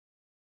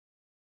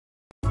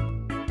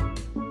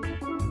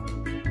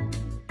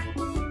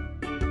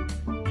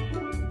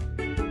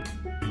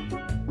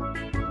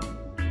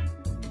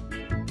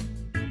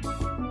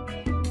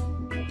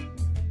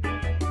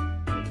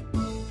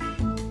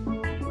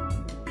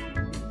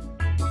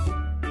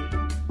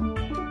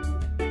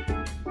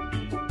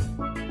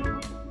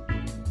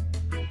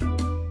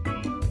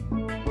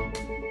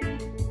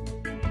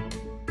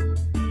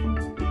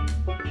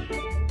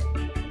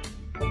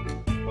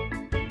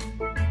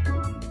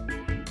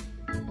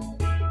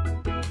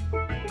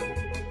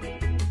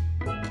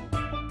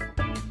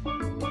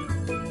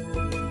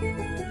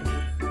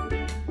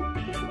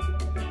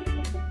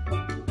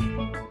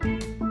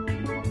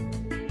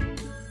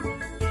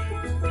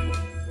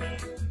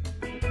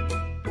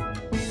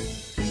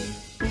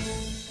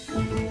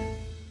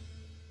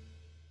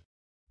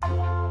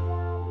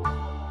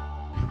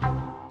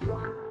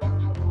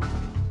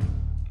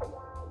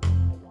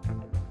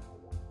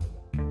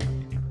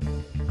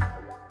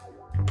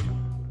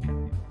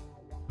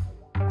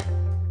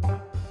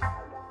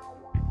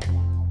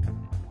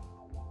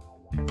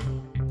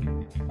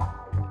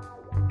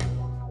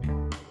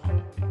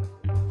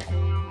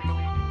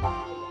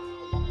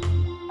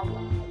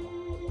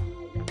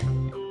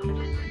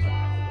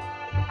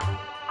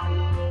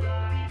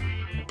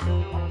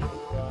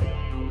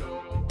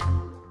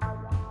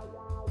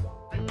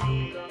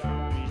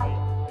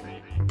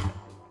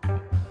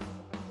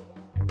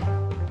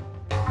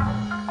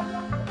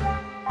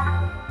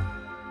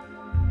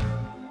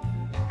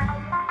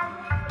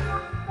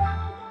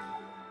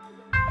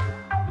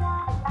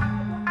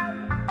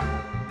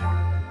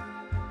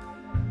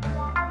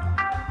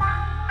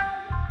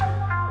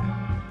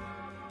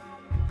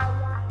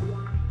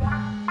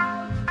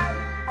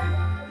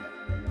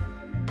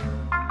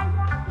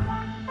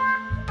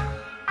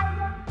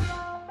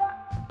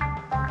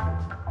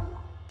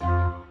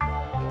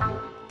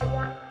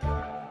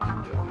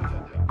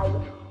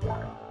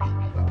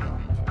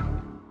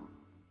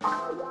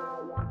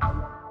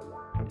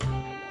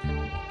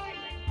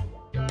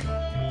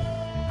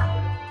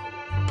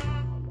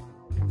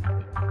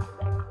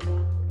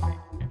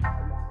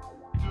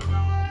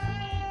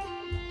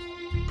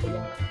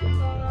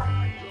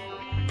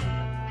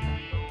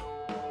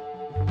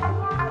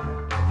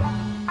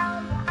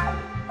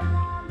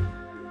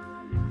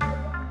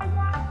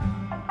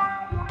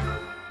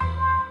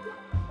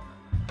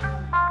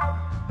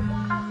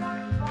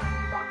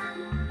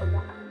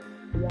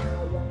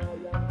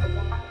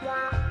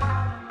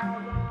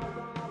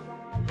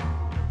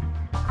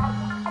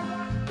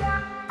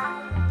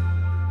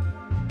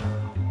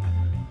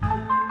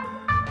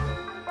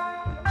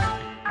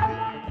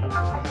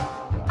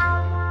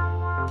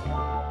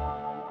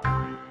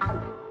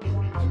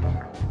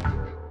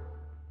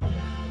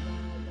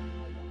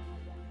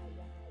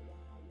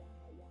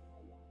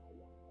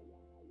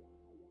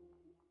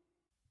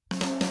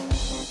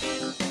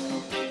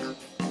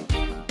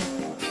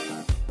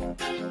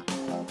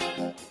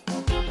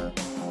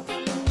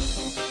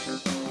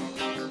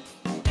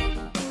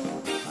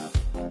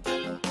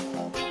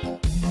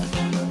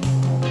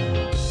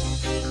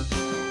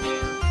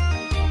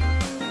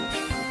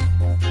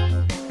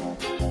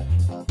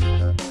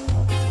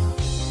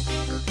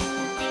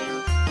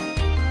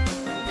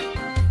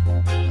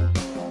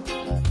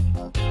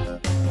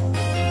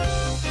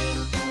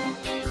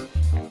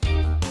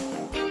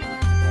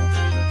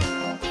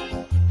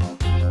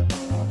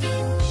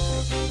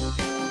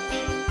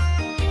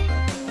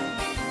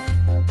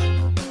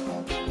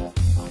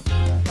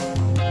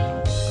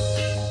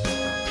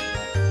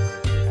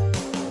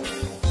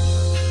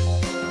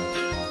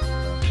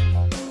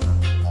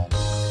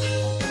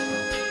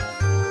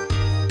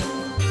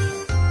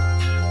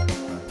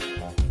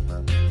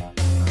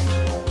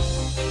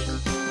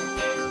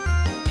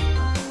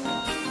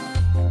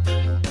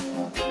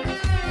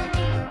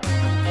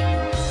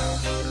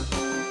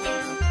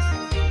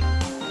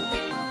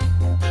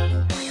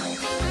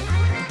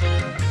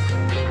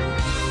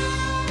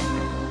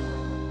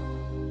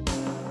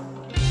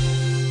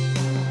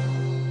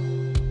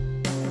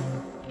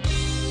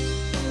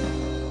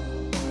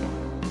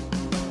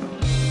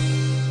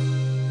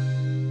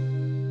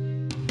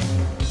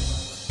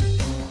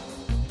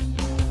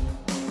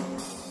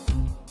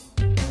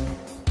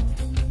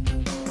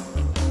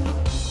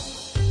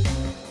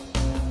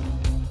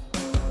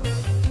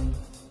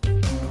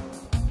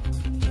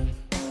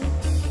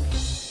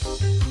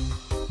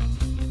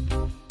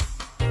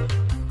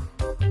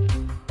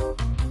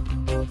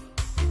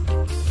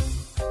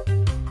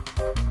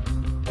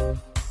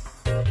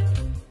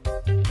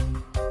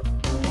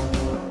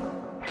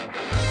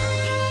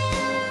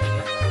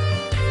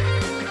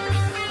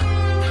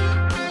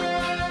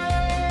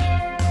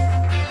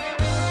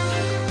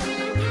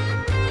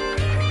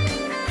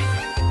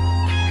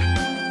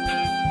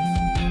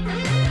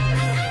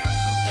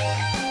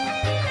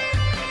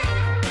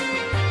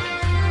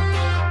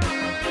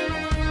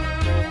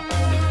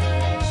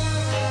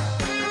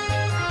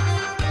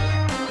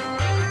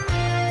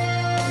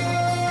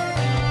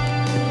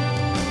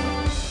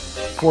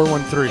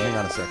413. Hang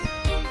on a second.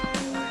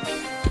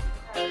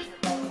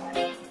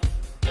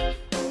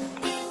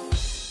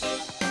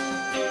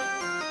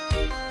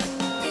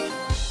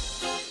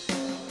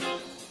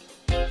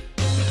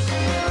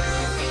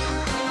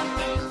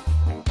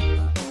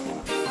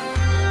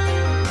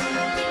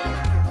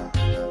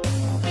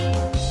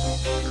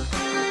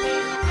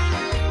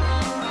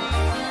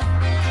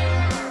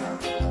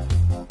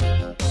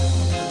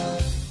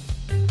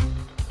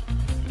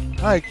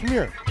 Hi, come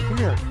here. Come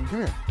here. Come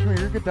here. Come here.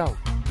 You're a good dog.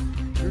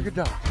 You're a good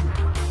dog.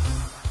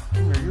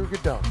 Come here. You're a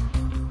good dog.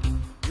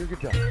 You're a good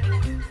dog.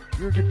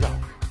 You're a good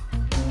dog.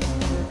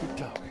 You're a good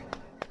dog.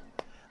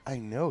 I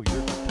know you're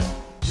a good dog.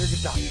 You're a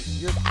good dog.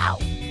 You're ow.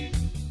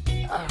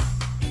 Ah.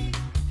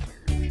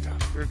 You're a good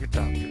dog. You're a good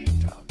dog. You're a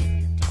good dog.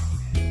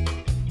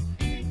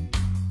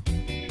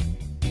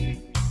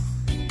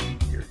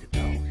 You're a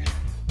good dog.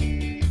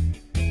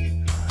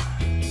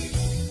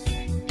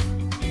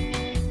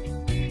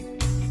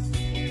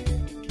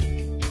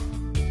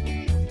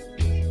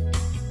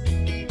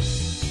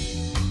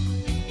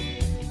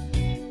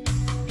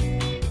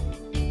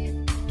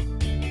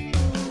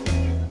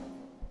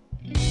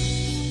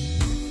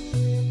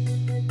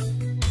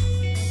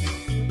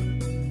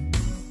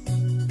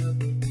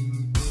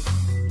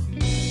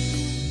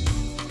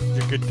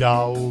 Good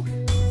dog.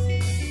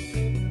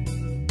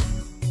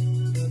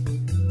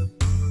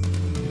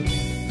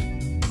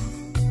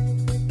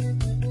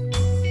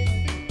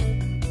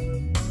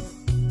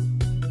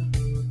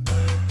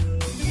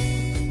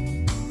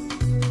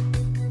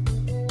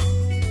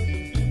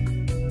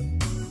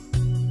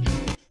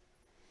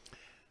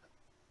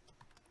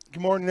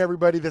 Good morning,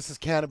 everybody. This is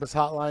Cannabis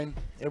Hotline.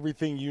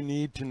 Everything you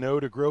need to know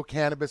to grow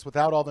cannabis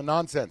without all the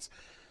nonsense.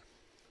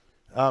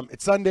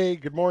 It's Sunday.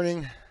 Good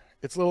morning.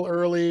 It's a little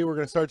early. We're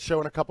going to start the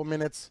show in a couple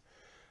minutes.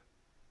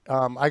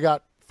 I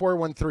got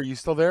 413. You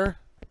still there?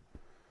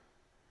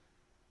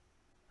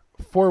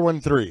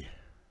 413.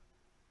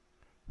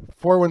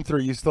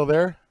 413. You still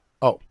there?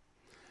 Oh.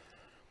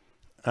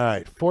 All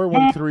right.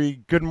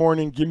 413. Good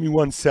morning. Give me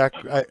 1 sec.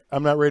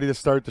 I'm not ready to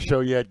start the show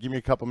yet. Give me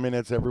a couple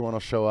minutes. Everyone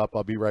will show up.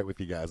 I'll be right with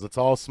you guys. Let's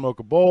all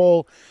smoke a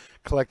bowl,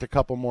 collect a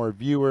couple more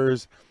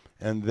viewers,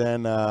 and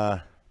then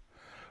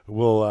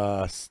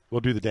we'll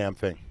do the damn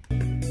thing.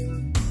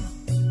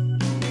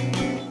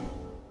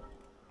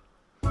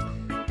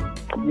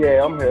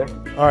 Yeah, I'm here.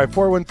 All right,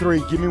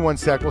 413, give me 1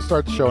 sec. We'll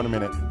start the show in a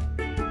minute.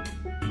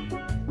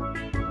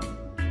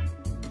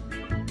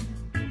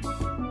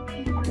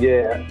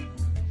 Yeah.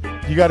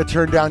 You got to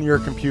turn down your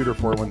computer,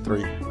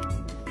 413.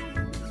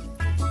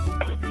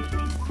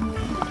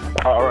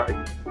 All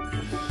right.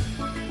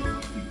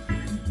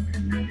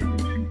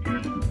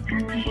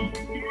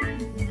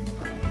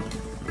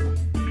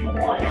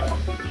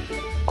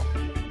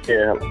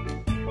 Yeah.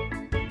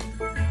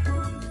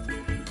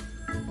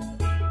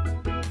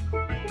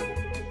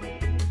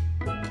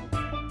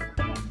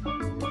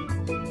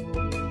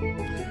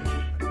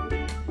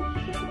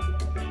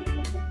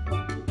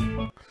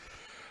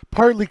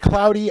 Partly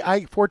cloudy.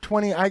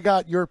 420. I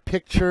got your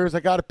pictures.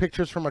 I got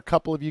pictures from a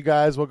couple of you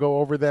guys. We'll go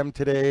over them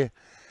today.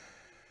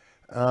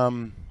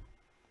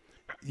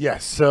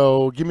 Yes.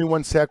 So give me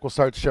 1 sec. We'll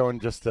start showing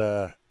in just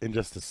a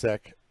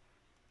sec.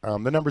 The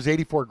number's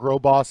 84 Grow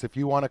Boss. If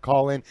you want to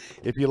call in,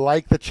 if you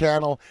like the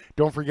channel,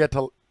 don't forget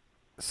to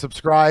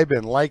subscribe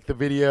and like the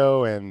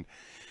video. And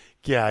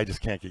yeah, I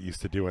just can't get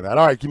used to doing that.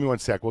 All right, give me 1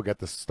 sec. We'll get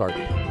this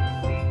started.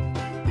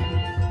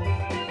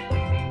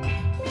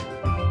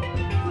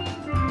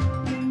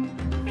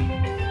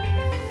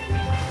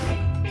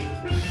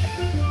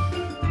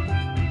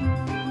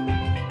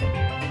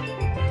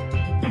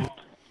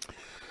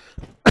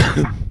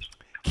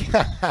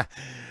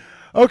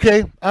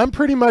 Okay, I'm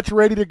pretty much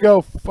ready to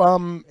go.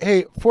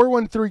 Hey,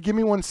 413, give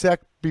me 1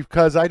 sec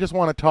because I just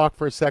want to talk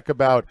for a sec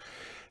about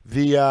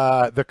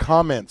the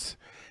comments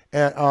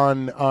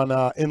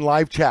in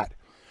live chat.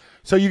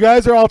 So you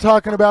guys are all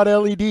talking about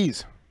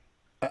LEDs.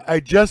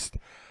 I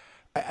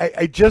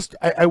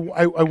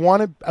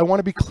want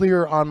to be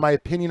clear on my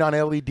opinion on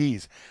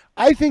LEDs.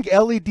 I think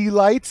LED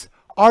lights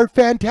are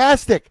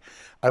fantastic.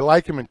 I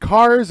like them in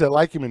cars. I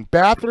like them in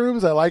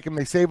bathrooms. I like them.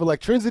 They save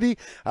electricity.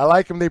 I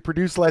like them. They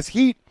produce less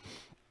heat.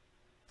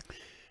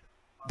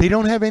 They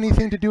don't have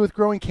anything to do with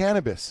growing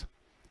cannabis.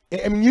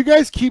 I mean, you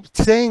guys keep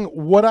saying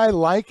what I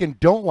like and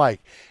don't like.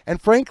 And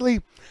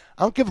frankly,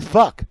 I don't give a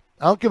fuck.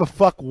 I don't give a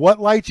fuck what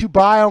lights you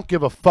buy. I don't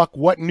give a fuck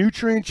what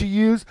nutrients you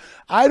use.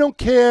 I don't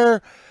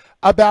care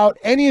about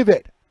any of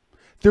it.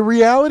 The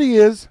reality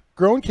is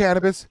growing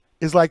cannabis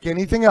is like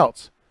anything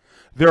else.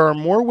 There are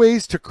more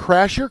ways to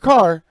crash your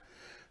car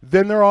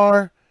than there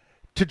are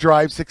to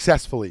drive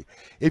successfully.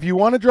 If you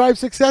want to drive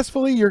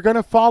successfully, you're going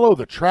to follow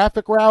the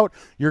traffic route.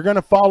 You're going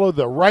to follow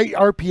the right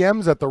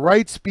RPMs at the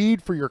right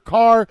speed for your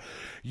car.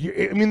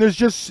 There's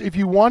just, if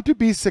you want to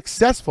be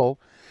successful,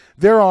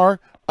 there are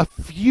a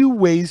few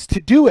ways to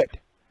do it.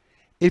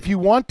 If you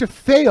want to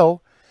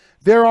fail,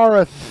 there are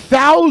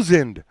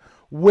 1,000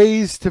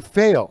 ways to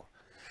fail.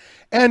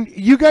 And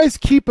you guys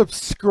keep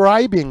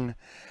ascribing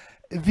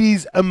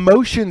these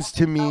emotions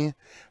to me,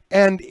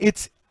 and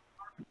it's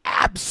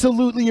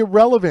absolutely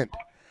irrelevant.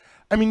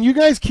 I mean, you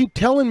guys keep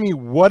telling me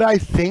what I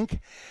think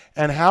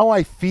and how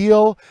I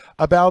feel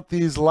about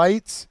these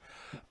lights,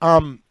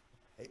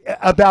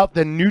 about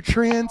the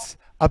nutrients,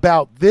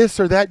 about this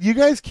or that. You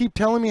guys keep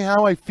telling me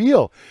how I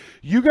feel.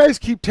 You guys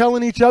keep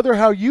telling each other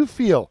how you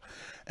feel.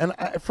 And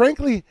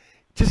frankly,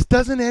 just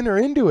doesn't enter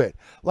into it.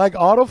 Like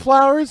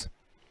autoflowers,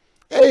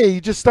 hey,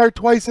 you just start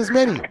twice as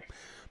many.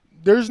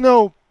 There's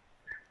no,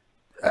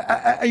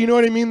 you know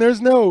what I mean?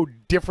 There's no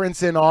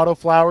difference in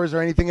autoflowers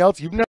or anything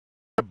else. You've never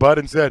a bud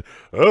and said,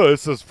 oh,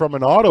 this is from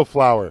an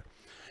autoflower.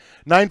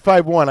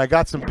 951, I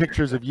got some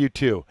pictures of you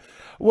too.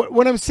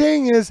 What I'm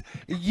saying is,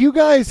 you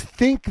guys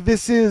think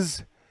this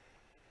is,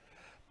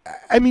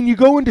 I mean, you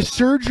go into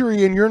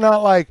surgery and you're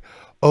not like,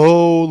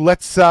 oh,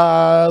 let's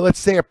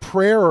say a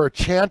prayer or a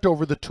chant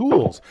over the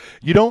tools.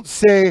 You don't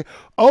say,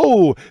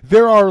 oh,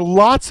 there are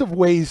lots of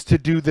ways to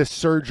do this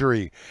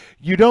surgery.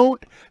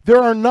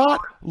 There are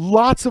not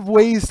lots of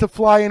ways to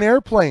fly an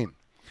airplane.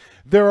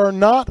 There are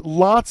not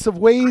lots of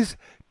ways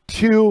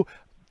to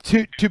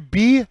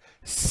be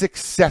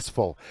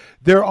successful.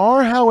 There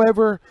are,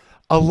 however,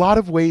 a lot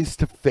of ways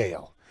to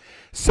fail.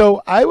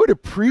 So I would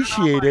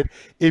appreciate it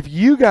if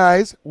you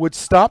guys would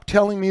stop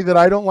telling me that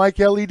I don't like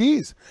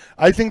LEDs.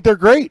 I think they're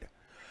great.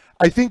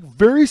 I think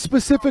very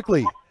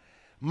specifically,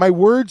 my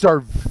words are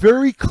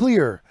very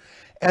clear.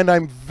 And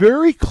I'm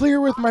very clear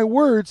with my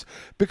words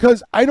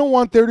because I don't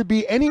want there to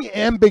be any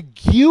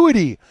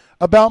ambiguity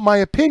about my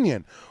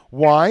opinion.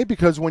 Why?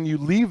 Because when you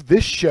leave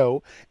this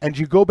show and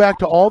you go back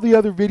to all the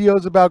other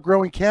videos about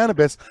growing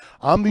cannabis,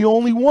 I'm the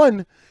only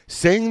one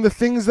saying the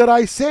things that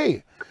I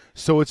say.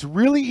 So it's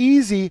really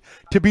easy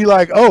to be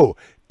like, oh,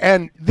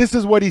 and this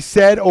is what he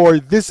said or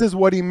this is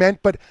what he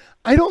meant, but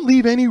I don't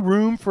leave any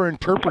room for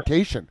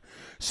interpretation.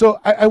 So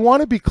I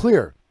want to be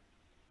clear.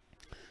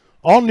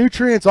 All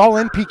nutrients, all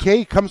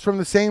NPK comes from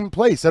the same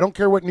place. I don't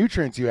care what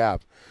nutrients you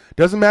have.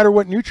 Doesn't matter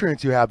what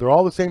nutrients you have. They're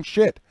all the same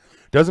shit.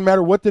 Doesn't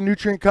matter what the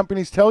nutrient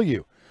companies tell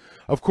you.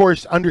 Of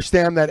course,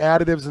 understand that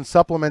additives and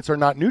supplements are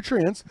not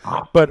nutrients,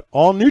 but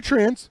all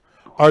nutrients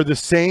are the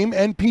same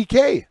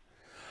NPK.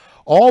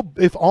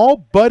 If all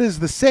bud is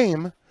the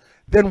same,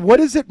 then what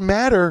does it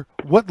matter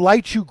what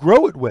light you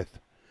grow it with?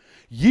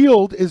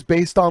 Yield is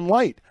based on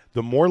light.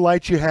 The more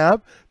light you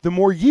have, the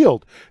more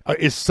yield.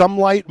 Is some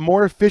light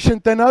more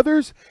efficient than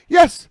others?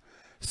 Yes,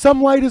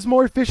 some light is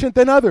more efficient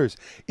than others.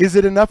 Is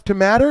it enough to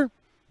matter?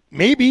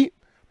 Maybe.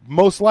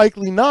 Most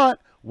likely not.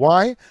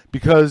 Why?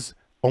 Because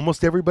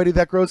almost everybody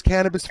that grows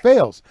cannabis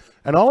fails.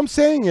 And all I'm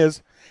saying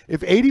is,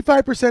 if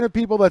 85% of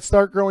people that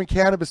start growing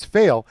cannabis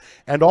fail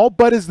and all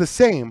bud is the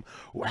same,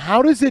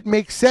 how does it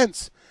make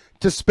sense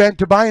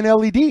to buy an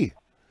LED?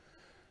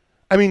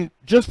 I mean,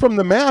 just from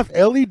the math,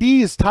 LED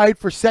is tied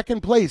for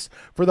second place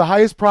for the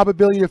highest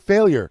probability of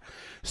failure.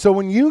 So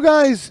when you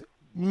guys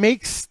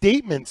make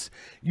statements,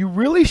 you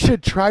really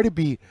should try to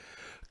be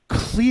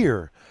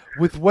clear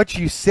with what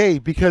you say,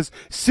 because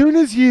soon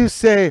as you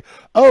say,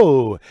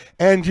 oh,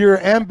 and you're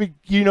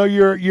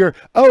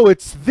oh,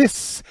 it's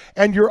this,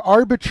 and you're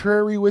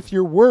arbitrary with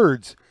your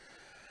words.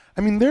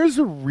 I mean, there's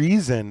a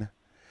reason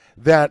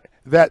that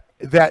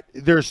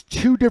there's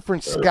two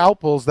different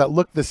scalpels that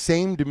look the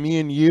same to me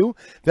and you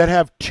that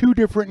have two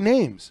different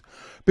names,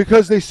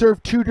 because they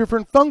serve two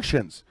different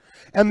functions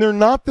and they're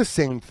not the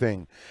same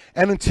thing.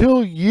 And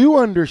until you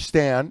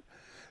understand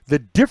the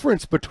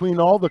difference between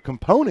all the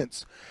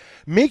components,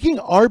 making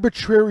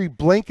arbitrary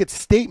blanket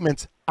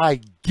statements,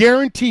 I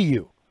guarantee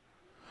you,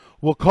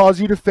 will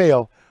cause you to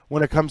fail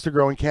when it comes to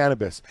growing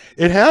cannabis.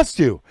 It has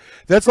to.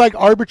 That's like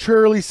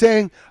arbitrarily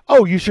saying,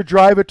 oh, you should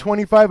drive at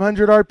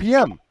 2,500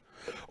 RPM.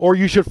 Or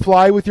you should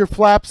fly with your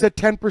flaps at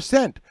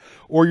 10%,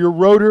 or your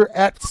rotor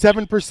at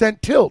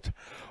 7% tilt,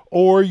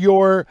 or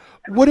your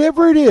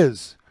whatever it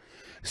is.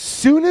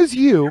 Soon as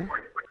you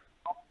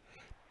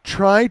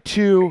try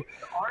to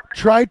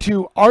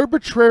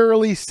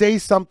arbitrarily say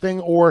something,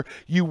 or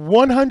you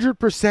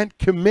 100%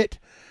 commit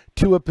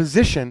to a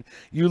position,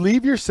 you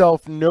leave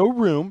yourself no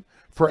room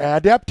for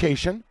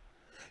adaptation.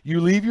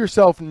 You leave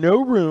yourself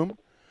no room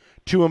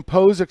to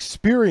impose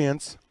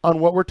experience on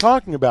what we're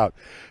talking about.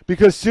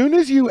 Because soon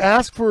as you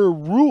ask for a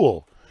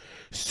rule,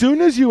 soon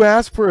as you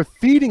ask for a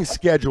feeding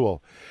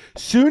schedule,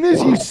 soon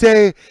as you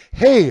say,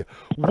 hey,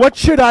 what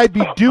should I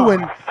be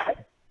doing,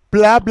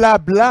 blah, blah,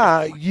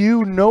 blah,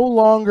 you no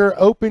longer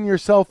open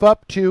yourself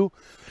up to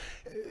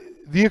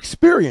the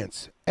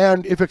experience.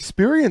 And if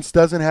experience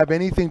doesn't have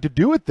anything to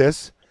do with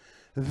this,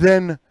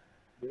 then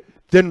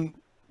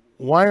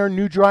why are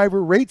new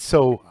driver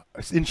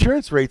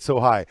insurance rates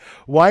so high?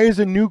 Why is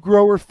a new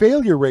grower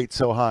failure rate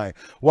so high?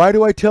 Why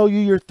do I tell you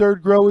your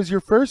third grow is your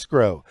first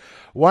grow?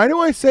 Why do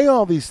I say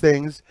all these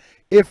things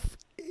if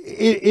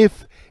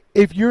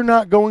you're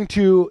not going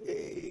to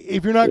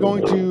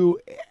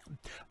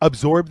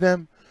absorb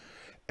them,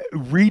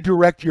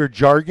 redirect your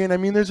jargon? I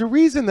mean, there's a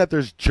reason that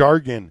there's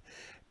jargon,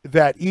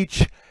 that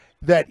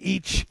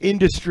each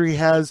industry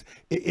has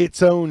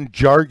its own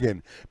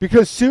jargon.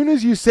 Because soon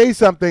as you say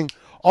something,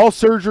 all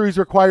surgeries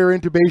require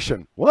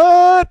intubation.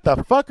 What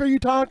the fuck are you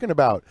talking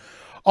about?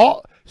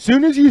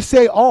 Soon as you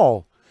say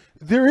all,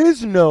 there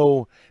is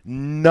no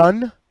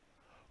none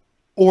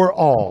or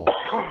all.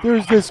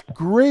 There's this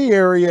gray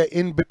area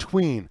in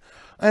between.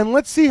 And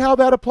let's see how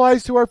that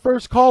applies to our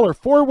first caller.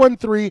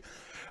 413.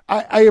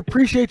 I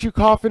appreciate you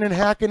coughing and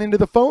hacking into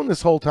the phone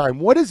this whole time.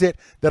 What is it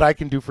that I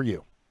can do for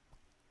you?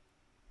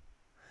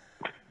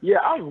 Yeah,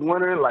 I was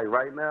wondering, like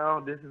right now,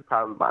 this is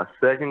probably my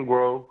second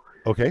grow.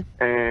 Okay.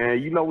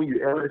 And when you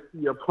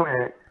LSC a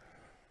plant,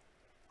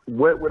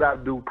 what would I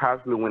do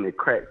possibly when it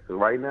cracks? 'Cause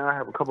right now, I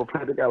have a couple of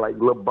plants that got like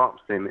little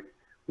bumps in it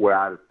where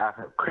I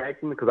have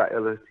cracking because I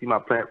LST my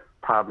plant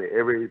probably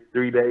every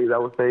 3 days, I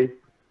would say.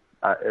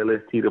 I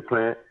LST the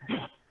plant.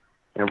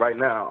 And right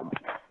now,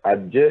 I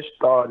just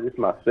started. It's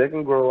my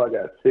second grow. I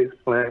got 6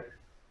 plants.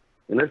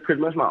 And that's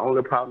pretty much my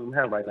only problem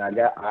I have right now. I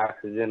got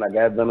oxygen. I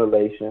got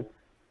ventilation.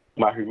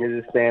 My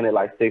humidity staying at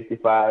like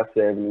 65,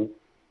 70.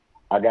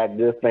 I got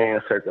good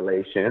fan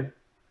circulation.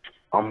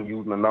 I'm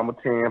using a number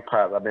 10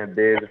 pot. I've been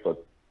busy for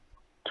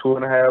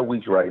 2.5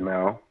 weeks right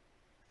now.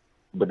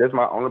 But that's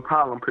my only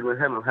problem. I'm pretty much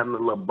having a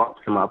little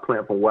bumps in my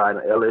plant from where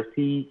the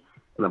LST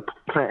and the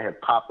plant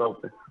had popped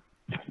open.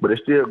 But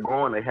it's still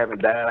growing. They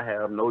haven't died. I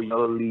have no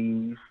yellow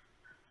leaves,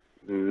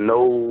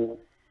 no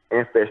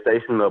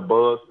infestation of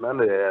bugs, none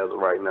of that as of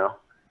right now.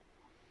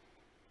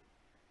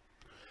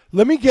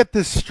 Let me get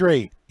this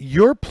straight.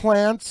 Your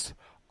plants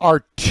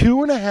are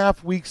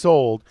 2.5 weeks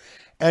old,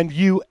 and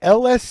you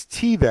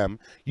LST them,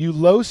 you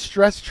low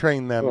stress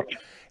train them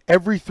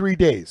every 3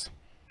 days.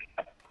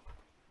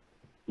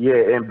 Yeah,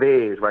 and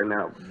beds right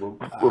now.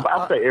 Well,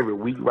 I'll say every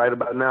week right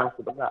about now.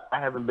 I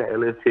haven't been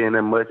LSTing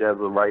that much as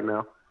of right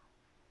now.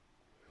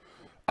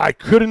 I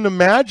couldn't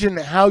imagine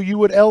how you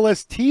would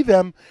LST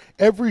them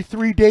every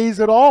 3 days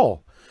at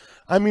all.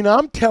 I mean,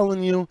 I'm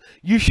telling you,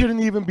 you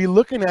shouldn't even be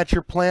looking at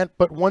your plant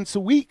but once a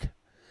week.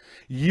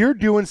 You're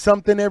doing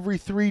something every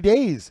 3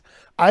 days.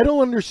 I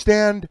don't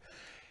understand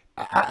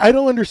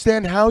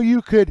how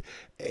you could,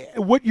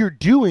 what you're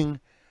doing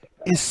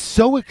is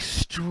so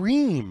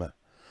extreme.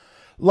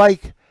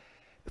 Like,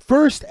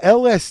 first,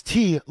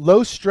 LST,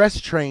 low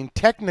stress train,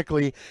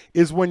 technically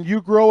is when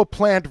you grow a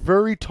plant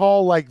very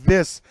tall like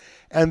this,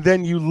 and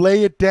then you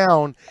lay it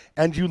down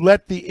and you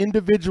let the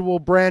individual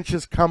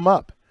branches come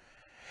up.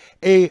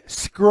 A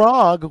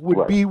scrog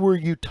would be where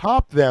you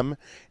top them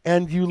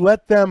and you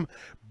let them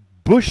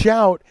bush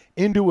out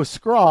into a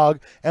scrog,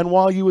 and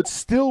while you would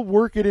still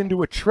work it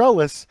into a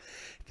trellis,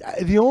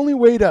 the only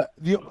way to,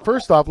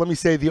 first off, let me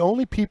say, the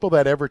only people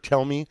that ever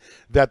tell me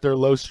that they're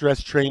low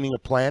stress training a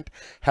plant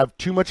have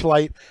too much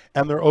light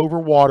and they're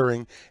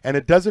overwatering, and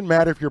it doesn't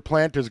matter if your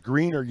plant is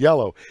green or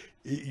yellow.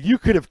 You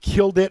could have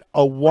killed it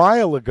a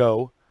while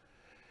ago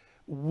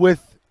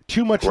with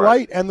too much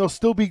light and they'll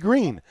still be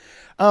green.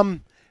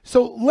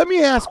 So let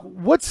me ask,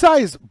 what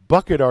size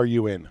bucket are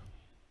you in?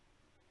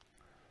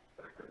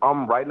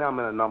 Right now I'm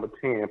in a number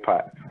 10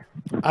 pot.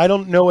 I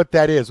don't know what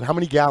that is. How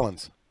many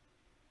gallons?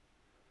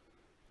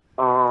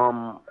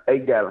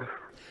 8 gallons.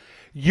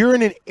 You're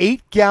in an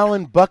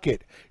 8-gallon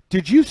bucket.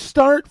 Did you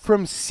start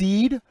from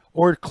seed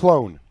or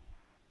clone?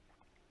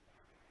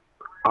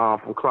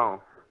 From clone.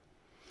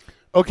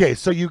 Okay,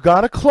 so you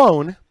got a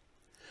clone.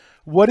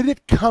 What did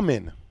it come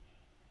in?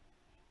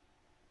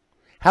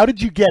 How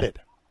did you get it?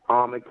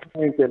 It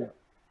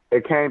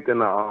came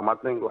in I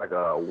think like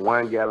a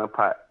 1-gallon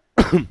pot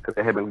because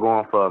it had been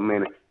going for a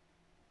minute.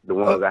 The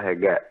ones I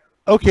had got.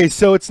 Okay,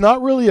 so it's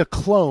not really a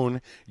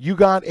clone. You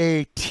got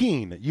a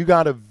teen. You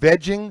got a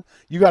vegging.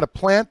 You got a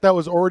plant that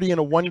was already in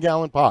a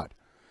 1-gallon pot.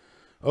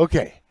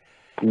 Okay.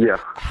 Yeah.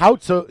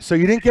 So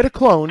you didn't get a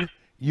clone.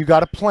 You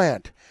got a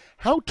plant.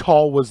 How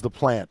tall was the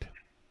plant?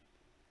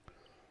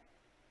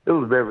 It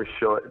was very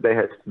short. They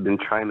had been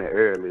training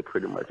early,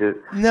 pretty much.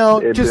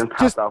 It's just been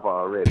topped off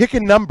already. Pick a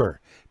number.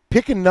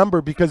 Pick a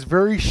number, because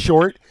very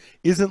short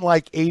isn't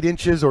like 8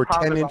 inches or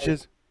Probably 10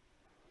 inches.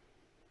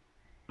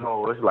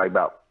 No, it's like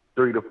about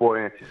 3 to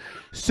 4 inches.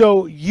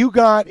 So you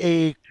got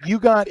a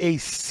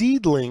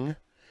seedling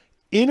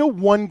in a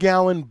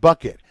 1-gallon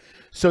bucket.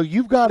 So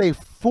you've got a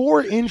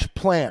 4-inch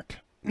plant.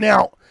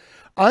 Now,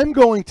 I'm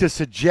going to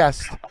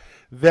suggest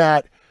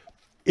that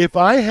if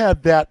I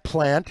had that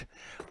plant,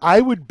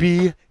 I would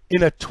be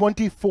in a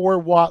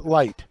 24-watt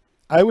light.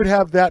 I would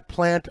have that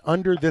plant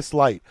under this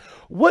light.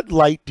 What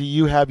light do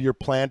you have your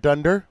plant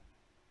under?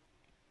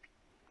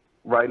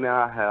 Right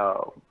now I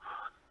have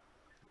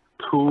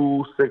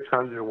 2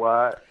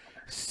 600-watt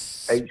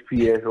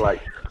HPS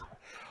lights.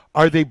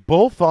 Are they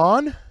both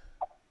on?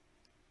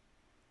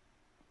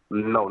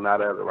 No,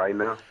 not as of right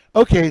now.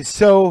 Okay,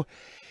 so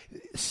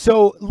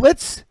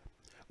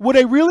what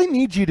I really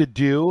need you to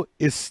do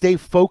is stay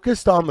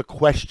focused on the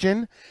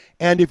question,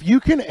 and if you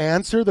can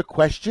answer the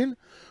question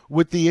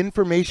with the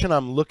information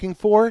I'm looking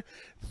for,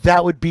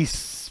 that would be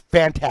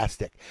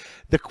fantastic.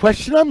 The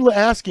question I'm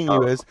asking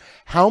you is,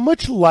 how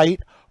much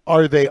light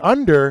are they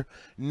under,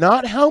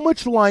 not how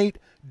much light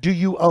do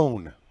you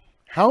own?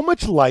 How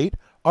much light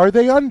are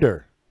they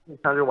under?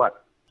 600 watts.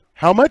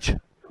 How much?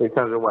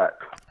 600 watts.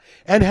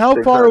 And how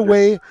 600. far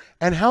away?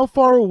 And how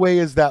far away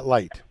is that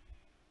light?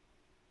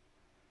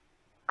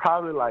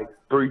 Probably like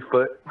 3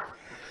 foot.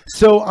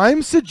 So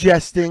I'm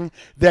suggesting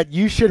that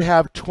you should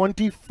have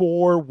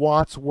 24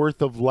 watts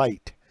worth of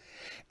light.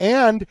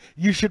 And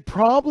you should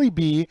probably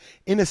be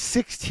in a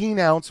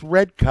 16-ounce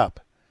red cup.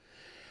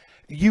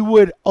 You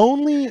would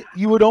only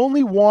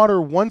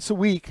water once a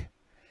week,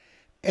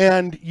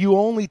 and you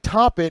only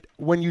top it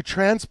when you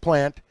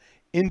transplant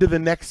into the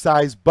next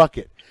size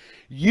bucket.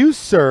 You,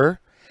 sir,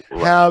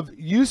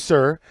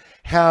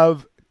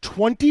 have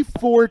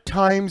 24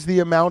 times the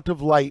amount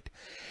of light.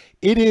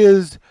 It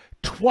is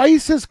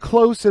twice as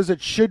close as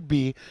it should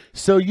be.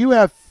 So you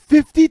have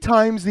 50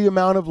 times the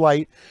amount of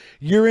light.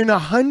 You're in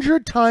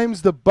 100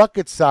 times the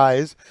bucket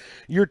size.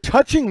 You're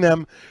touching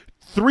them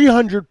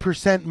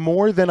 300%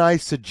 more than I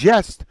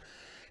suggest.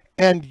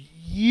 And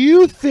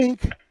you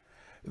think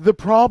the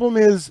problem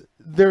is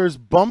there's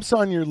bumps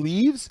on your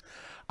leaves?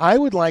 I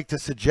would like to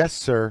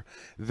suggest, sir,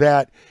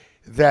 that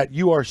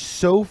you are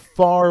so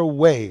far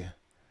away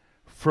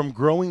from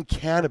growing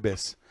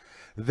cannabis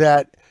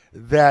that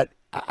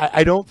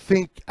I don't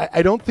think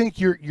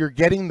you're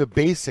getting the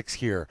basics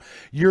here.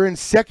 You're in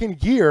second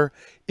gear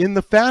in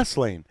the fast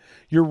lane.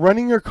 You're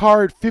running your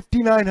car at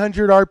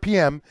 5,900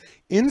 RPM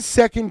in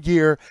second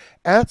gear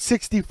at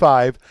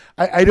 65.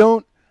 I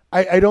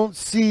don't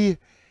see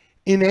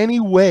in any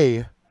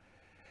way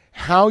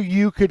how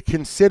you could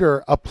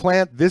consider a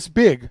plant this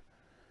big.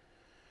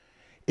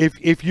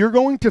 If you're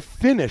going to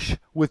finish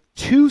with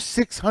two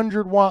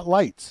 600-watt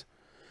lights,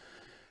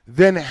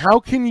 then how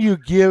can you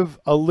give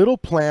a little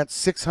plant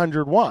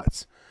 600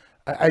 watts?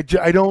 I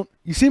don't.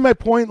 You see my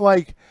point?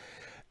 Like,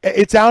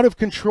 it's out of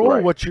control.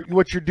 Right.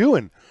 what you're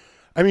doing.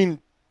 I mean,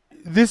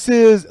 this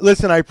is.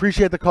 Listen, I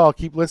appreciate the call.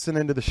 Keep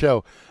listening to the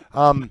show.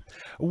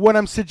 What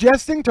I'm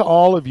suggesting to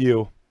all of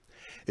you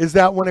is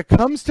that when it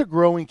comes to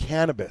growing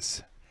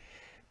cannabis,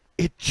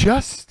 it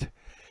just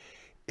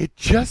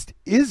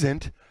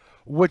isn't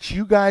what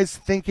you guys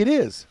think it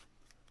is.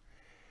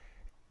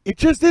 It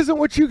just isn't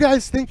what you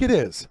guys think it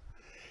is.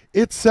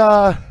 It's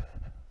there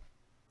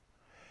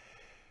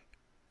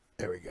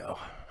we go.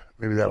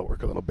 Maybe that'll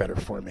work a little better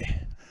for me.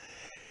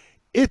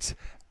 It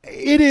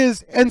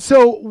is. And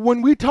so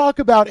when we talk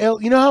about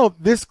you know how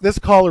this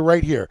caller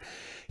right here,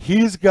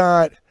 he's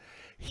got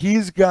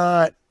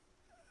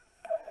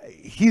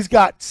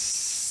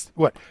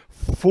what,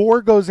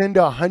 4 goes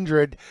into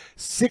 100,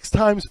 6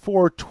 times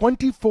 4,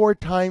 24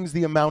 times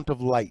the amount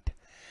of light.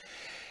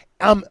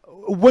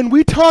 When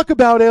we talk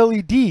about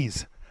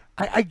LEDs,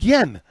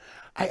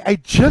 I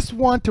just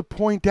want to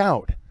point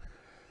out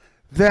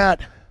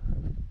that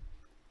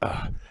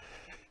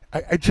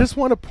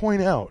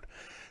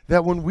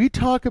when we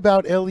talk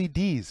about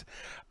LEDs,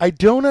 I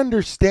don't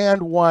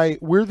understand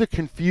where the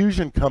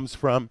confusion comes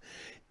from,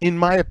 in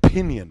my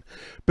opinion,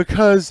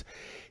 because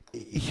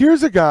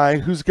here's a guy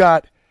who's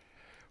got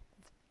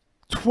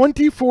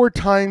 24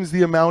 times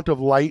the amount of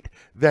light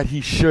that he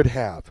should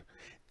have.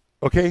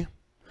 Okay?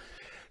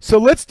 So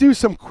let's do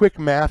some quick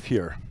math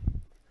here.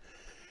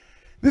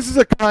 This is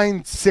a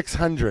Kind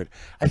 600.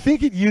 I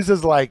think it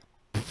uses like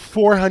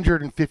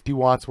 450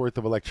 watts worth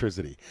of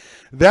electricity.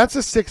 That's a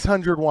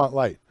 600-watt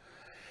light.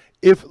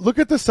 Look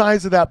at the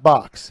size of that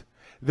box.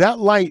 That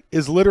light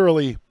is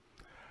literally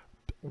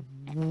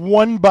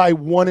 1 by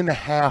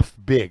 1.5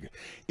 big.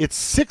 It's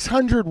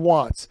 600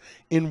 watts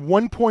in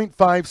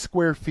 1.5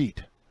 square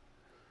feet.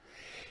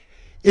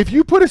 If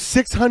you put a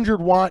 600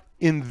 watt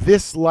in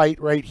this light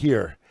right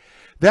here,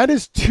 that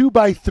is 2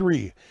 by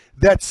 3.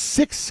 That's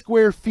 6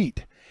 square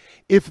feet.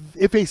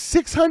 If a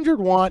 600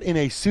 watt in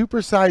a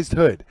supersized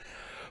hood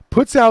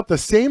puts out the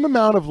same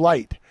amount of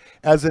light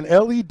as an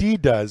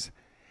LED does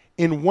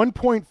in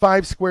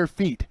 1.5 square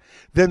feet,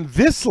 then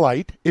this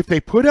light, if they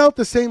put out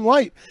the same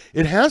light,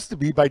 it has to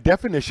be, by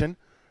definition,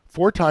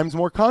 4 times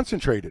more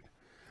concentrated.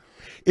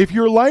 If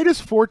your light is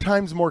 4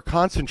 times more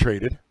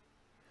concentrated,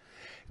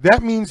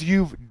 that means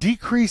you've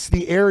decreased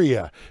the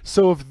area.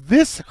 So if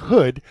this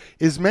hood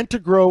is meant to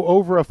grow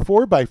over a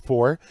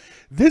 4x4,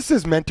 this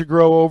is meant to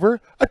grow over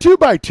a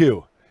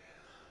 2x2.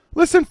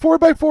 Listen,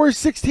 4x4 is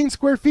 16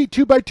 square feet,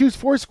 2x2 is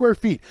 4 square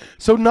feet.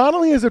 So not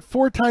only is it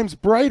 4 times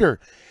brighter,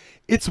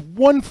 it's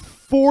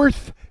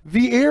 1/4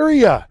 the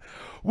area,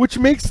 which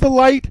makes the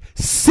light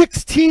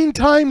 16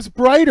 times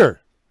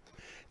brighter.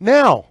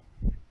 Now,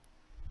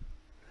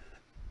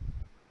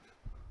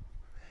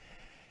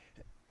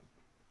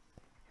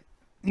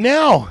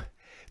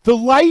 the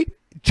light,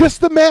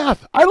 just the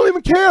math. I don't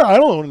even care. I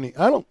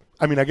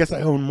mean, I guess I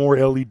own more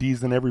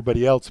LEDs than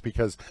everybody else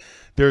because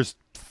there's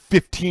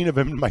 15 of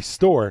them in my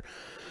store.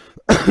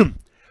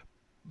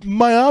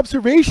 My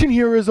observation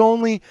here is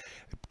only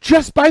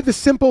just by the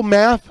simple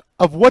math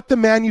of what the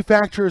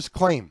manufacturers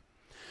claim.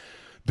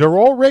 They're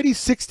already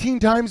 16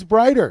 times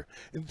brighter,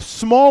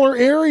 smaller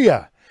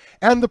area.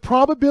 And the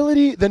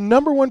probability, the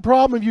number one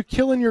problem of you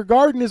killing your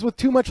garden is with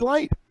too much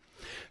light.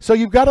 So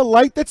you've got a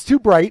light that's too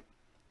bright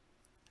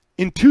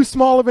in too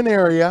small of an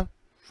area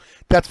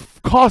that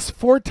costs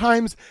 4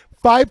 times,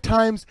 5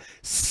 times,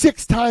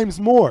 6 times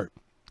more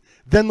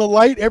than the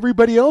light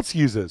everybody else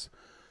uses.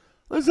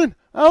 Listen,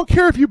 I don't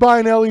care if you buy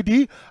an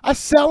LED, I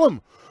sell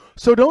them.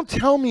 So don't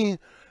tell me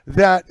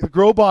that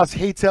Grow Boss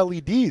hates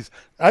LEDs.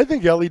 I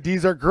think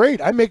LEDs are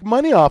great. I make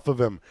money off of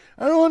them.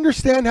 I don't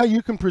understand how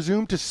you can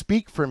presume to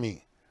speak for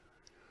me.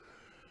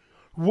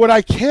 What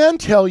I can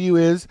tell you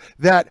is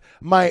that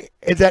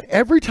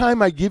every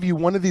time I give you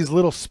one of these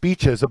little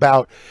speeches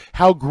about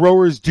how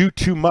growers do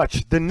too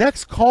much, the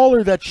next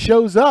caller that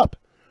shows up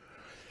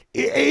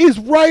is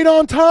right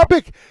on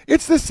topic.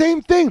 It's the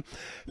same thing.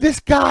 This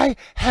guy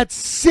had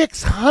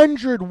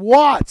 600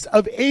 watts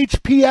of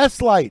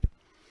HPS light.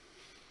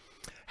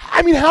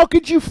 I mean, how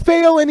could you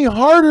fail any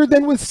harder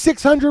than with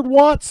 600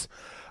 watts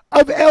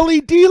of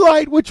LED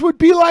light, which would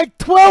be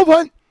like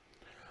 1,200?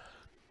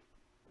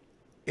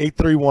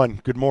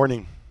 831, good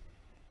morning.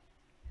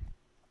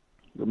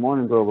 Good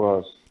morning, Grow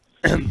Boss.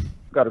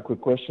 Got a quick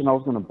question. I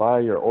was going to buy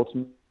your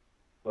Ultimate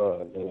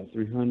the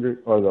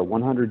 300 or the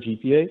 100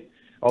 GPA.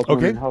 I was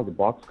wondering how the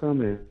box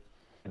come and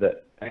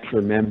the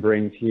extra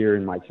membranes here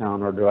in my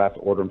town, or do I have to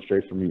order them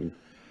straight from you?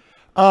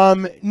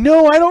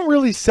 No, I don't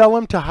really sell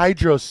them to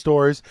hydro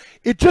stores.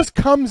 It just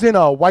comes in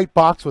a white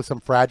box with some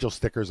Fragile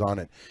stickers on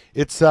it.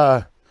 It's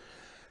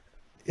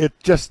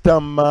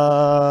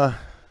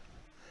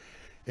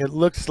it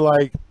looks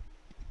like,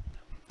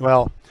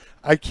 well,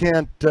 I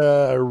can't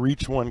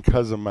reach one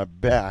because of my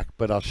back,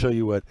 but I'll show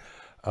you what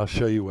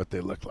they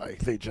look like.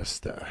 They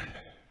just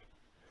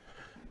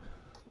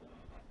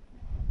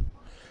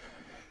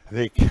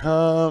they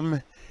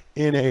come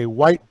in a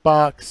white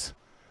box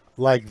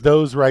like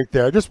those right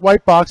there. Just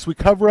white box. We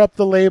cover up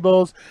the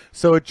labels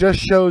so it just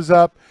shows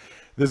up.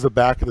 This is the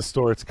back of the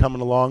store. It's coming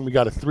along. We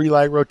got a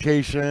 3-light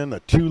rotation, a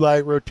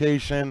 2-light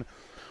rotation.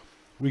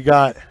 We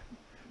got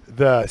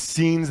the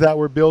scenes that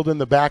we're building,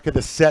 the back of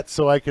the set,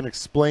 so I can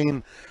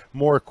explain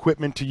more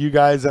equipment to you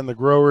guys and the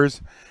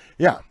growers.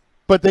 Yeah,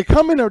 but they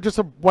come in just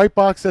a white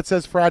box that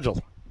says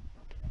Fragile.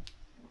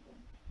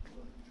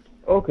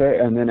 Okay,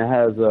 and then it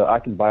has I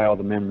can buy all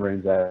the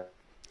membranes at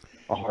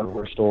a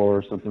hardware store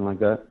or something like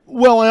that.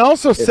 Well, I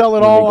also sell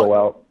it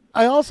all.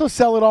 I also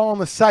sell it all on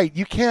the site.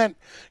 You can't.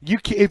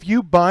 If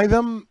you buy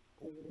them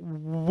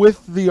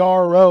with the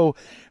RO.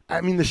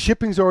 I mean, the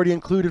shipping's already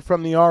included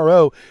from the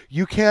RO.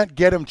 You can't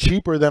get them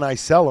cheaper than I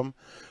sell them.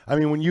 I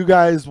mean, when you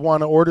guys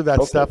want to order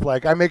that stuff,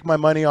 like I make my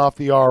money off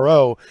the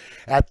RO,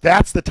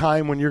 that's the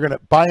time when you're going to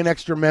buy an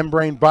extra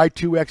membrane, buy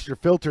 2 extra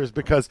filters,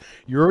 because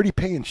you're already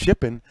paying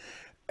shipping.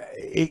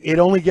 It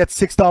only gets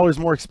 $6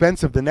 more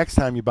expensive the next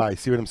time you buy.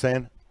 See what I'm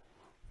saying?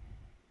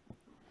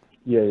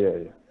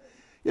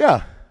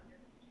 Yeah.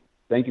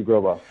 Thank you, Grow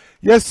Boss.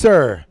 Yes,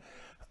 sir.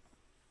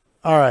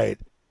 All right.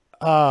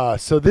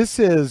 So this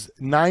is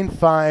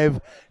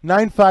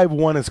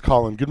 951 is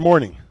calling. Good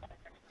morning.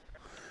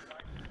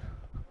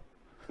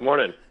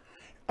 Morning.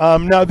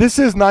 Now this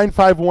is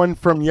 951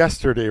 from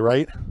yesterday,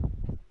 right?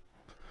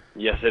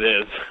 Yes, it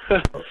is.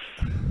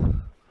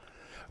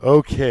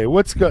 Okay.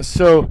 What's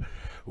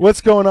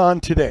going on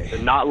today?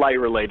 Not light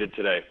related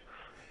today.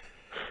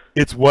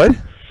 It's what?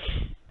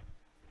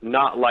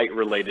 Not light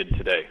related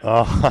today.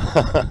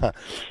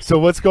 So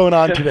what's going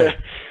on today?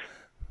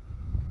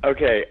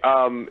 Okay,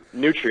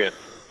 nutrients.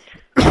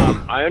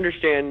 I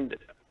understand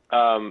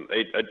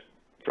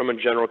from a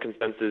general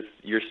consensus,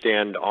 your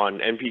stand on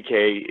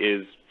NPK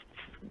is,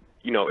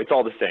 it's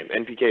all the same.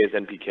 NPK is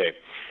NPK.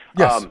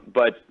 Yes.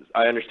 But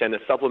I understand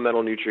that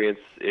supplemental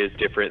nutrients is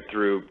different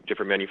through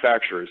different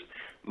manufacturers.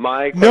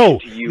 My question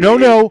to you No.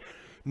 Go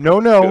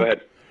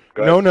ahead.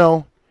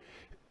 No.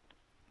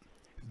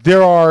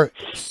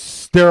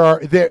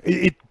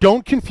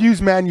 Don't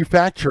confuse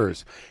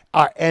manufacturers.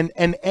 An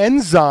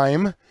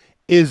enzyme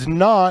is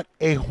not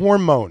a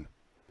hormone.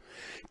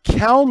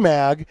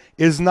 CalMag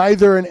is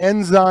neither an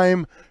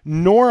enzyme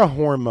nor a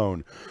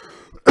hormone.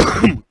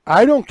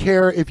 I don't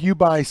care if you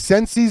buy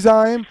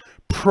Sensizyme,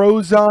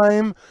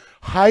 Prozyme,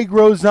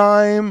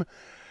 Hygrozyme.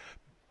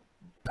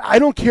 I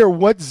don't care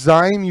what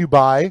zyme you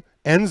buy.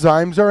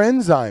 Enzymes are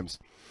enzymes.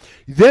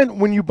 Then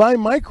when you buy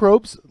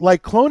microbes,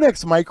 like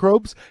Clonex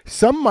microbes,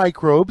 some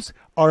microbes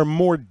are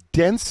more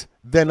dense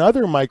than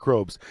other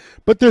microbes,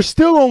 but there's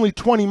still only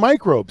 20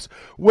 microbes.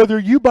 Whether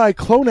you buy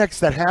Clonex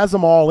that has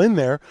them all in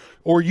there,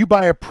 or you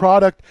buy a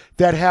product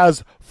that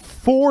has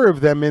 4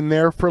 of them in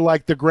there for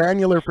like the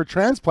granular for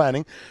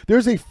transplanting,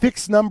 there's a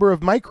fixed number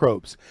of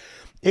microbes.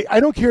 I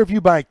don't care if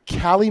you buy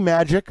Cali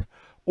Magic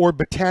or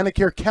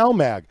Botanicare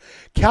CalMag.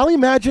 Cali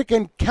Magic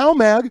and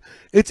CalMag,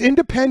 it's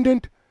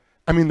independent.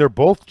 I mean, they're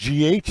both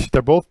GH.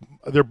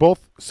 They're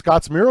both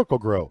Scott's Miracle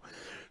Grow.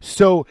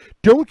 So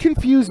don't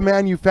confuse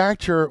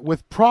manufacturer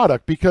with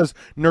product, because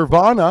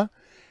Nirvana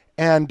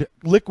and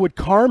Liquid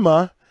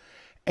Karma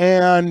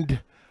and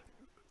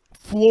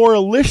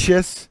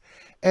Floralicious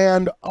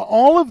and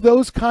all of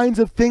those kinds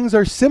of things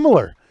are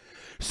similar.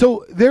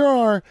 So there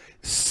are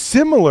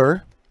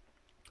similar.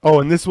 Oh,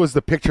 and this was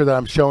the picture that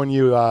I'm showing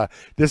you.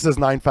 This is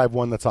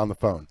 951 that's on the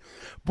phone.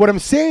 What I'm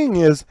saying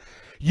is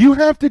you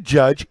have to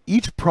judge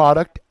each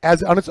product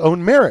as on its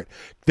own merit.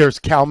 There's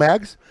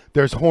CalMags,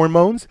 there's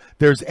hormones,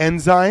 there's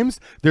enzymes,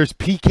 there's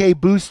PK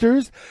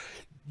boosters.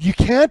 You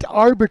can't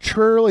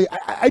arbitrarily,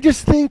 I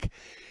just think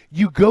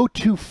you go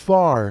too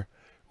far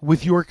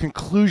with your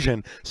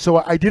conclusion. So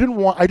I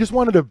just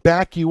wanted to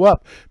back you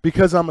up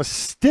because I'm a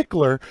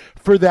stickler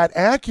for that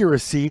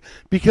accuracy,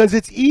 because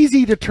it's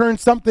easy to turn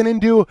something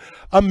into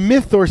a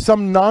myth or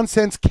some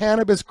nonsense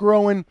cannabis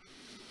growing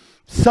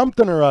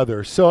something or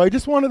other. So I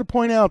just wanted to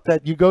point out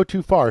that you go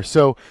too far.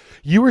 So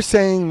you were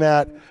saying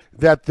that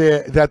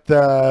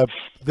the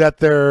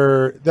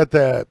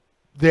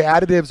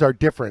additives are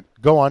different.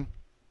 Go on.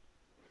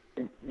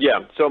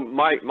 Yeah, so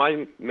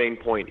my main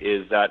point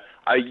is that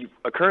I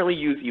currently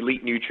use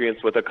Elite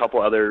Nutrients with a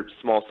couple other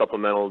small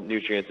supplemental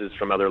nutrients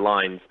from other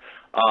lines.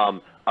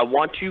 I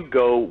want to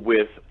go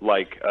with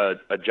like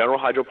a general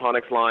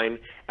hydroponics line,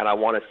 and I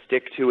want to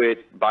stick to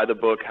it by the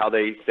book, how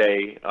they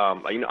say.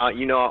 I'm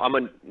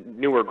a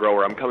newer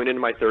grower. I'm coming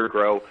into my third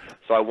grow,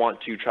 so I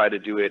want to try to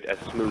do it as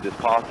smooth as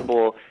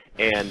possible.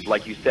 And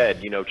like you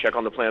said, check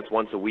on the plants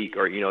once a week,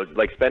 or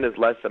like spend as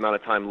less amount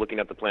of time looking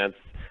at the plants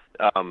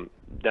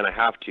than I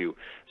have to.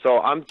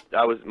 So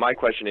my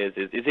question is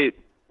it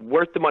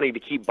worth the money to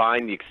keep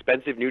buying the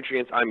expensive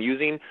nutrients I'm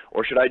using,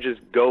 or should I just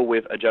go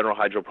with a general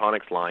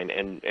hydroponics line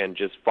and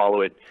just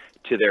follow it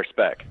to their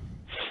spec?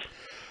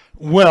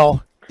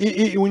 Well,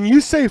 when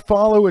you say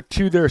follow it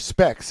to their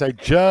specs, I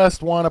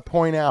just want to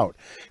point out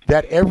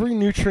that every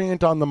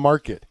nutrient on the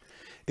market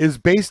is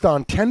based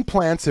on 10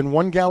 plants in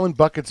 1-gallon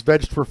buckets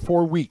vegged for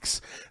 4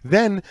 weeks,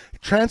 then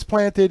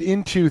transplanted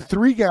into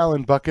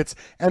 3-gallon buckets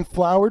and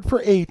flowered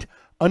for 8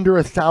 under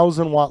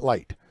 1,000-watt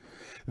light.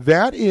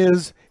 That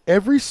is,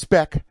 every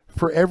spec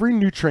for every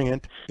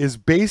nutrient is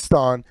based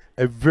on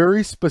a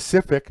very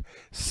specific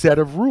set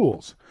of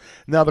rules.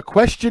 Now the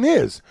question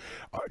is,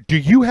 do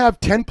you have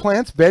 10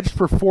 plants vegged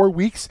for 4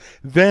 weeks,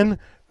 then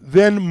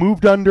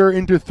moved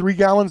into 3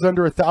 gallons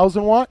under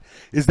 1,000 watt?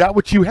 Is that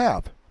what you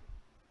have?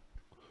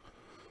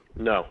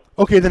 No.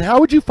 Okay, then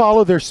how would you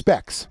follow their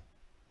specs?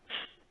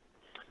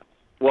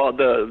 Well,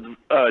 the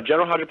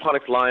general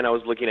hydroponics line I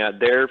was looking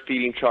at, their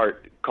feeding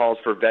chart calls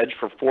for veg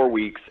for 4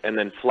 weeks and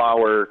then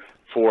flower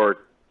for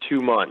 2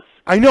 months.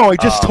 I know, I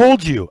just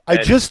told you. I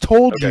just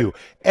told you.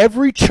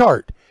 Every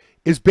chart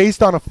is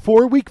based on a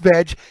 4-week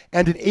veg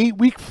and an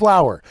 8-week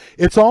flower.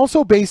 It's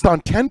also based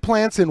on 10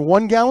 plants in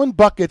 1-gallon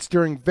buckets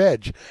during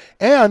veg,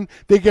 and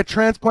they get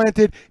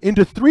transplanted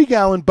into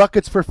 3-gallon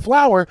buckets for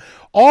flower.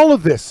 All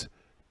of this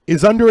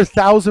is under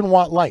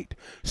 1,000-watt light.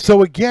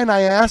 So again,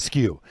 I ask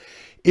you,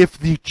 if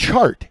the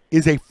chart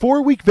is a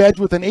 4-week veg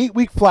with an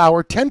 8-week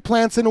flower, 10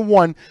 plants in a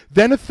 1,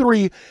 then a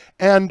 3,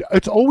 and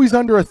it's always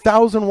under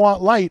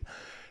 1,000-watt light,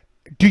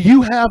 do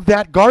you have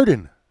that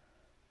garden?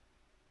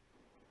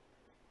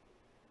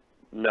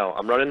 No,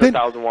 I'm running the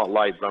 1,000-watt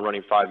light, but I'm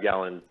running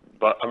 5-gallon.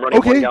 But I'm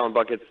running 1-gallon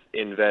buckets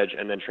in veg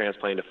and then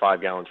transplanting to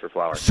 5 gallons for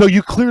flower. So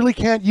you clearly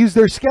can't use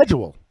their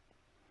schedule.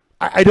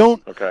 I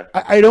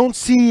don't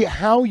see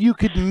how you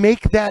could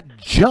make that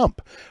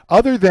jump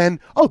other than,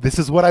 this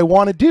is what I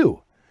want to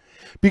do.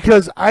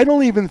 Because I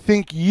don't even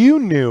think you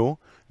knew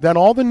that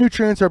all the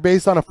nutrients are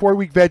based on a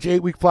 4-week veg,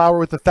 8-week flower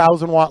with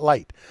 1,000-watt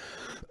light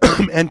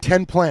and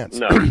 10 plants.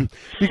 No.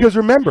 Because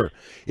remember,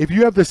 if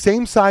you have the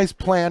same size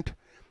plant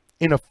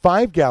in a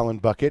 5-gallon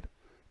bucket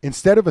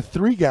instead of a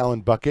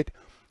 3-gallon bucket,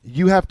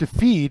 you have to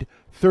feed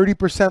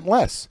 30%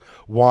 less.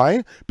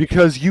 Why?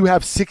 Because you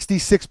have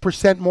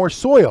 66% more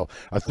soil.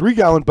 A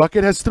 3-gallon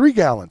bucket has 3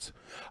 gallons.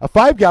 A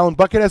 5-gallon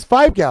bucket has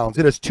 5 gallons.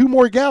 It has 2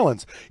 more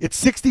gallons.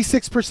 It's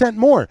 66%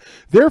 more.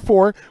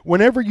 Therefore,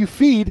 whenever you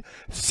feed,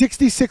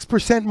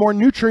 66% more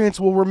nutrients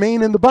will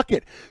remain in the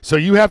bucket. So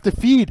you have to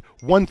feed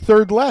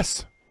 1/3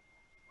 less.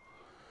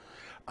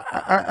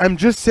 I'm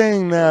just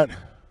saying that.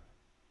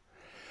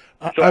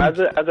 So as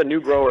a new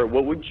grower,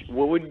 what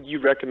would you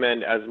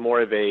recommend as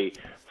more of a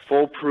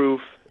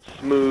foolproof,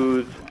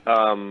 smooth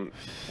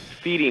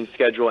feeding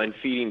schedule and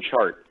feeding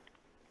chart?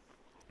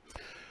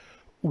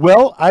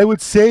 Well, I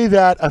would say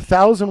that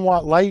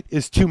 1,000-watt light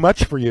is too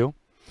much for you,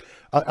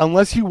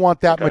 unless you want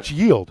that much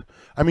yield.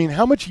 I mean,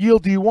 how much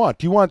yield do you want?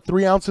 Do you want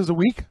 3 ounces a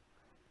week?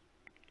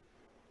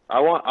 I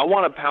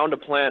want a pound a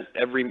plant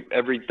every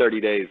 30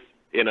 days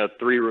in a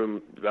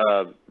 3-room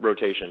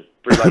rotation,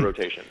 3-light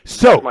rotation.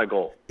 So that's my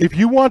goal. If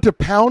you want to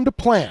pound a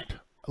plant,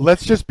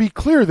 let's just be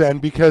clear then,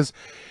 because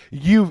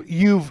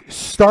you've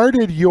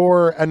started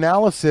your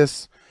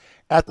analysis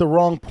at the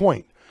wrong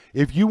point.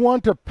 If you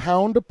want to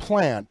pound a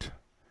plant,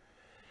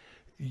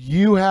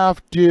 you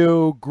have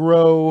to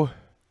grow.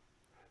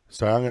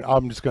 Sorry,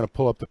 I'm just going to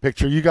pull up the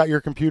picture. You got your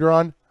computer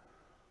on?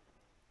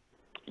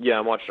 Yeah,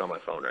 I'm watching on my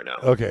phone right now.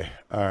 Okay,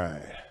 all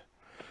right.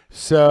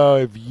 So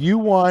if you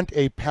want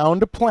a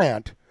pound a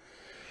plant,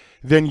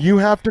 then you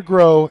have to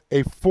grow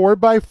a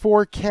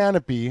 4x4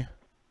 canopy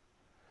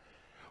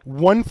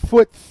 1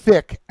 foot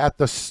thick at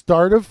the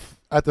start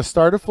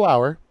of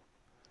flower.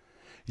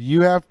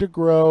 You have to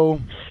grow.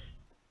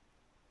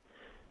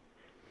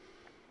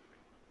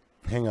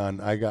 Hang on,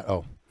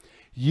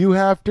 you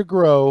have to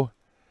grow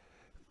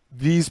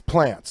these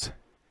plants.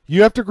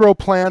 You have to grow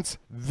plants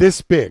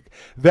this big.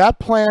 That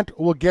plant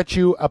will get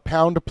you a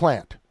pound a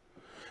plant.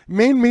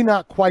 Maybe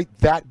not quite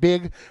that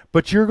big,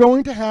 but you're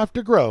going to have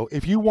to grow,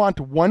 if you want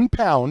 1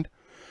 pound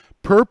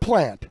per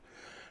plant,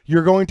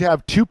 you're going to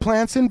have 2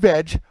 plants in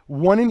veg,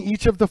 1 in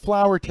each of the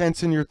flower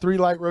tents in your 3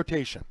 light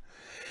rotation.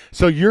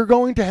 So you're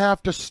going to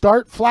have to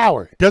start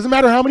flower. It doesn't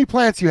matter how many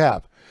plants you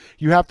have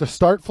to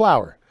start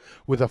flower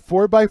with a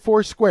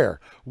 4x4 square,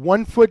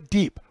 1 foot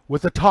deep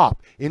with a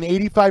top in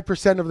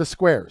 85% of the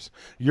squares.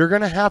 You're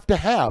going to have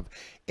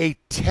a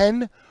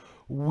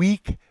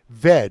 10-week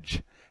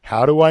veg.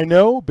 How do I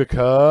know?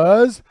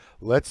 Because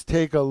let's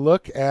take a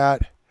look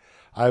at,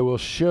 I will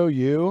show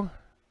you.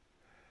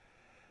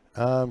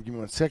 Give me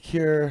one sec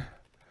here.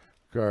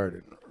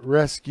 Garden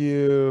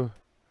Rescue,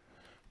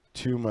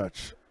 too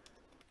much.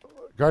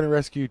 Garden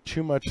Rescue,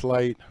 too much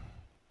light.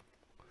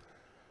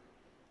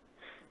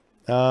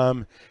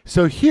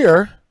 So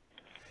here,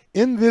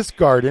 in this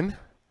garden,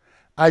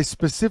 I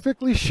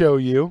specifically show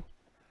you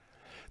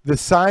the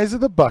size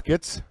of the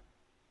buckets.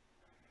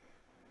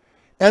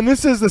 And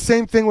this is the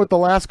same thing with the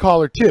last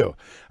caller too.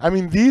 I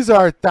mean, these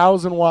are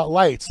 1,000-watt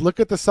lights. Look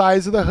at the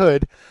size of the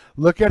hood.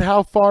 Look at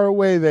how far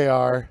away they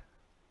are.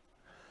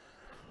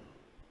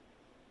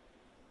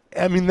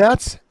 I mean,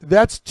 that's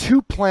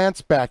 2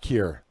 plants back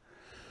here.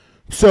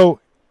 So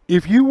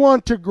if you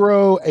want to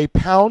grow a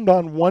pound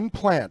on 1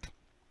 plant,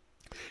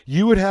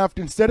 you would have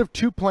to, instead of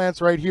 2 plants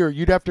right here,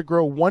 you'd have to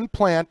grow 1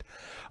 plant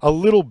a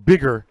little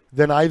bigger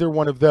than either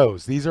one of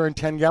those. These are in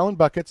 10-gallon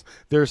buckets.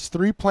 There's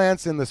 3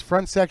 plants in this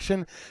front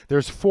section.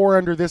 There's 4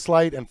 under this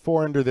light and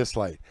 4 under this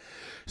light.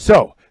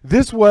 So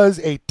this was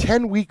a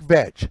 10-week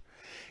veg.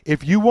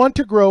 If you want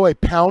to grow a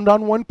pound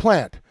on 1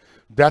 plant,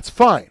 that's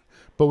fine.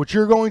 But what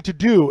you're going to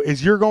do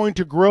is you're going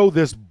to grow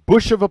this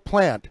bush of a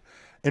plant.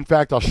 In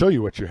fact, I'll show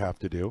you what you have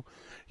to do.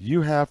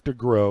 You have to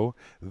grow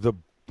the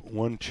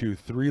 1, 2,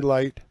 3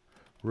 light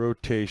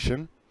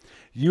rotation.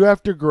 You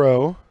have to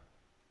grow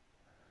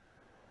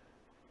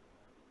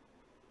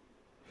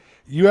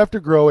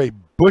a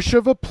bush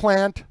of a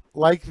plant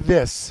like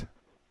this.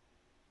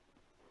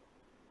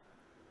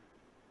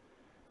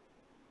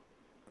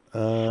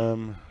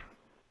 Nope.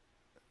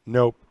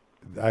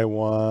 I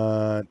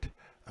want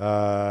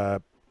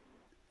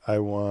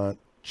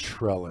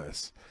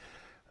trellis.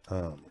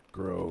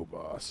 Grow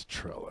boss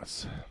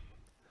trellis.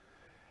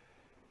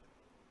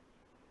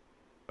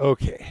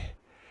 Okay.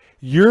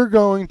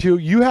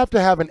 You have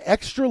to have an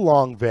extra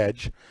long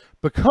veg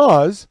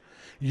because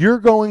you're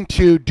going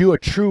to do a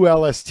true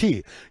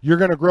LST. You're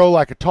going to grow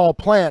like a tall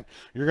plant.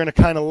 You're going to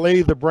kind of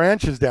lay the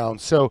branches down.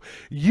 So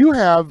you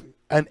have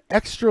an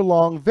extra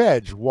long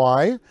veg.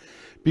 Why?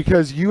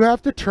 Because you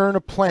have to turn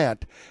a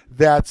plant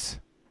that's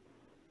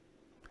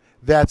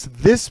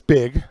this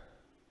big.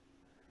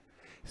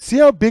 See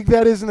how big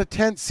that is in the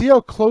tent? See how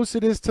close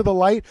it is to the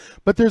light?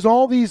 But there's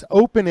all these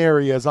open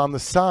areas on the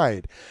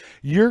side.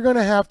 You're going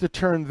to have to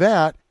turn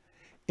that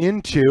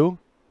into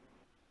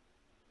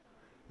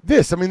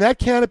this. I mean, that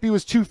canopy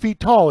was 2 feet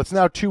tall. It's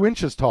now 2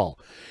 inches tall.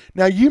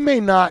 Now, you may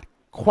not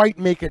quite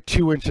make it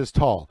 2 inches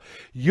tall.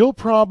 You'll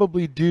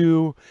probably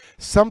do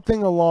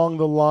something along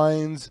the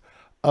lines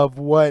of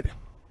what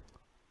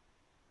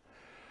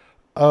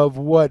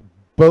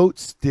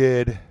boats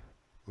did.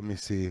 Let me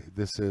see.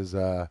 This is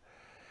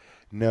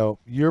no,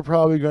 you're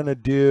probably going to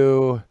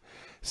do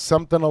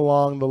something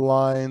along the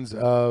lines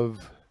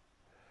of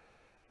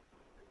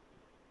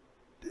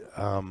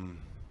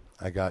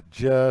I got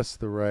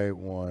just the right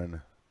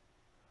one.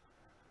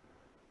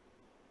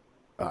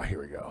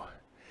 Here we go.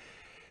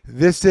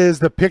 This is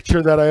the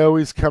picture that I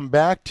always come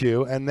back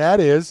to, and that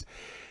is,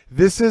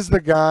 this is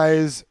the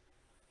guy's,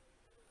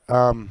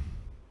 hey,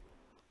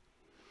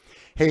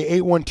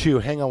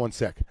 812, hang on one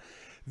sec.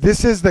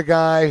 This is the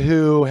guy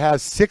who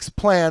has 6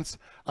 plants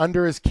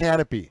under his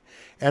canopy.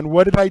 And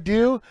what did I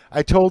do?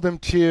 I told him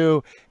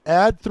to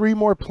add 3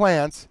 more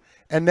plants,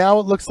 and now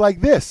it looks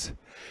like this.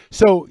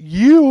 So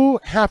you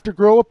have to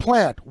grow a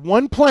plant,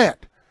 1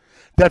 plant,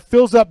 that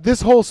fills up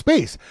this whole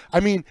space. I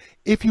mean,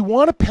 if you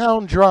want a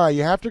pound dry,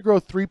 you have to grow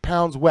 3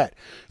 pounds wet.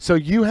 So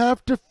you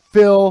have to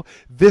fill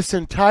this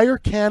entire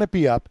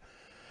canopy up,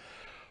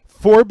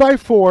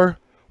 4x4,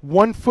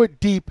 1 foot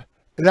deep.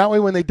 And that way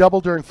when they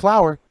double during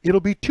flower, it'll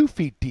be 2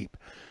 feet deep.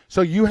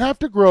 So you have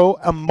to grow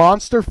a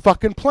monster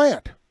fucking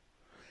plant.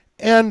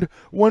 And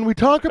when we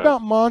talk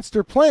about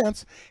monster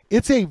plants,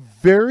 it's a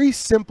very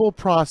simple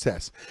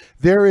process.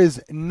 There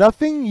is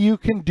nothing you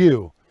can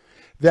do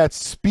that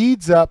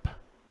speeds up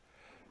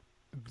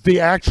the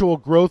actual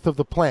growth of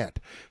the plant.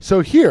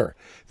 So here,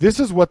 this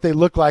is what they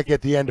look like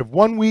at the end of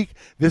 1 week.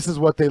 This is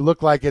what they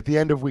look like at the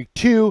end of week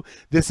 2.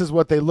 This is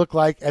what they look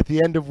like at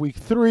the end of week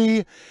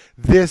 3.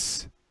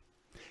 This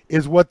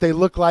is what they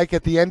look like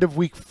at the end of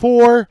week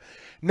 4.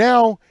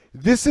 Now,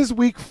 this is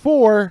week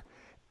 4,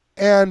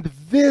 and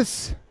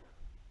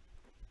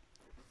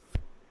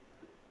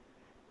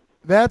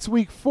that's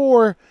week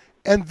 4,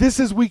 and this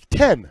is week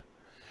 10.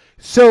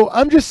 So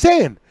I'm just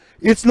saying,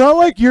 it's not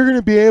like you're going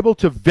to be able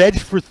to veg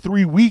for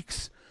 3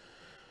 weeks.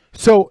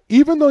 So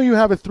even though you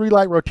have a 3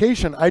 light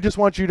rotation, I just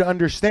want you to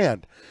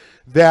understand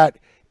that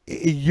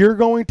you're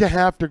going to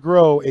have to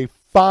grow a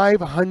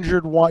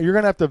 500 watt, you're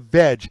going to have to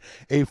veg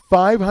a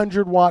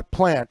 500 watt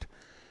plant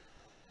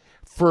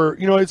for,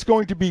 it's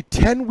going to be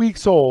 10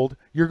 weeks old.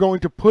 You're going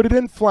to put it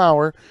in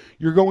flour.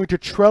 You're going to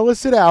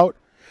trellis it out.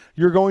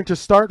 You're going to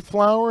start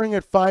flowering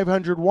at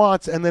 500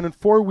 watts, and then in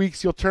 4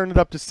 weeks, you'll turn it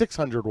up to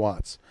 600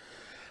 watts.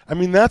 I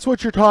mean, that's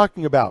what you're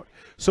talking about.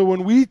 So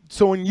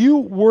when you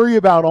worry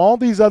about all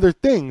these other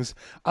things,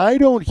 I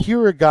don't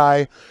hear a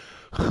guy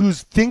who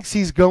thinks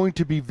he's going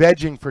to be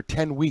vegging for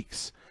 10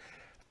 weeks.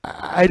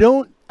 I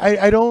don't,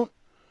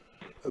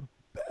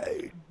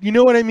 you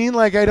know what I mean?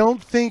 Like, I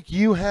don't think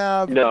you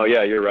have. No,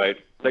 yeah, you're right.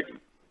 Like,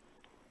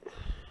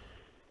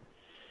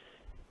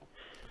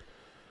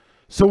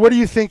 so what are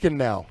you thinking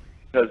now?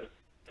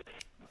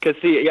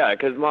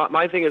 Because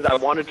my thing is I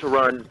wanted to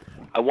run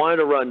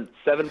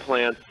 7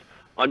 plants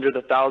under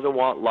the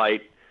 1,000-watt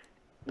light,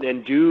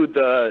 and do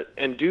the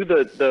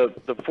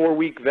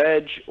 4-week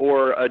veg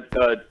or a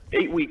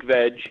 8-week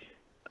veg,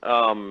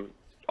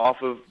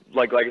 off of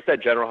like I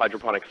said, general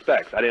hydroponic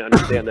specs. I didn't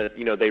understand that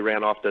they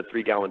ran off the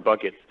 3-gallon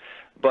buckets,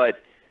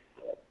 but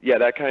yeah,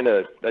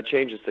 that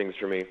changes things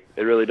for me.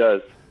 It really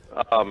does.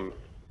 And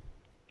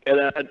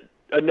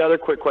another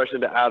quick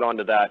question to add on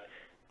to that.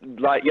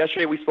 Like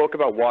yesterday, we spoke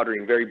about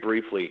watering very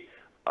briefly.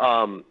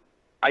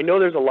 I know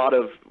there's a lot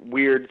of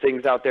weird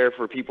things out there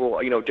for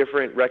people,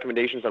 different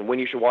recommendations on when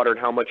you should water and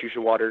how much you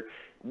should water.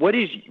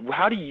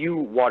 How do you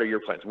water your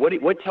plants?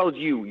 What tells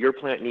you your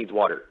plant needs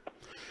water?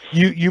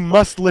 You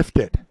must lift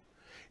it.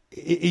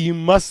 You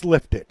must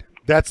lift it.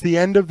 That's the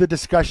end of the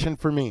discussion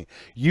for me.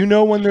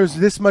 When there's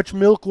this much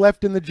milk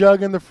left in the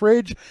jug in the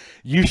fridge,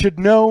 you should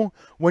know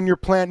when your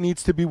plant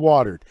needs to be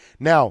watered.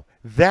 Now,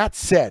 that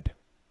said,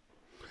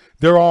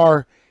 there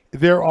are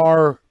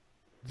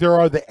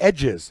the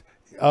edges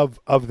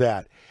of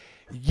that.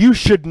 You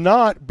should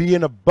not be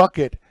in a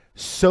bucket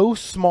so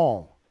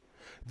small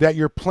that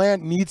your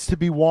plant needs to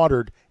be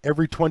watered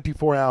every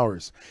 24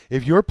 hours.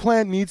 If your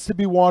plant needs to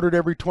be watered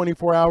every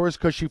 24 hours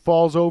because she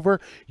falls over,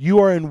 you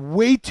are in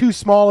way too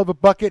small of a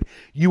bucket.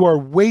 You are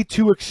way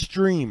too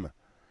extreme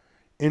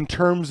in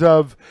terms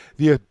of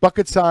the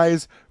bucket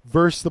size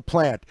versus the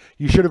plant.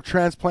 You should have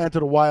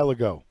transplanted a while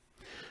ago.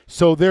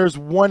 So there's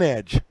one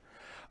edge.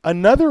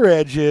 Another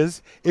edge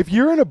is if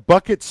you're in a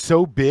bucket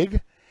so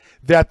big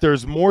that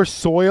there's more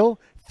soil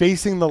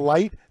facing the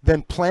light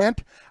than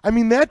plant. I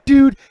mean, that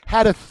dude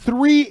had a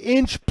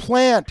 3-inch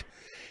plant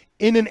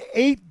in an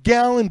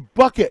 8-gallon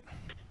bucket.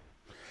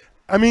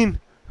 I mean,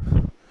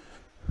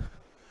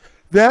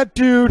 that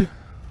dude.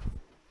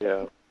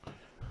 Yeah.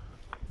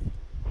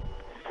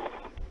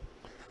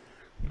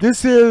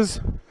 That's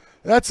a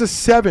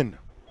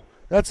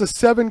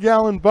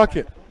 7-gallon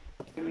bucket.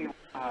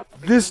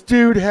 This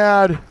dude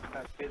had,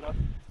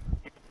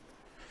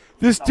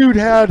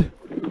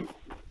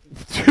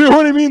 do you know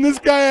what I mean? This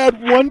guy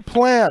had one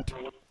plant.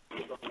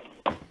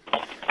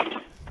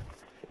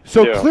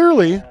 So yeah.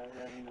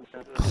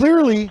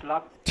 clearly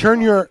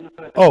turn your,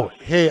 oh,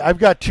 hey, I've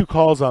got 2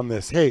 calls on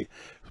this. Hey,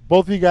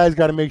 both of you guys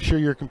got to make sure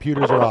your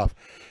computers are off.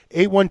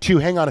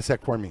 812, hang on a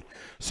sec for me.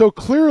 So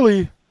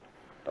clearly,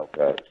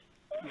 Okay.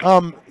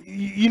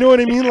 you know what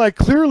I mean? Like,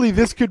 clearly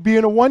this could be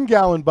in a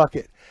 1-gallon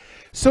bucket.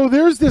 So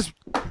there's this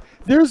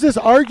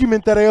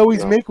argument that I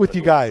always make with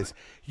you guys.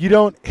 You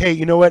don't, hey,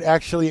 you know what?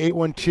 Actually,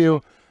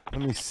 812,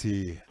 let me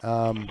see.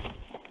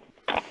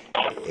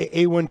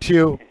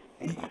 812,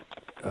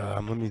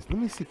 let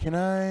me see. Can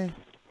I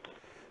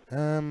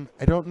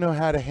don't know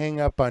how to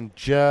hang up on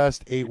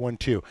just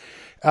 812.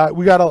 I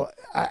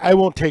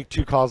won't take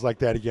 2 calls like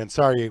that again.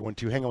 Sorry,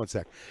 812. Hang on one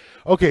sec.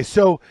 Okay,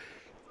 so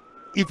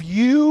if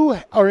you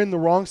are in the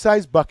wrong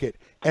size bucket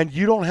and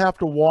you don't have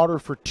to water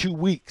for 2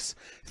 weeks,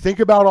 think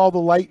about all the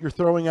light you're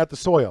throwing at the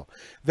soil.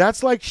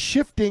 That's like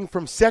shifting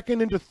from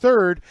second into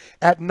third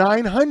at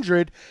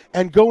 900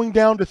 and going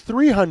down to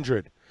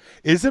 300.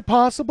 Is it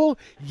possible?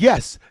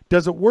 Yes.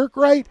 Does it work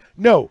right?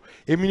 No.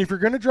 I mean, if you're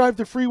going to drive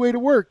the freeway to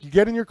work, you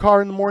get in your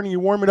car in the morning, you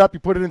warm it up, you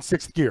put it in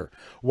 6th gear.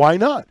 Why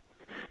not?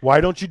 Why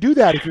don't you do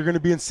that if you're going to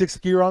be in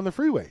 6th gear on the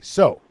freeway?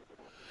 So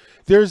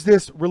there's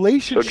this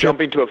relationship. So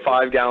jumping to a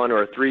 5-gallon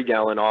or a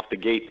 3-gallon off the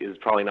gate is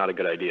probably not a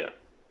good idea.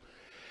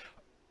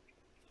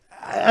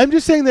 I'm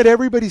just saying that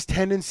everybody's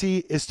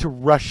tendency is to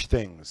rush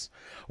things.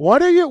 Why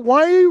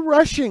are you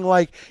rushing?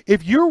 Like,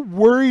 if you're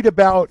worried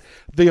about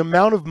the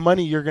amount of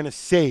money you're going to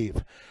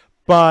save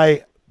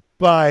if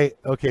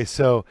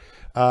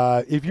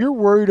you're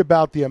worried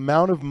about the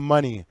amount of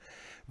money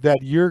that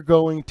you're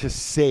going to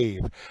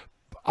save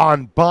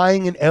on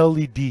buying an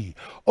LED,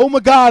 oh my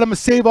God, I'm going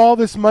to save all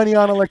this money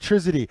on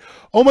electricity.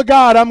 Oh my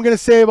God, I'm going to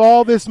save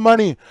all this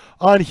money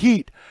on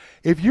heat.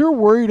 If you're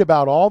worried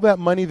about all that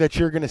money that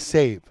you're going to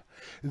save,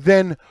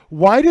 then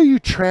why do you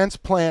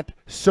transplant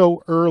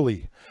so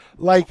early?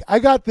 Like, I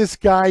got this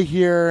guy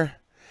here,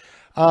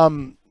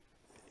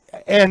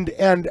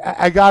 and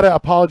I got to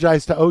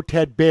apologize to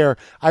Ted Bear.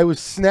 I was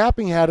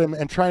snapping at him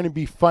and trying to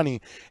be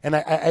funny, and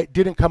I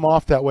didn't come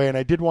off that way, and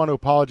I did want to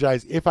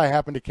apologize if I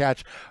happened to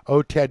catch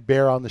Ted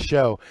Bear on the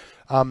show.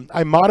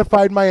 I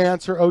modified my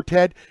answer,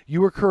 Ted.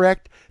 You were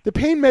correct. The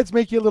pain meds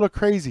make you a little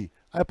crazy.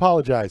 I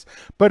apologize.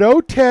 But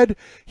Ted,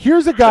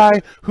 here's a guy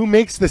who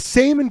makes the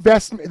same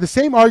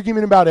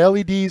argument about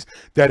LEDs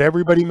that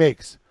everybody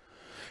makes.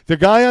 The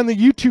guy on the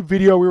YouTube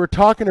video we were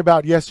talking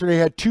about yesterday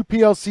had 2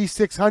 PLC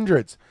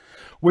 600s,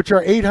 which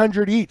are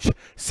 $800 each,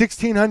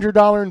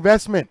 $1,600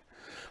 investment.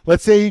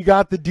 Let's say he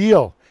got the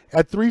deal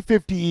at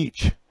 $350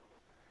 each.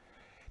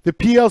 The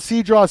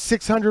PLC draws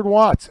 600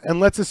 watts, and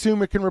let's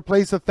assume it can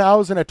replace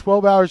 1,000 at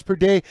 12 hours per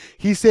day.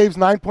 He saves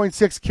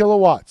 9.6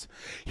 kilowatts.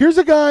 Here's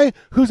a guy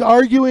who's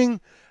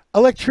arguing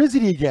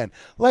electricity again.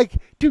 Like,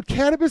 dude,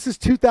 cannabis is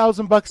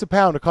 $2,000 a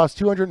pound. It costs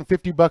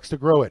 $250 to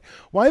grow it.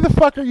 Why the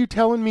fuck are you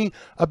telling me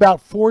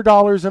about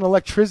 $4 in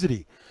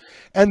electricity?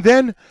 And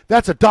then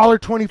that's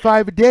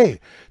 $1.25 a day.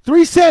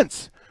 3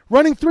 cents.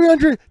 Running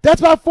 300, that's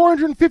about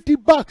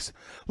 $450.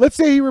 Let's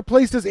say he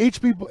replaces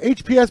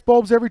HPS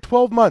bulbs every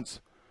 12 months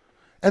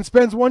and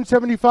spends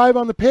 $175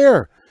 on the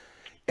pair.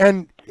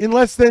 And in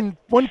less than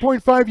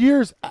 1.5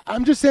 years,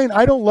 I'm just saying,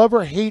 I don't love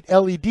or hate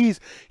LEDs.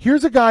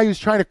 Here's a guy who's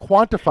trying to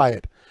quantify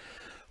it.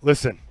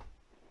 Listen,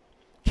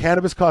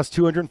 cannabis costs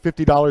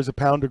 $250 a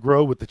pound to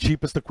grow with the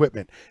cheapest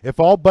equipment. If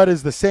all bud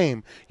is the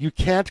same, you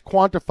can't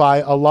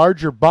quantify a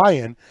larger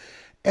buy-in.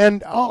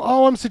 And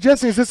all I'm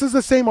suggesting is this is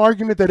the same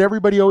argument that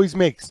everybody always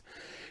makes.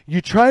 You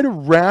try to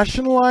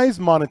rationalize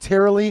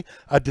monetarily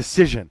a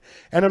decision.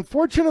 And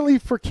unfortunately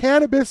for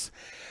cannabis,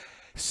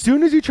 as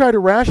soon as you try to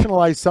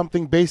rationalize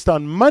something based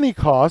on money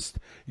cost,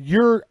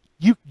 you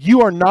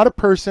are not a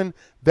person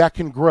that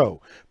can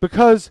grow.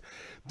 Because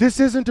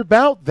this isn't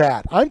about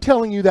that. I'm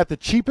telling you that the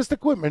cheapest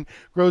equipment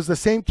grows the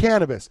same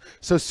cannabis.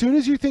 So as soon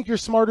as you think you're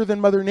smarter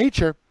than Mother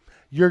Nature,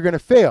 you're going to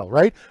fail,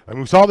 right? I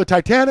mean, we saw the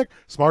Titanic,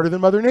 smarter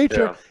than Mother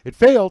Nature. Yeah. It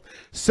failed.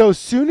 So as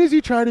soon as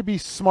you try to be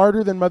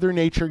smarter than Mother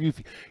Nature,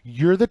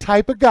 you're the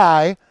type of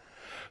guy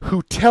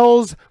who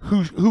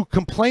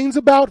complains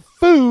about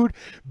food,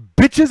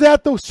 bitches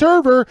at the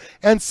server,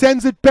 and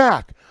sends it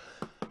back.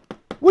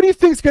 What do you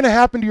think is going to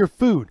happen to your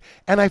food?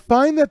 And I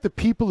find that the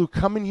people who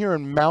come in here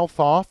and mouth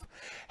off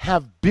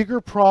have bigger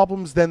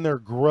problems than their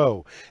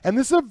grow. And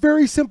this is a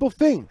very simple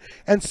thing.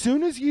 And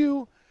soon as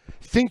you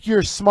think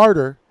you're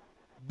smarter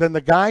than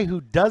the guy who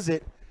does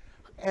it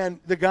and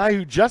the guy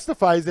who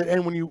justifies it,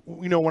 and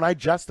when I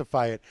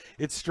justify it,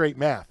 it's straight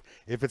math.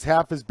 If it's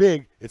half as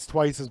big, it's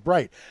twice as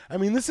bright. I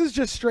mean, this is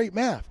just straight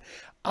math.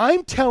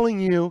 I'm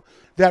telling you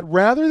that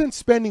rather than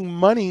spending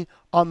money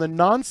on the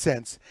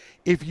nonsense,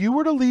 if you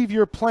were to leave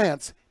your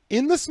plants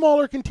in the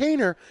smaller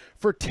container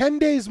for 10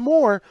 days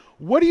more,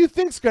 what do you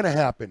think's going to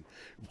happen?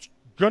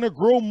 Going to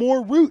grow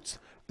more roots.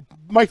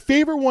 My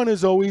favorite one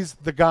is always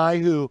the guy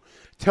who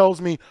tells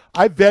me,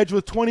 I veg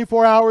with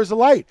 24 hours of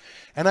light.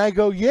 And I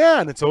go,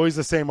 yeah. And it's always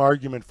the same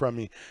argument from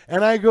me.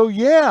 And I go,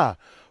 yeah.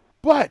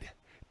 But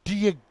do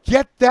you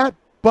get that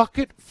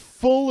bucket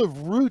full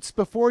of roots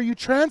before you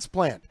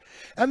transplant?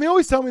 And they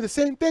always tell me the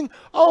same thing.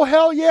 Oh,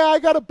 hell yeah, I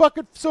got a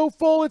bucket so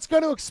full it's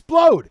going to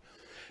explode.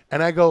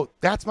 And I go,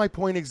 that's my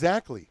point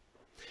exactly.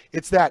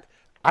 It's that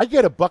I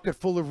get a bucket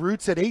full of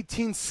roots at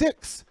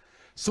 18.6.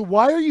 So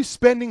why are you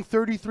spending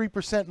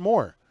 33%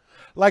 more?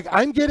 Like,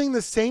 I'm getting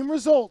the same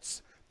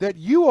results that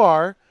you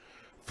are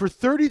for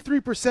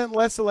 33%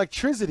 less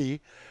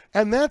electricity,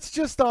 and that's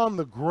just on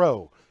the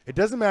grow. It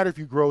doesn't matter if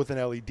you grow with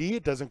an LED.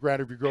 It doesn't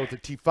matter if you grow with a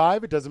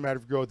T5. It doesn't matter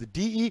if you grow with a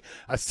DE,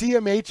 a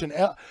CMH, and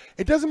L.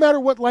 It doesn't matter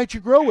what light you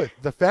grow with.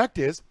 The fact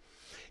is,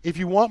 if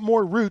you want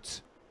more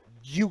roots,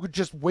 you could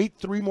just wait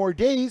 3 more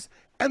days,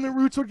 and the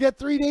roots would get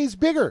 3 days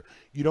bigger.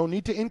 You don't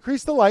need to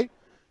increase the light.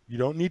 You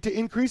don't need to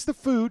increase the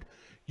food.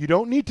 You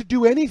don't need to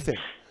do anything.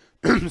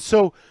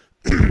 So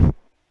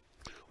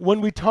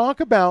when we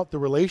talk about the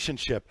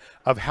relationship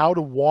of how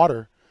to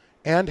water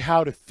and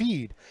how to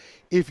feed,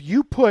 if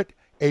you put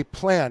a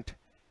plant,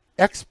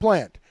 X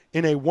plant,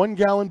 in a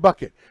 1-gallon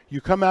bucket,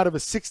 you come out of a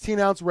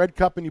 16-ounce red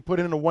cup and you put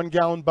it in a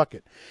 1-gallon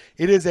bucket.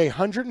 It is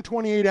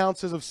 128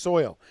 ounces of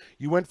soil.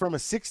 You went from a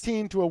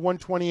 16 to a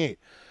 128.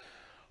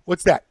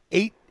 What's that?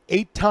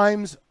 Eight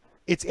times.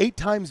 It's 8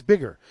 times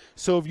bigger.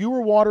 So if you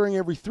were watering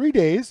every 3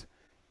 days,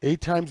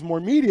 8 times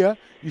more media,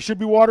 you should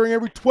be watering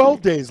every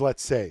 12 days,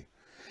 let's say.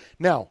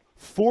 Now,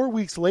 4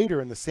 weeks later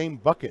in the same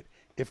bucket,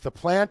 if the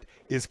plant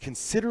is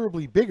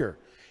considerably bigger,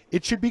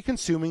 it should be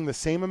consuming the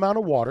same amount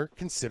of water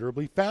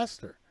considerably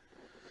faster.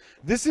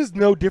 This is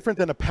no different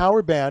than a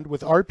power band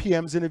with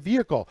RPMs in a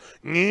vehicle.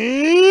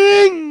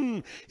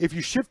 If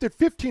you shift at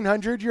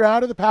 1500, you're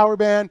out of the power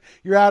band,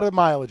 you're out of the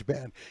mileage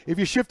band. If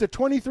you shift at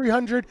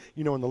 2300,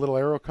 you know when the little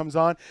arrow comes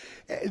on,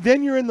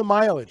 then you're in the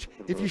mileage.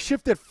 If you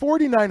shift at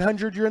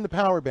 4900, you're in the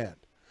power band.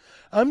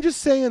 I'm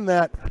just saying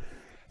that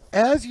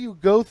as you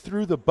go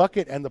through the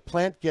bucket and the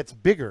plant gets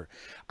bigger,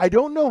 I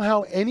don't know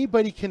how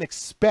anybody can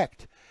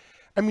expect.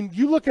 I mean,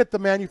 you look at the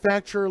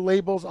manufacturer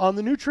labels on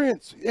the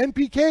nutrients,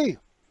 NPK.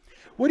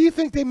 What do you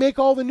think they make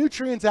all the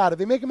nutrients out of?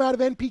 They make them out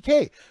of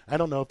NPK. I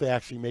don't know if they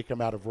actually make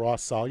them out of raw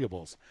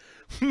solubles.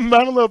 I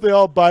don't know if they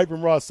all buy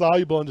from raw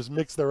soluble and just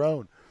mix their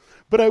own.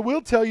 But I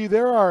will tell you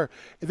there are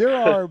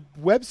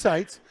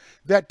websites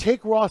that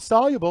take raw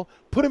soluble,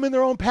 put them in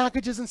their own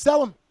packages and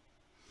sell them.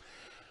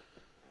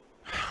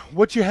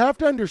 What you have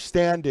to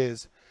understand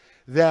is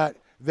that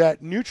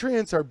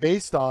nutrients are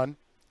based on,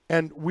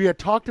 and we had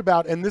talked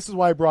about, and this is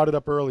why I brought it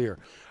up earlier.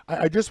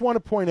 I just want to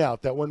point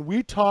out that when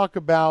we talk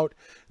about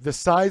the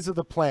size of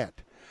the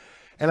plant,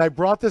 and I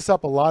brought this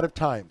up a lot of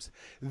times,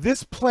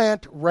 this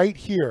plant right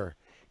here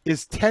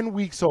is 10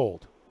 weeks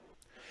old.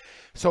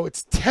 So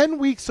it's 10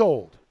 weeks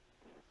old.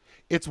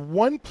 It's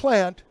one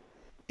plant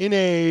in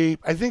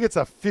I think it's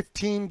a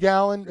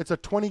 15-gallon, it's a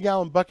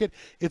 20-gallon bucket.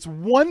 It's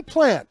one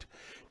plant,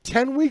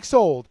 10 weeks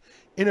old,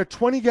 in a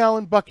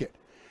 20-gallon bucket.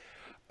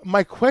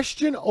 My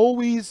question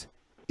always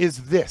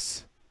is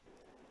this.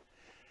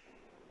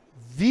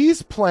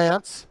 These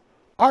plants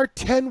are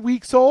 10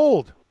 weeks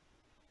old.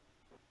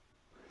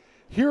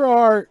 Here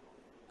are,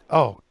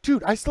 oh,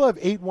 dude, I still have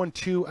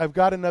 812. I've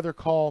got another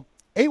call.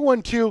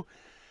 812.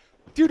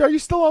 Dude, are you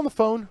still on the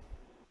phone?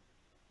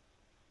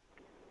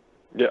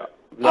 Yeah.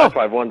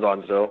 951's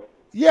on still.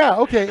 Yeah,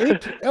 okay.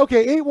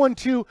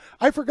 812.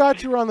 I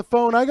forgot you were on the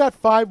phone. I got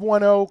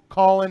 510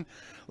 calling.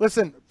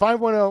 Listen,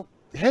 510,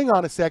 hang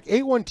on a sec.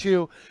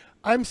 812.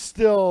 I'm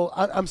still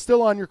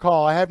on your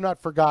call. I have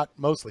not forgot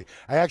mostly.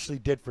 I actually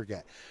did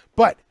forget.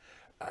 But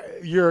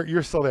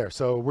you're still there,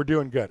 so we're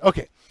doing good.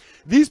 Okay.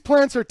 These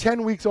plants are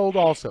 10 weeks old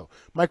also.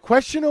 My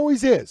question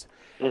always is,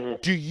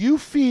 do you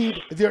feed,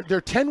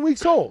 they're 10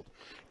 weeks old,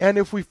 and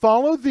if we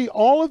follow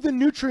all of the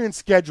nutrient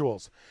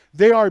schedules,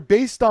 they are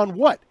based on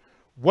what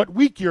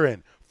week you're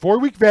in.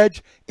 4-week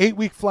veg,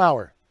 8-week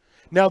flower.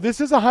 Now,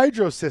 this is a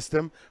hydro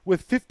system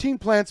with 15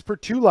 plants per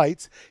 2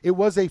 lights. It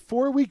was a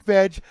 4-week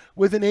veg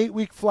with an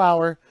 8-week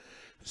flower.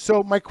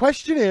 So my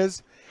question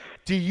is,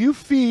 do you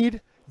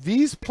feed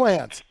these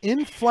plants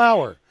in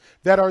flower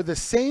that are the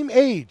same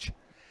age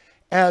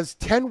as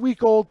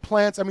 10-week-old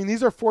plants? I mean,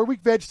 these are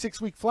 4-week veg,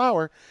 6-week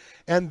flower,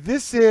 and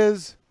this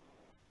is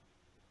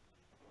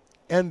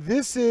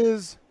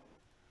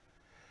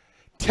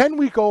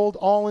 10-week-old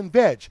all in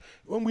veg.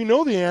 When we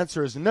know the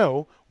answer is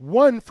no,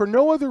 one, for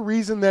no other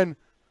reason than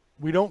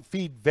we don't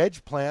feed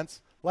veg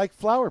plants like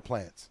flower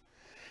plants.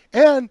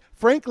 And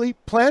frankly,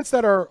 plants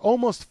that are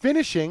almost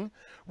finishing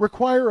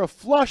require a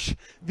flush.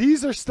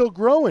 These are still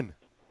growing.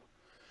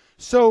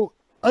 So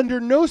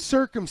under no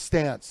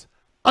circumstance,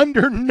 ow,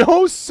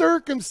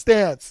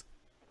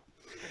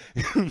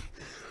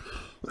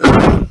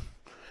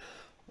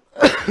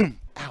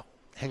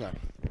 hang on.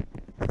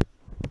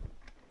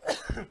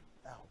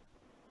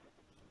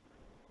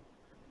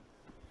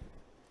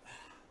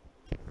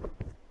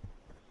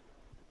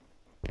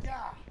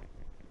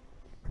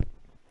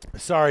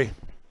 Sorry.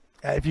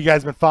 If you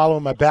guys have been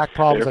following my back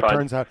problems, it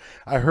turns out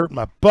I hurt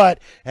my butt,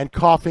 and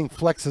coughing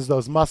flexes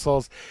those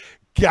muscles.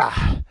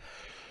 Gah.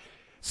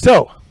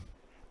 So,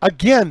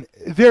 again,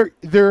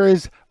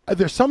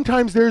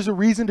 sometimes there's a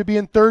reason to be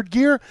in 3rd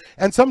gear,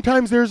 and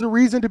sometimes there's a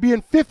reason to be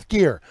in 5th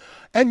gear.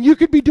 And you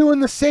could be doing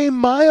the same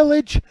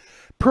miles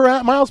per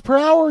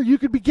hour. You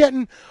could be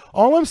getting,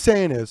 all I'm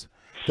saying is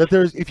that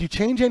if you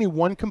change any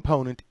one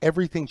component,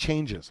 everything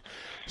changes.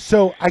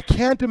 So I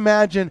can't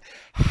imagine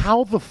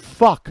how the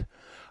fuck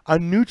a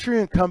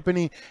nutrient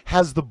company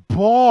has the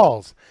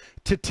balls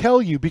to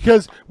tell you,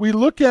 because we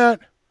look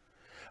at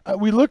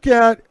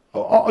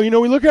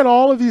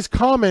all of these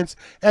comments,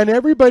 and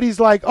everybody's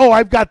like, oh,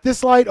 I've got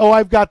this light, oh,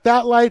 I've got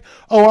that light,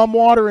 oh, I'm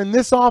watering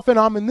this often,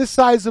 I'm in this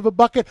size of a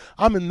bucket,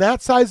 I'm in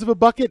that size of a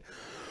bucket.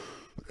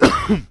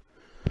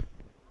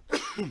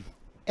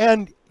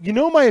 And you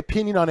know my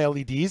opinion on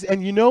LEDs,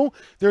 and you know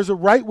there's a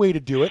right way to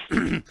do it,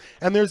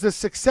 and there's a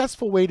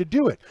successful way to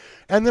do it.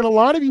 And then a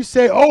lot of you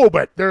say, oh,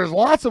 but there's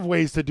lots of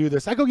ways to do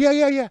this. I go,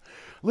 yeah.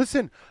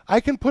 Listen, I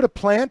can put a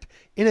plant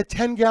in a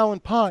 10-gallon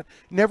pot,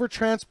 never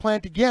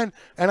transplant again,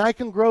 and I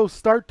can grow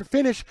start to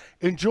finish,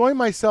 enjoy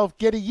myself,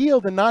 get a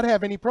yield, and not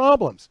have any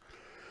problems.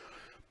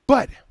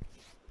 But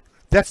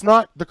that's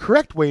not the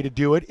correct way to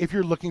do it if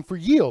you're looking for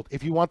yield.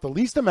 If you want the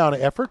least amount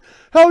of effort,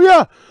 hell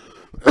yeah.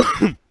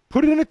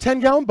 Put it in a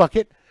 10-gallon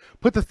bucket,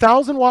 put the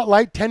 1,000-watt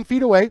light 10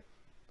 feet away,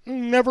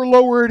 never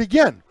lower it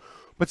again.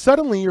 But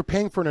suddenly you're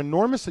paying for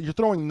you're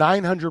throwing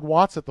 900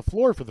 watts at the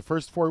floor for the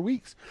first 4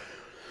 weeks.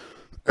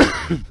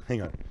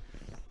 Hang on.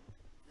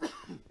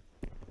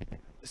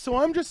 So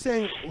I'm just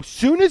saying, as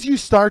soon as you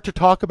start to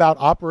talk about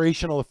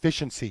operational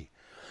efficiency,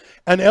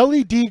 an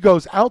LED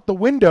goes out the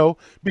window,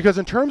 because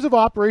in terms of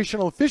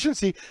operational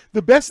efficiency,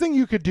 the best thing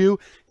you could do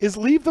is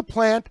leave the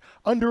plant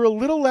under a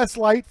little less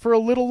light for a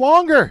little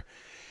longer.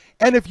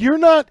 And if you're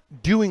not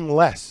doing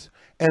less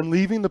and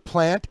leaving the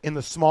plant in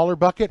the smaller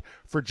bucket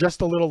for just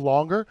a little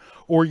longer,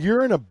 or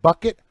you're in a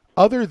bucket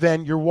other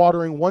than you're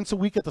watering once a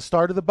week at the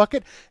start of the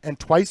bucket and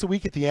twice a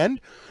week at the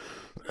end,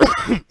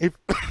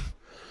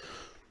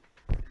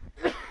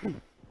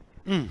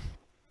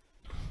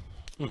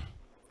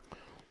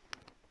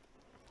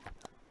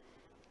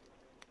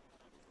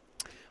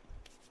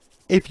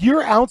 if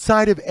you're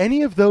outside of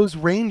any of those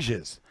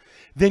ranges,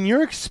 then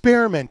you're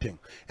experimenting.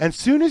 And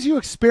soon as you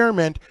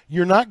experiment,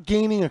 you're not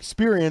gaining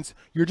experience,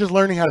 you're just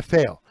learning how to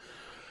fail.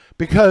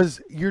 Because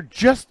you're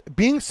just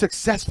being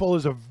successful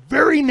is a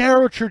very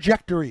narrow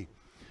trajectory.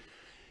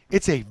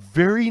 It's a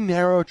very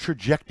narrow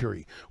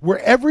trajectory where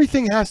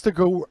everything has to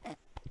go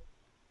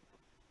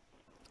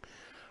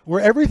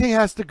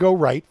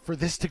right for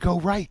this to go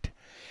right.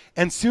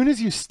 And soon as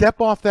you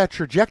step off that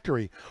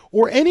trajectory,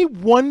 or any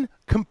one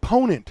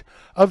component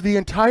of the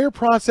entire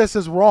process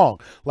is wrong,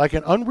 like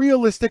an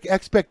unrealistic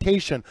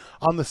expectation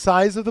on the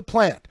size of the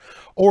plant,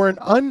 or an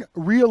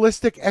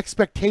unrealistic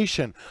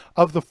expectation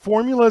of the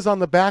formulas on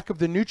the back of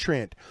the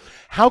nutrient,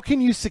 how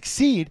can you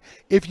succeed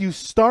if you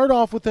start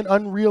off with an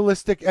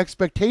unrealistic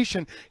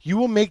expectation? You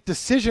will make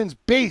decisions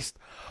based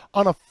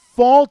on a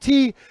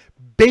faulty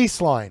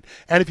baseline.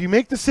 And if you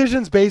make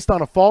decisions based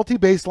on a faulty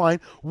baseline,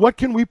 what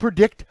can we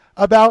predict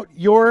about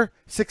your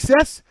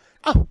success?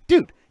 Oh,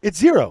 dude, it's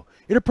zero.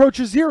 It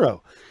approaches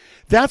zero.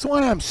 That's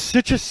why I'm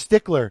such a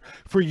stickler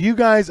for you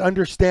guys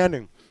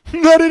understanding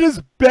that it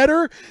is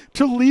better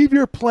to leave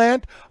your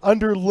plant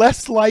under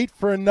less light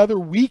for another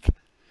week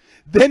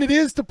than it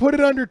is to put it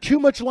under too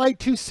much light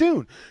too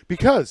soon,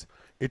 because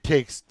it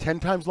takes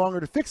 10 times longer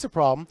to fix a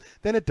problem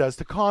than it does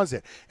to cause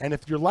it. And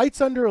if your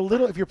plant's under a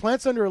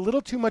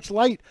little too much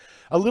light,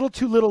 a little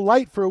too little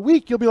light for a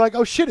week, you'll be like,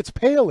 oh shit, it's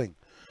paling.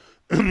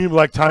 You'll be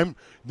like,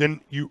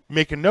 then you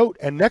make a note,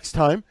 and next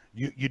time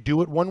you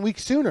do it 1 week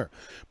sooner.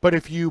 But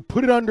if you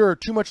put it under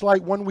too much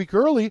light 1 week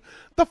early,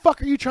 the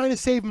fuck are you trying to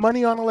save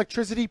money on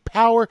electricity,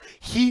 power,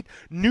 heat,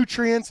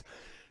 nutrients?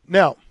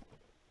 Now,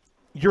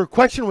 your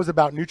question was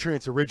about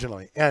nutrients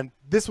originally, and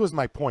this was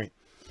my point.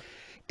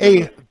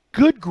 A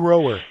good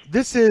grower,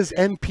 this is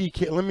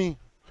NPK.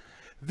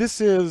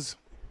 This is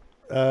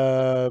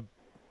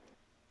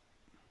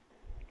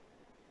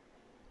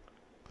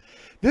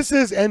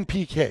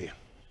NPK.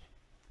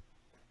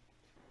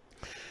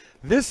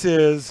 This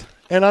is,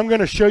 and I'm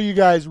going to show you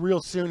guys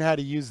real soon how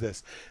to use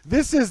this.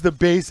 This is the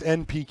base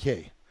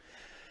NPK.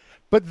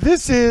 But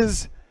this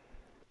is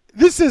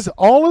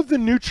all of the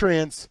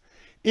nutrients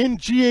in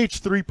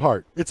GH3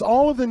 part. It's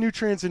all of the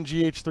nutrients in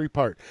GH3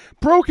 part.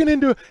 Broken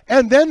into,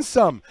 and then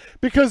some,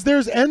 because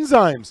there's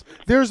enzymes,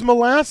 there's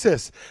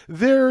molasses,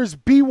 there's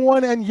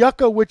B1 and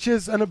yucca, which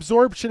is an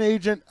absorption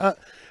agent,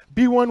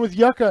 B1 with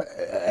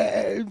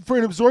yucca for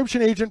an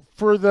absorption agent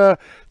through the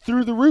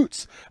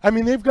roots. I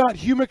mean, they've got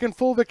humic and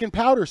fulvic and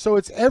powder, so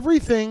it's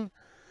everything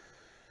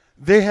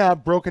they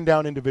have broken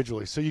down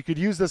individually. So you could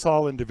use this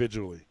all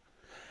individually.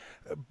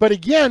 But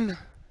again,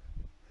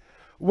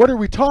 what are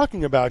we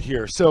talking about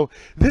here? So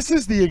this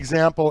is the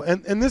example,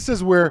 and this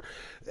is where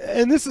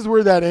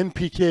that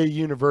NPK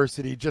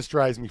university just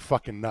drives me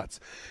fucking nuts.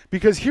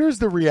 Because here's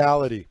the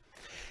reality.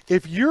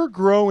 If you're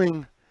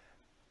growing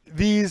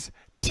these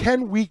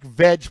 10-week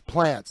veg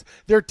plants,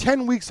 they're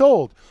 10 weeks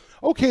old.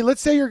 Okay,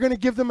 let's say you're going to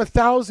give them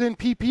 1,000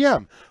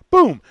 ppm.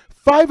 Boom,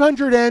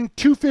 500 N,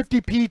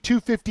 250P,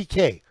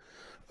 250K.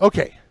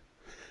 Okay,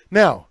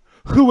 now,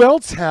 who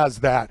else has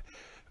that?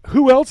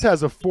 Who else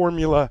has a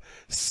formula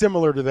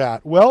similar to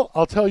that? Well,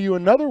 I'll tell you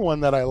another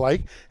one that I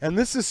like, and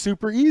this is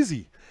super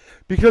easy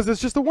because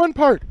it's just the one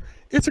part.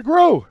 It's a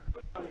grow.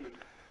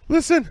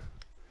 Listen,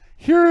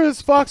 here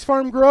is Fox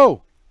Farm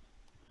Grow.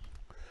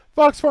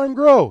 Fox Farm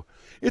Grow.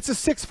 It's a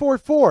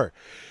 644.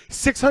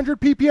 600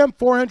 ppm,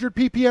 400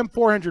 ppm,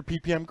 400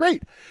 ppm.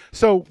 Great.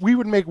 So we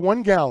would make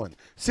 1 gallon.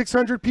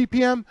 600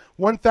 ppm,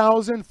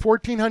 1,000,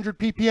 1,400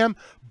 ppm.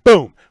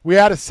 Boom. We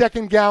add a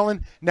second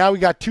gallon. Now we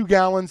got 2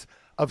 gallons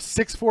of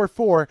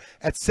 644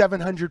 at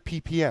 700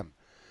 ppm.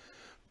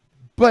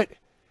 But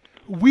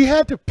we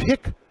had to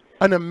pick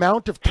an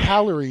amount of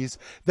calories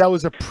that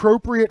was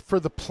appropriate for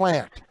the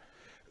plant.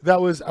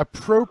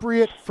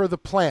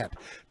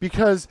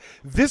 Because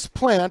this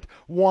plant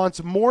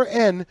wants more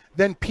N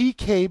than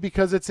PK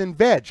because it's in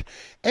veg,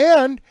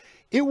 and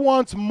it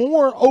wants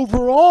more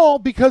overall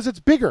because it's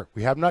bigger.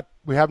 We have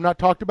not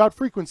talked about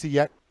frequency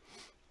yet.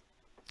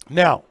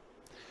 Now,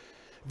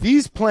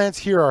 these plants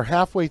here are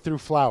halfway through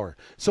flower.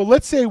 So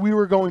let's say we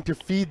were going to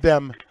feed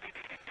them,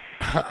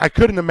 I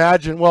couldn't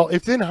imagine, well,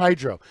 it's in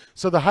hydro.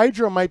 So the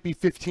hydro might be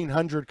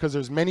 1,500 because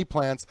there's many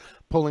plants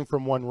pulling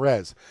from one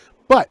res.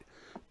 But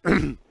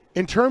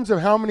in terms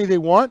of how many they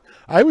want,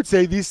 I would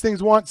say these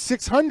things want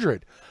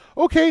 600.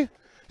 Okay,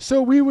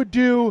 so we would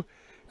do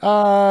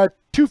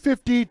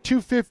 250,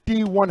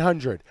 250,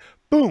 100.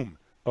 Boom.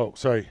 Oh,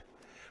 sorry.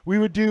 We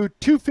would do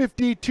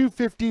 250,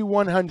 250,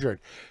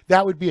 100.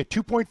 That would be a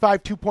 2.5,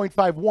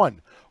 2.51,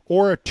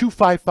 or a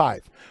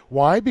 255.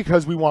 Why?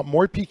 Because we want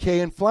more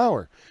PK in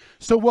flower.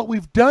 So what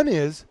we've done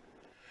is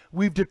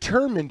we've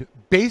determined,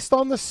 based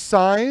on the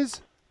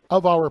size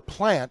of our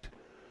plant,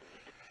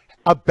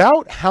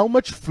 about how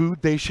much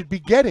food they should be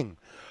getting.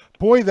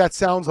 Boy, that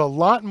sounds a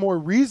lot more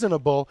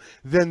reasonable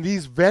than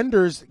these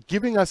vendors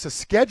giving us a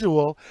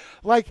schedule.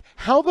 Like,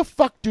 how the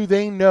fuck do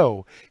they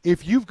know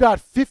if you've got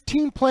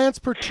 15 plants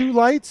per 2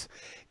 lights,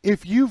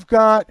 if you've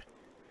got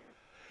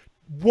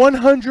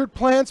 100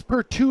 plants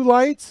per 2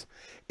 lights,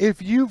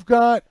 if you've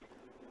got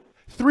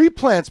 3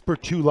 plants per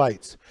 2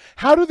 lights?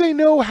 How do they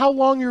know how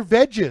long your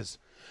veg is?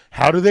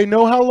 How do they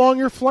know how long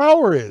your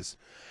flower is?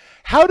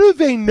 How do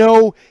they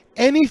know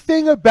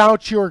anything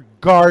about your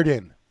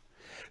garden?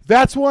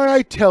 That's why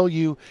I tell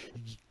you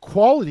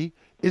quality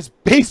is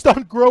based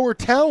on grower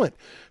talent.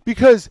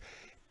 Because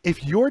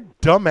if your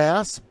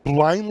dumbass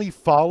blindly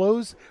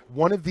follows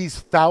one of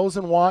these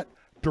 1,000-watt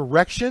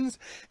directions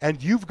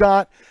and you've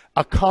got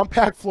a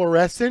compact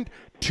fluorescent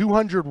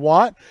 200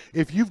 watt,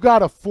 if you've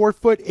got a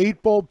 4-foot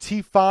 8-bulb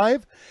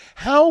T5,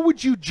 how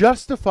would you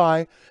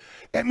justify?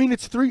 I mean,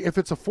 if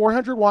it's a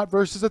 400 watt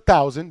versus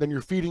 1,000, then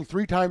you're feeding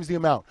 3 times the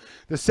amount.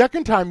 The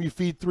second time you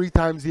feed 3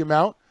 times the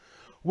amount,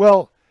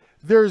 well,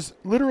 there's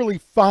literally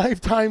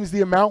 5 times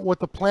the amount what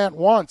the plant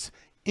wants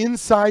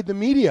inside the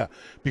media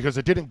because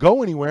it didn't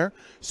go anywhere.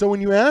 So when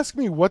you ask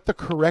me what the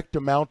correct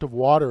amount of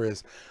water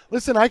is,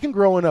 listen, I can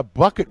grow in a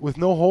bucket with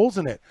no holes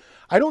in it.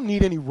 I don't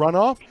need any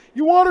runoff.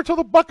 You water till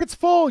the bucket's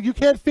full. You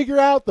can't figure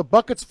out the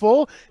bucket's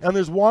full and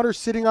there's water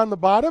sitting on the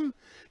bottom.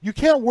 You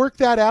can't work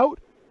that out.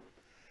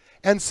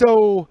 And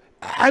so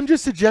I'm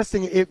just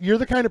suggesting if you're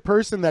the kind of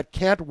person that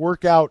can't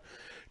work out,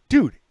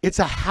 dude, it's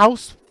a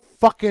house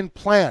fucking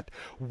plant.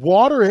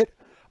 Water it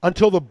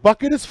until the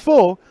bucket is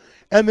full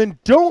and then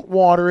don't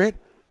water it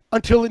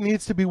until it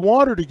needs to be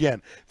watered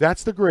again.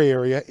 That's the gray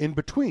area in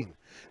between.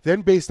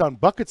 Then based on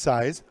bucket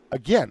size,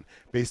 again,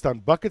 based on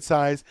bucket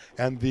size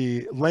and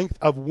the length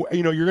of,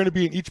 you're going to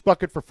be in each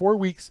bucket for 4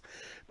 weeks,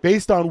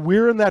 based on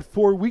where in that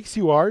 4 weeks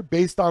you are,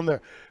 based on the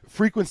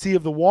frequency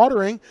of the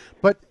watering,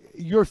 but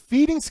your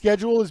feeding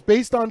schedule is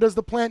based on does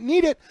the plant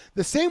need it,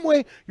 the same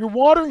way your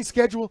watering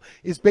schedule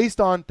is based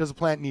on does the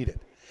plant need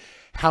it.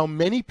 How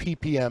many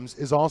ppms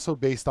is also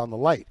based on the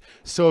light.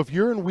 So if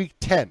you're in week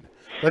 10,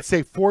 let's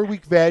say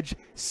 4-week veg,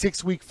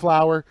 6-week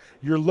flower,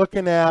 you're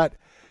looking at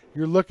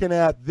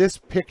this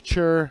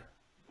picture,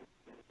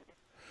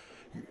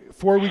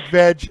 4-week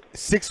veg,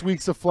 6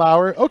 weeks of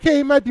flower.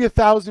 Okay, it might be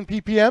 1,000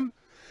 ppm.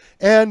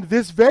 And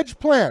this veg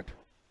plant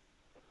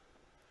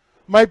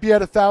might be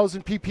at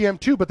 1,000 ppm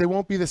too, but they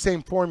won't be the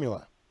same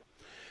formula.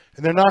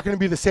 And they're not going to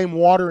be the same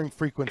watering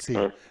frequency.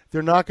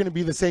 They're not going to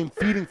be the same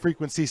feeding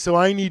frequency. So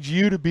I need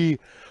you to be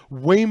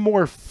way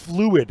more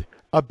fluid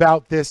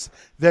about this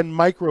than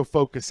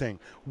micro-focusing.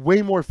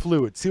 Way more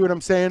fluid. See what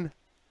I'm saying?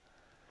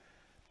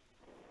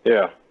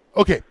 Yeah.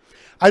 Okay.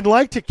 I'd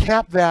like to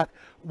cap that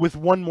with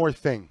one more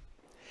thing.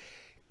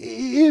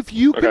 If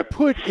you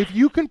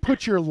can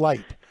put your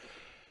light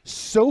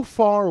so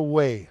far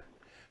away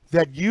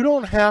that you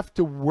don't have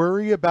to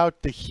worry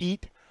about the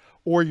heat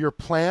or your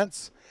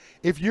plants,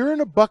 if you're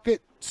in a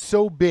bucket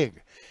so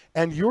big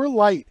and your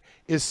light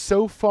is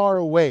so far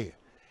away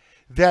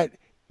that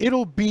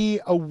it'll be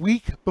a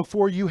week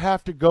before you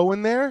have to go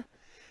in there,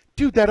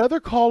 dude, that other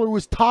caller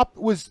was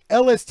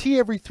LST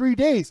every 3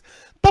 days.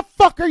 The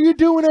fuck are you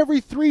doing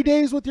every 3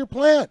 days with your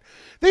plant?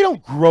 They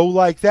don't grow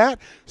like that.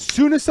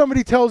 Soon as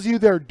somebody tells you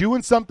they're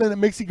doing something that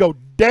makes you go,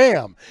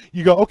 damn,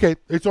 you go, okay,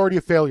 it's already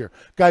a failure.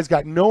 Guy's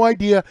got no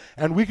idea,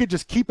 and we could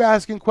just keep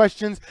asking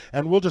questions,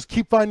 and we'll just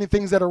keep finding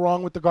things that are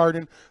wrong with the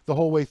garden the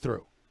whole way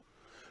through.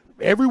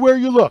 Everywhere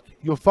you look,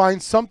 you'll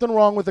find something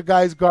wrong with a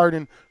guy's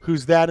garden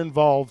who's that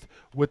involved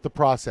with the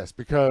process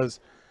because,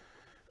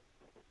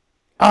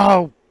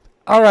 oh,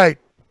 all right.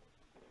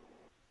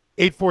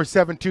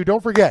 8472.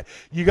 Don't forget,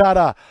 you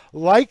gotta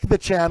like the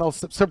channel,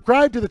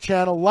 subscribe to the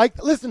channel,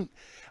 listen,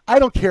 I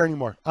don't care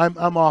anymore.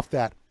 I'm off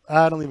that.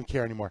 I don't even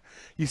care anymore.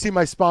 You see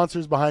my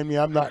sponsors behind me.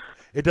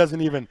 It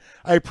doesn't even,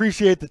 I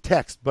appreciate the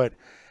text, but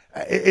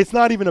it's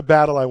not even a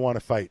battle I want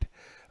to fight.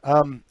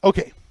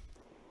 Okay.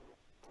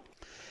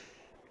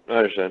 I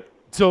understand.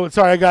 So,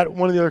 sorry, I got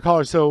one of the other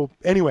callers. So,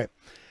 anyway,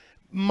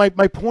 my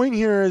point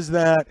here is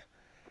that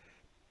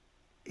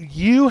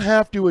you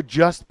have to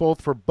adjust both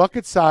for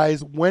bucket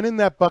size, when in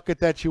that bucket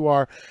that you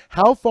are,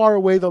 how far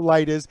away the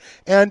light is,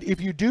 and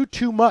if you do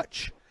too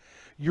much,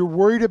 you're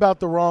worried about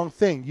the wrong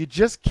thing. You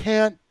just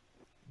can't,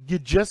 you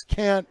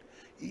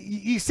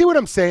see what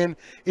I'm saying?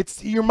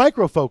 You're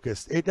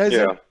micro-focused. It doesn't.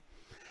 Yeah.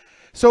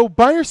 So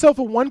buy yourself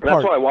a one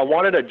part. That's why I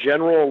wanted a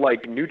general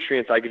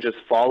nutrients I could just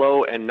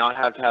follow and not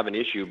have to have an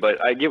issue.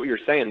 But I get what you're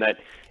saying, that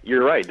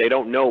you're right. They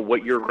don't know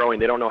what you're growing.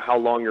 They don't know how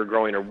long you're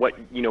growing or what,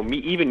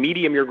 even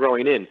medium you're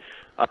growing in.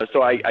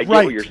 So I get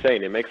what you're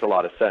saying. It makes a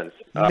lot of sense.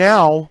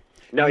 Now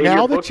in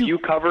your book, do you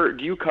cover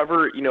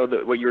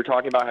what you were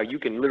talking about, how you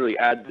can literally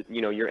add,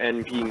 your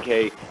N, P, and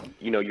K,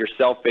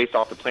 yourself based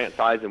off the plant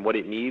size and what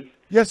it needs?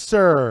 Yes,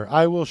 sir.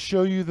 I will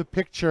show you the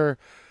picture.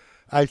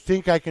 I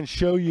think I can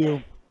show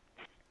you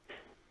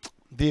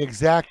the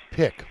exact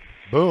pick.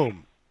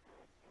 Boom.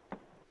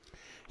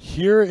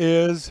 Here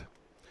is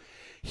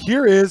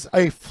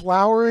a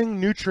flowering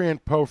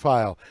nutrient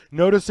profile.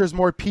 Notice there's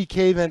more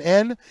PK than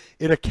N.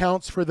 It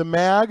accounts for the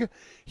mag.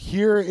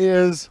 Here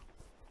is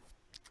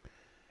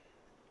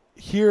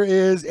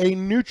a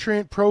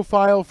nutrient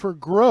profile for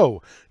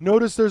grow.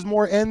 Notice there's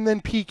more N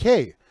than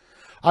PK.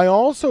 I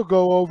also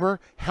go over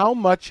how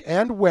much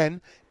and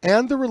when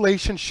and the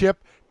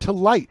relationship to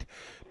light,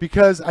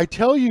 because I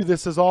tell you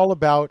this is all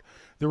about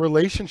the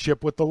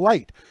relationship with the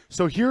light.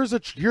 So here's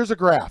a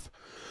graph.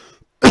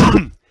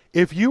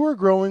 If you were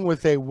growing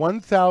with a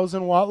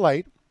 1,000 watt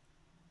light,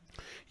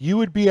 you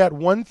would be at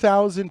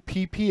 1,000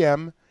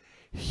 ppm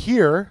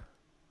here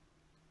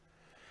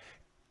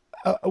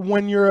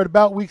when you're at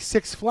about week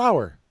 6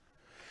 flower.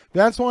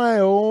 That's why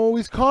I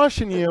always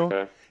caution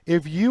you,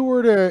 if you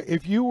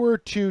were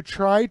to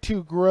try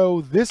to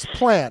grow this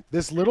plant,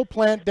 this little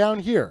plant down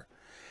here,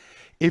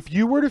 if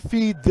you were to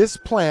feed this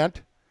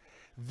plant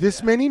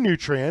this many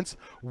nutrients,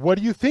 what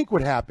do you think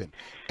would happen?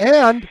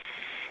 And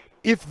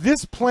if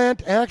this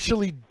plant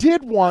actually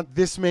did want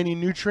this many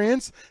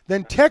nutrients,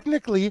 then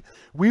technically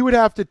we would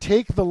have to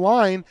take the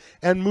line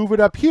and move it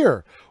up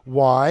here.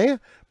 Why?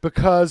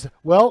 Because,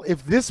 well,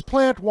 if this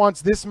plant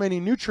wants this many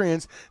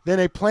nutrients, then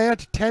a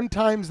plant 10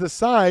 times the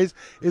size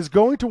is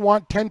going to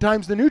want 10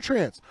 times the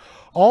nutrients.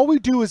 All we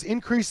do is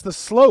increase the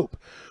slope.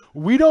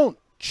 We don't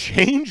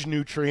change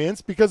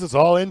nutrients because it's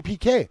all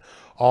NPK.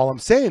 All I'm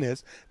saying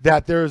is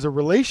that there is a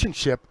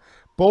relationship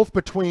both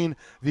between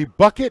the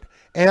bucket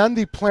and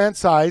the plant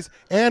size,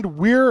 and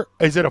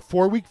is it a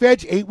 4-week veg,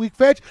 8-week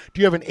veg?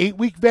 Do you have an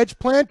 8-week veg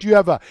plant? Do you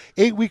have a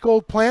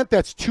 8-week-old plant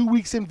that's 2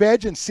 weeks in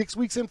veg and 6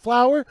 weeks in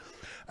flower?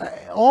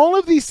 All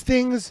of these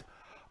things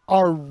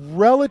are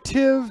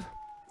relative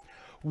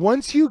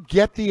once you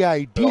get the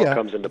idea it all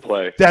comes into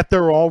play. that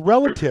they're all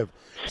relative.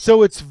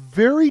 So it's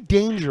very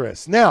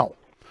dangerous. Now,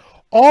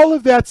 all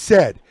of that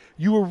said,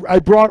 I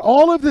brought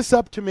all of this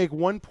up to make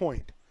one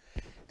point,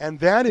 and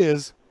that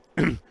is,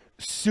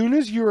 soon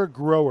as you're a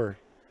grower,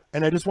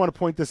 and I just want to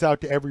point this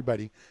out to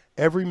everybody,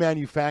 every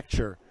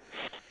manufacturer,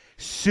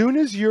 soon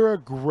as you're a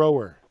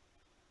grower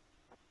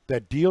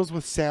that deals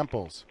with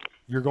samples,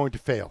 you're going to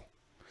fail.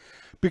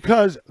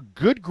 Because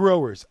good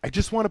growers, I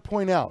just want to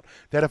point out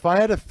that if I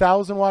had a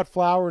 1,000-watt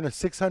flower and a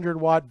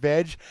 600-watt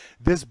veg,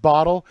 this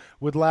bottle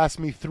would last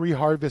me 3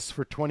 harvests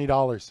for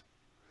 $20.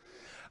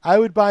 I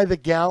would buy the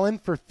gallon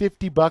for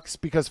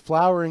 $50 because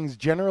flowering is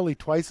generally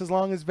twice as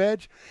long as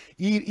veg.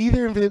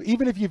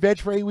 Even if you veg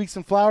for 8 weeks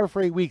and flower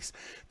for 8 weeks,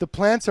 the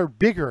plants are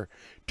bigger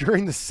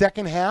during the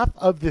second half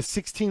of the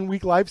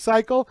 16-week life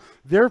cycle.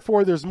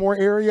 Therefore, there's more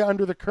area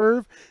under the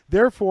curve.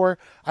 Therefore,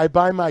 I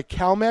buy my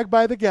CalMag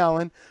by the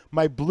gallon,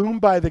 my Bloom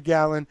by the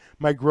gallon,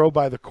 my Grow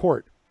by the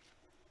quart.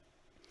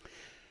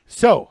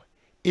 So,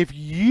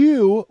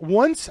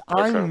 once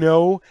I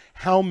know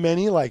how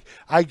many, like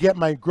I get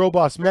my Grow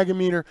Boss Mega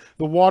Meter,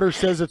 the water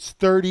says it's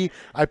 30,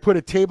 I put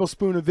a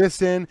tablespoon of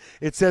this in,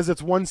 it says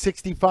it's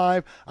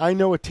 165, I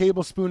know a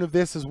tablespoon of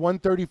this is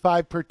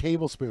 135 per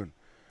tablespoon.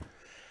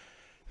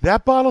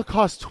 That bottle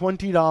costs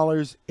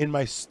 $20 in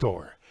my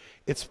store.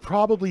 It's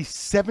probably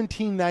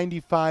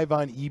 $17.95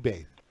 on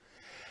eBay.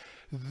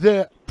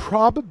 The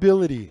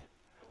probability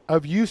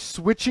of you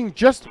switching,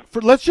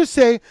 let's just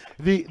say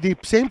the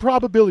same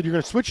probability, you're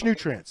going to switch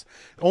nutrients.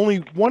 Only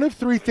one of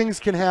 3 things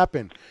can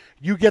happen.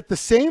 You get the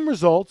same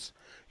results,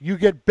 you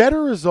get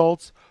better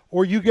results,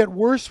 or you get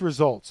worse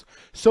results.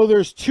 So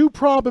there's 2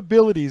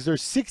 probabilities.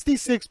 There's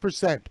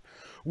 66%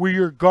 where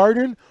your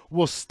garden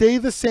will stay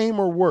the same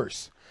or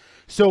worse.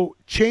 So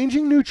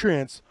changing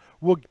nutrients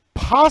will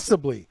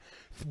possibly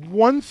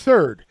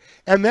 1/3,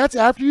 and that's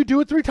after you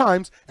do it 3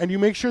 times and you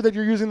make sure that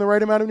you're using the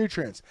right amount of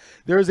nutrients.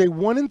 There is a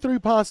 1 in 3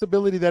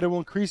 possibility that it will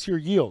increase your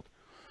yield.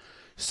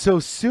 So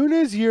soon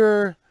as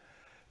you're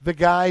the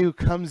guy who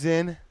comes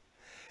in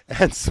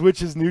and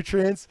switches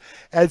nutrients,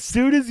 as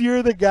soon as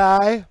you're the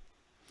guy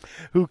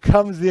who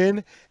comes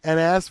in and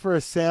asks for a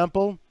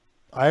sample,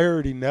 I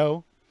already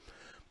know.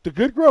 The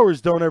good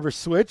growers don't ever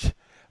switch.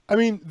 I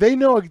mean, they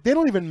know, they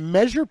don't even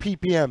measure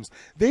ppms.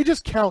 They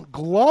just count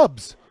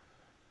glubs.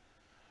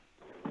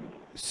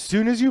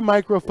 Soon as you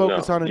micro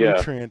focus on a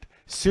nutrient,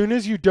 soon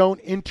as you don't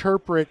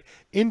interpret,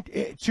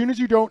 soon as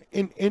you don't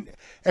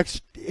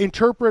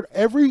interpret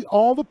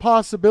all the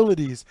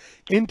possibilities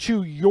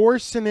into your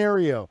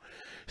scenario,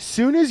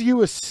 soon as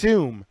you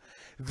assume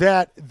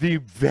that the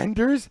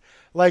vendors,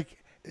 like,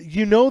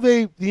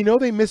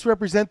 they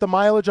misrepresent the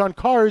mileage on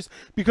cars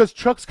because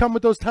trucks come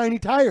with those tiny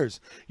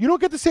tires. You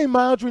don't get the same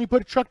mileage when you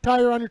put a truck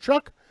tire on your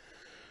truck.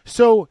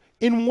 So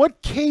in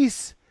what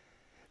case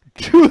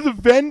do the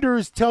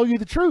vendors tell you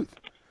the truth?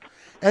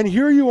 And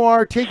here you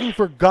are taking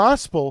for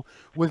gospel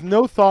with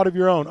no thought of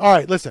your own. All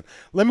right, listen,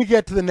 let me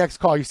get to the next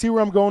call. You see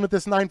where I'm going with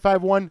this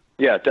 951?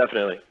 Yeah,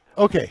 definitely.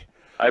 Okay.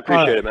 I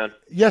appreciate it, man.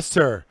 Yes,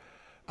 sir.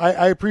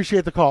 I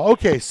appreciate the call.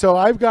 Okay, so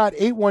I've got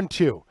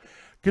 812.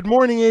 Good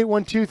morning,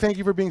 812. Thank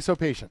you for being so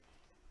patient.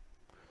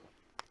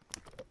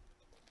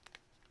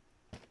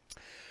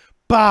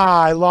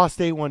 I lost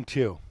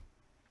 812.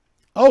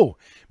 Oh,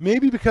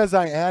 maybe because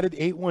I added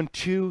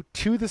 812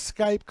 to the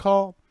Skype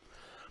call.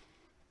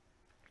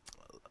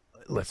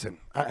 Listen,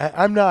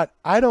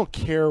 I don't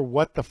care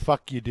what the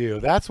fuck you do.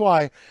 That's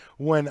why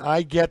when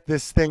I get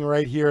this thing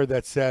right here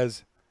that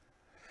says,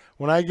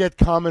 when I get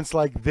comments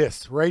like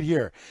this right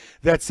here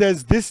that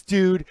says this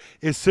dude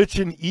is such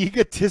an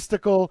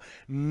egotistical,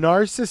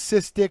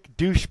 narcissistic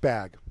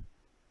douchebag.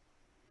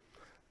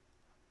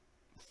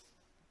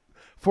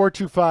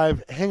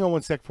 425, hang on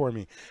one sec for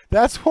me.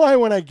 That's why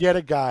when I get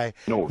a guy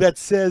that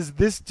says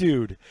this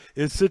dude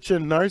is such a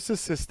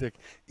narcissistic,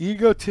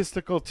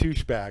 egotistical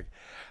douchebag,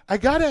 I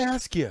gotta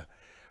ask you,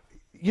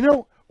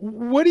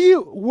 what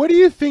do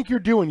you think you're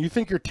doing? You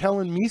think you're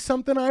telling me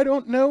something I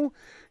don't know?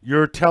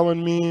 You're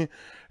telling me,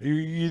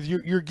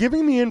 you're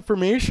giving me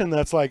information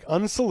that's like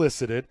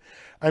unsolicited.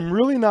 I'm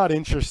really not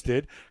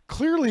interested.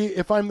 Clearly,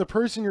 if I'm the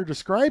person you're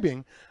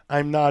describing,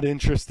 I'm not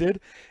interested.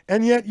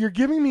 And yet you're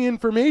giving me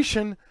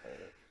information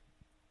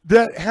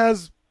that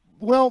has,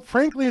 well,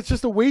 frankly, it's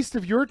just a waste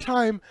of your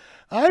time.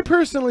 I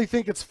personally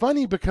think it's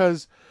funny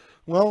because,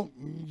 well,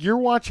 you're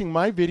watching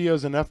my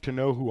videos enough to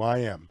know who I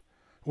am.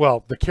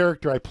 Well, the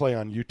character I play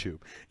on YouTube.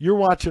 You're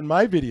watching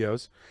my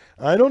videos.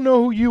 I don't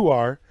know who you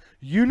are.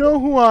 You know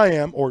who I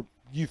am, or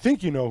you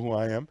think you know who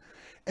I am,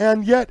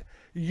 and yet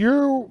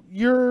you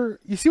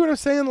see what I'm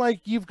saying?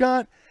 Like, you've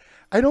got,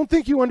 I don't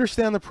think you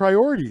understand the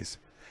priorities.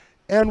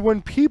 And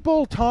when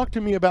people talk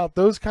to me about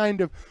those kind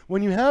of,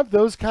 when you have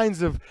those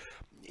kinds of,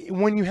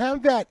 when you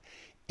have that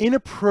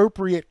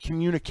inappropriate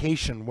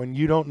communication, when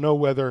you don't know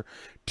whether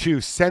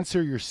to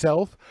censor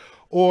yourself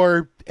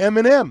or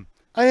Eminem,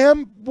 I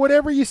am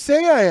whatever you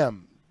say I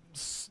am.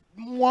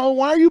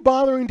 Why are you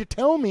bothering to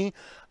tell me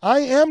I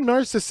am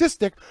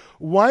narcissistic?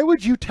 Why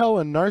would you tell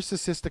a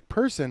narcissistic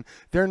person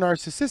they're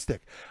narcissistic?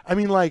 I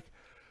mean, like,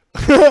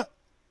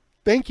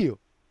 thank you.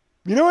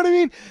 You know what I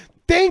mean?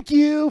 Thank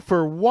you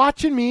for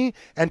watching me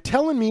and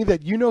telling me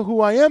that you know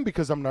who I am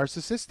because I'm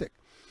narcissistic.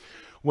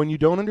 When you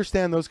don't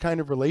understand those kind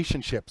of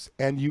relationships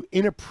and you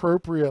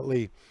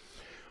inappropriately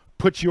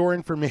put your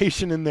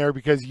information in there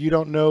because you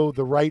don't know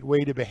the right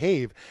way to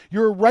behave,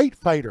 you're a right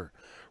fighter.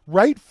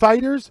 Right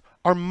fighters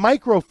are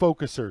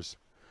micro-focusers.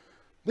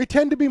 They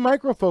tend to be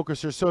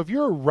micro-focusers. So if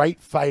you're a right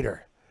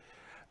fighter,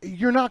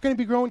 you're not going to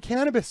be growing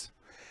cannabis.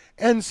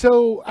 And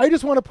so I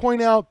just want to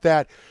point out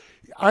that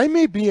I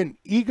may be an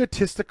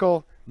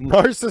egotistical,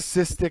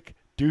 narcissistic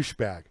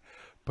douchebag,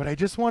 but I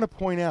just want to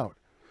point out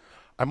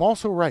I'm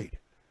also right.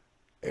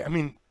 I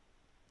mean,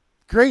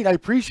 great, I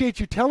appreciate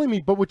you telling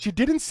me, but what you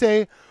didn't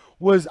say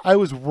was I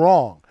was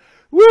wrong.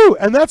 Woo!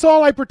 And that's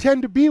all I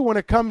pretend to be when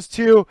it comes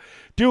to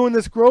doing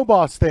this Grow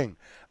Boss thing.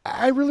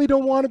 I really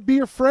don't want to be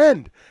your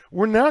friend.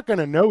 We're not going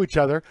to know each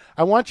other.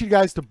 I want you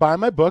guys to buy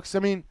my books. I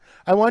mean,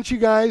 I want you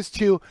guys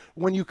to,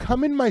 when you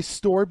come in my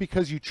store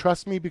because you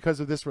trust me because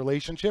of this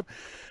relationship,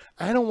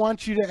 I don't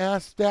want you to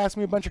ask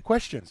me a bunch of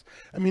questions.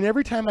 I mean,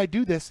 every time I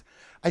do this,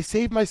 I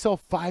save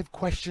myself 5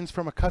 questions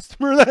from a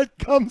customer that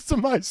comes to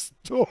my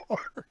store.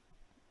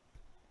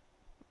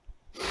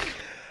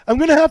 I'm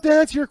going to have to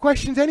answer your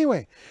questions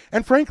anyway.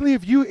 And frankly,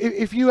 if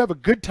you have a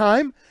good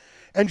time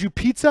and you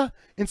pizza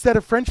instead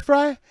of French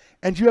fry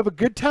and you have a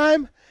good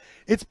time,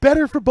 it's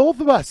better for both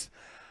of us.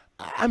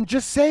 I'm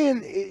just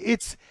saying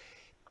it's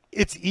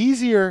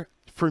easier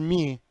for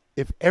me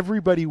if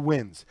everybody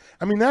wins.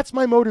 I mean, that's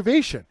my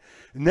motivation.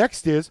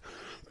 Next is,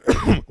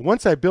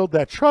 once I build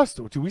that trust,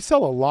 we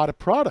sell a lot of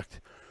product.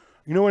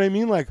 You know what I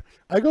mean? Like,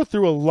 I go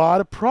through a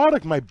lot of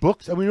product. My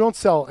books, I mean, I don't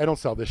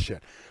sell this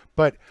shit.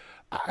 But,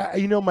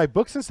 you know, my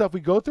books and stuff,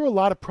 we go through a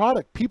lot of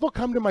product. People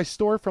come to my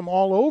store from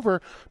all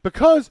over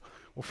because,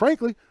 well,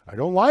 frankly, I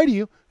don't lie to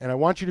you, and I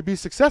want you to be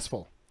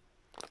successful.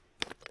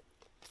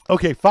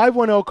 Okay,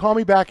 510, call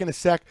me back in a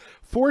sec.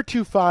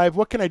 425,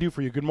 what can I do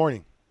for you? Good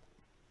morning.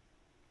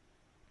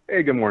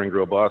 Hey, good morning,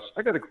 Grow Boss.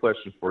 I got a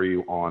question for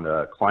you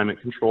on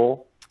climate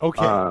control.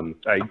 Okay.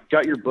 I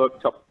got your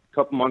book a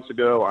couple months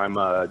ago. I'm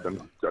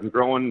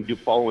growing,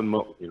 following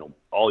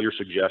all your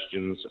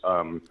suggestions.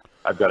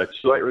 I've got a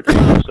 2-light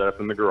rotator set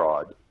up in the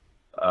garage,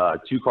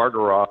 2-car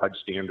garage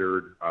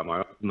standard. I'm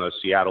in the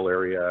Seattle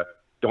area.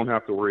 Don't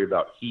have to worry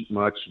about heat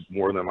much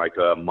more than like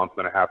a month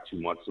and a half,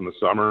 2 months in the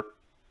summer.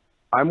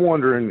 I'm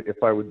wondering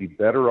if I would be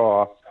better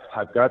off.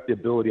 I've got the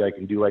ability, I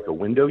can do like a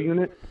window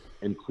unit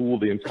and cool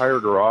the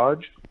entire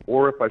garage,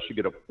 or if I should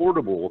get a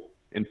portable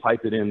and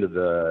pipe it into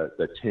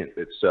the tent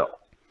itself.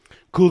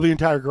 Cool the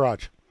entire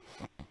garage.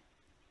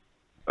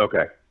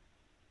 Okay.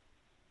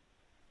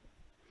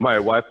 My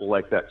wife will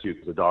like that too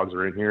because the dogs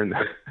are in here and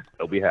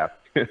they'll be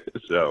happy.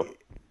 So,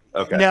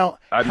 okay. Now,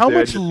 how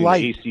much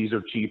light? ACs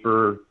are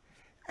cheaper.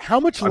 How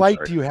much light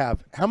do you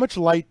have? How much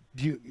light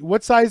do you?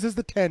 What size is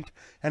the tent,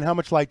 and how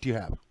much light do you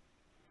have?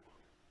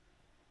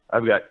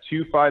 I've got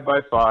 2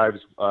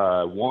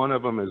 5x5s. One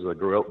of them is a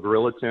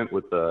gorilla tent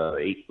with a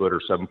 8-foot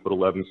or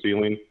 7'11"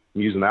 ceiling.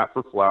 I'm using that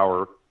for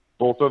flower.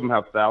 Both of them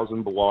have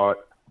 1,000 watt,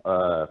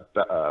 but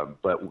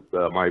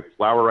my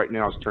flower right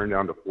now is turned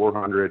down to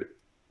 400.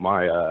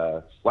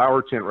 My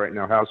flower tent right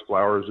now has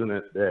flowers in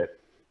it that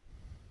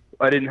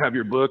I didn't have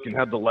your book and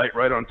had the light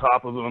right on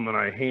top of them, and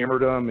I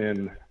hammered them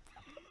and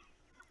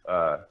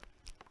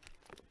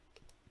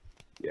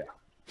yeah.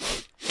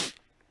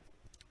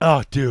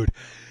 Oh, dude.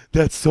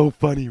 That's so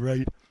funny,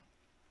 right?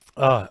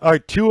 All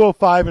right,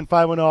 205 and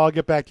 510. I'll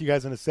get back to you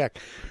guys in a sec.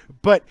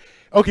 But,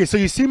 okay, so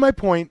you see my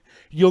point.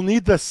 You'll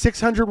need the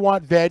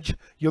 600-watt veg.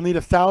 You'll need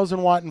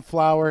 1,000-watt in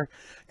flower.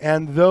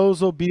 And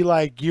those will be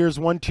like gears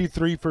 1, 2,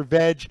 3 for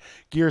veg,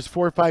 gears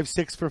 4, 5,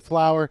 6 for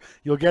flower.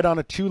 You'll get on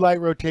a 2-light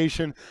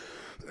rotation.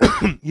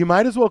 You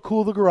might as well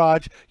cool the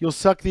garage. You'll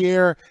suck the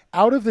air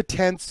out of the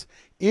tents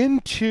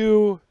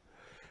into...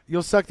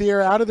 You'll suck the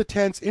air out of the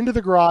tents into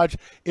the garage.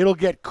 It'll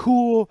get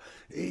cool.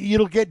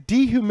 It'll get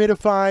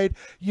dehumidified.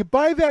 You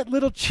buy that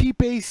little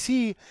cheap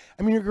AC.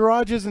 I mean, your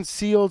garage isn't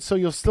sealed, so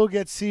you'll still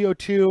get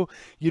CO2.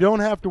 You don't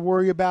have to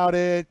worry about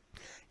it.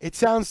 It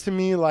sounds to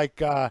me like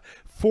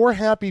 4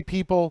 happy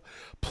people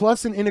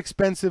plus an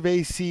inexpensive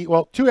AC.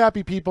 Well, 2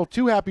 happy people,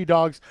 2 happy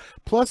dogs,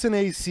 plus an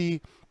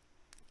AC.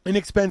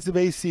 inexpensive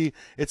AC.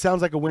 It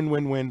sounds like a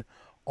win-win-win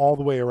all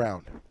the way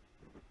around.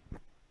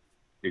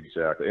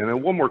 Exactly. And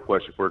then one more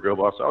question for Girl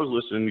Boss. I was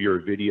listening to your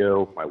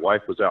video. My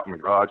wife was out in the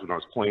garage when I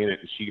was playing it,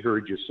 and she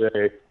heard you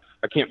say,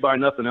 I can't buy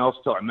nothing else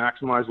until I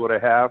maximize what I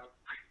have.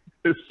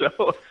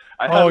 So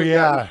I haven't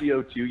gotten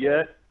CO2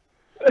 yet.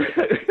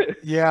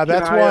 Yeah,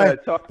 that's why.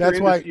 That's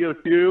why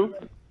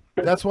CO2.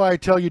 That's why I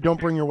tell you don't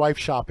bring your wife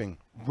shopping.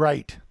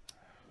 Right.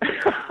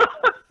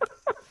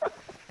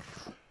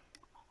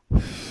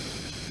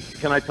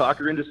 Can I talk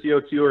her into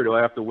CO2, or do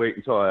I have to wait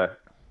until I...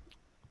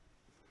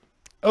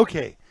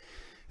 Okay.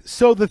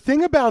 So the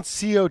thing about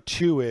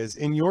CO2 is,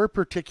 in your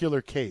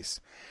particular case,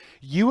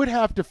 you would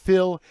have to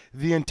fill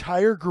the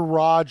entire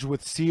garage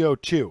with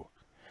CO2.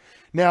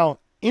 Now,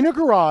 in a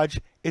garage,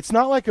 it's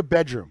not like a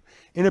bedroom.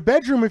 In a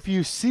bedroom, if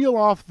you seal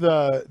off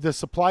the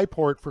supply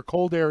port for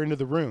cold air into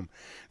the room,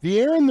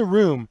 the air in the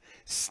room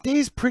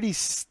stays pretty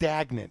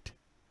stagnant.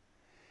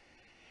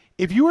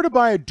 If you were to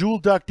buy a dual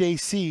duct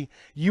AC,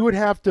 you would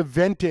have to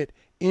vent it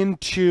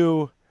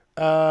into, you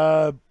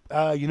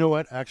know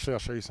what? Actually, I'll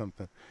show you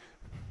something.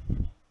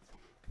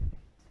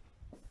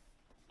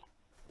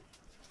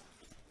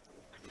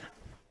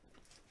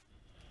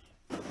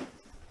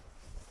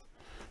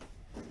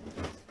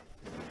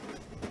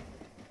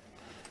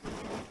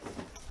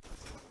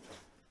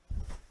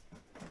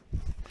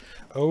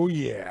 Oh,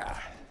 yeah.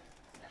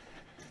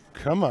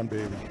 Come on,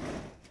 baby.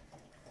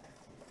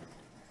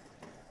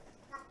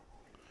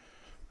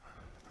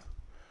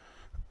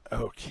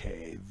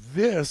 Okay,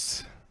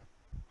 this...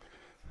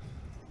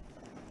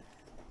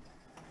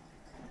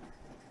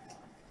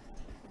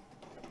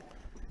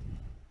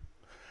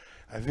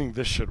 I think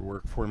this should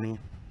work for me.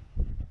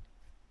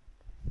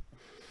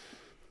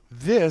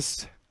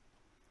 This...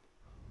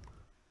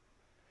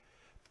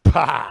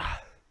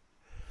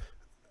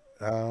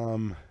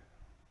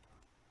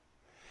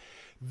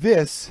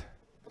 This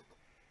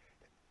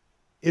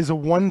is a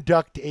one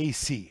duct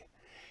AC.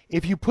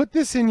 If you put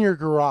this in your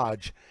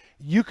garage,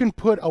 you can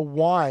put a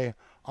Y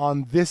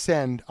on this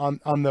end,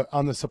 on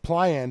the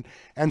supply end,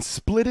 and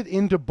split it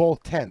into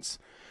both tents.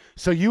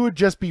 So you would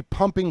just be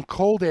pumping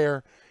cold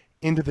air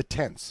into the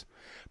tents.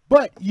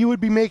 But you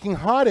would be making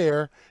hot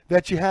air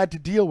that you had to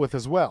deal with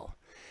as well.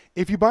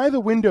 If you buy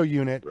the window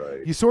unit,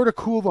 you sort of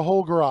cool the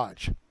whole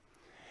garage.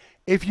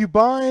 If you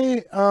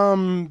buy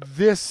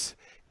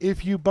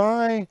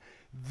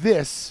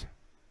this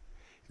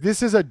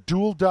is a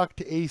dual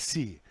duct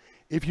AC.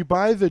 If you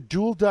buy the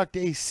dual duct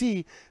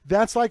AC,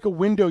 that's like a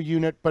window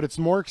unit, but it's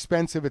more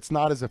expensive. It's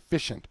not as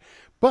efficient.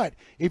 But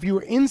if you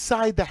were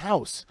inside the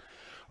house,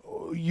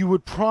 you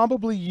would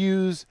probably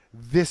use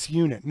this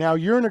unit. Now,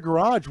 you're in a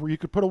garage where you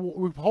could put a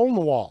hole in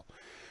the wall.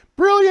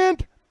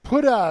 Brilliant!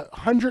 Put a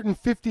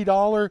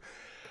 $150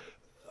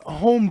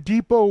 Home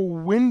Depot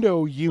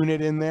window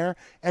unit in there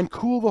and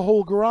cool the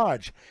whole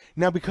garage.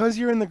 Now, because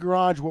you're in the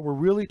garage, what we're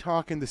really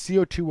talking, the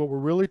CO2, what we're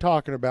really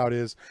talking about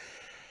is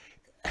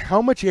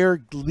how much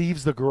air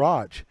leaves the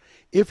garage.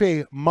 If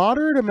a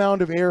moderate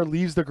amount of air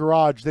leaves the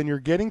garage, then you're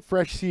getting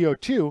fresh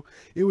CO2.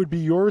 It would be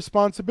your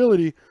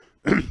responsibility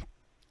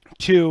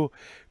to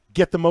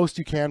get the most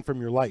you can from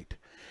your light.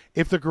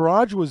 If the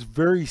garage was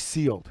very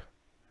sealed,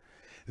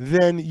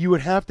 then you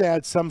would have to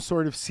add some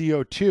sort of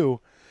CO2,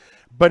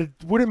 but it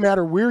wouldn't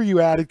matter where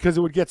you added because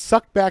it would get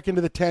sucked back into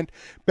the tent,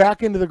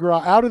 back into the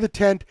garage, out of the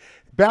tent,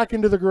 back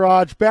into the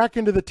garage, back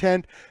into the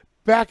tent,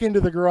 back into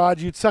the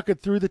garage. You'd suck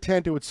it through the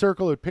tent. It would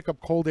circle. It would pick up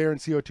cold air and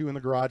CO2 in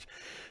the garage.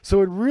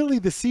 So it really,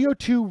 the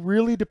CO2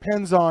 really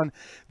depends on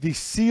the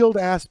sealed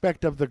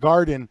aspect of the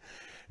garden,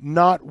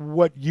 not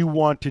what you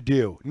want to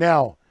do.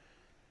 Now,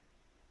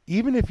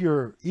 even if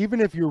your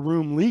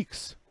room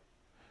leaks,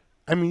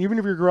 even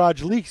if your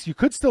garage leaks, you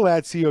could still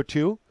add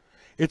CO2.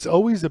 It's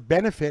always a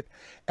benefit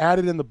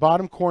added in the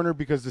bottom corner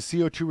because the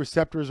CO2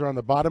 receptors are on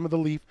the bottom of the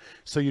leaf.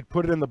 So you'd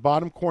put it in the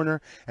bottom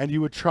corner and you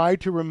would try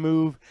to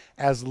remove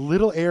as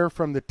little air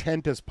from the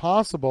tent as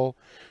possible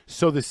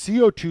so the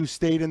CO2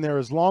 stayed in there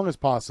as long as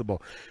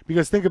possible.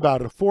 Because think about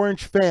it, a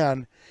 4-inch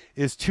fan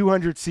is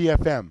 200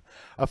 CFM.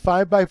 A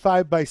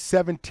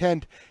 5x5x7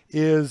 tent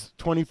is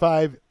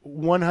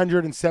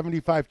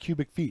 175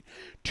 cubic feet.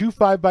 2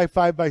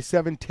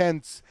 5x5x7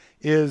 tents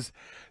is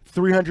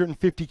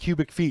 350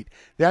 cubic feet.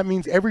 That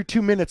means every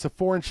 2 minutes a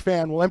 4-inch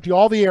fan will empty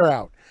all the air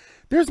out.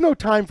 There's no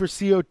time for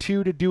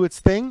CO2 to do its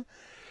thing.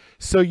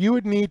 So you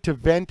would need to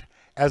vent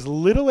as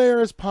little air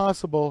as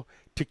possible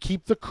to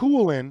keep the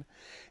cool in,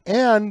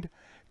 and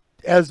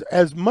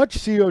as much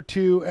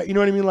CO2, you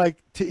know what I mean, like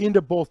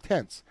into both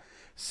tents.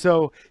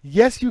 So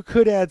yes, you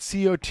could add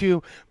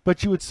CO2,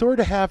 but you would sort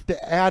of have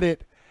to add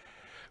it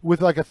with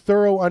like a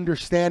thorough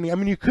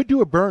understanding. You could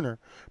do a burner.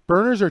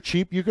 Burners are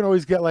cheap. You can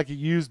always get like a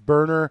used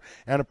burner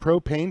and a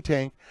propane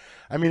tank.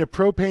 A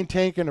propane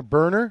tank and a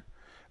burner,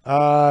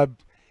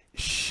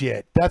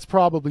 shit, that's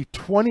probably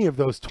 20 of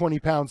those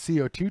 20-pound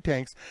CO2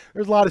 tanks.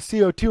 There's a lot of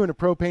CO2 in a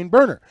propane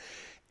burner.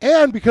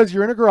 And because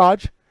you're in a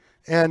garage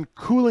and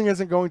cooling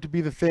isn't going to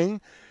be the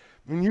thing,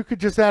 you could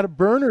just add a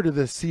burner to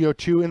the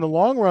CO2. In the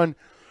long run,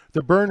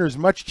 the burner is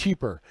much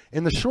cheaper.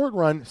 In the short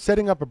run,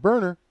 setting up a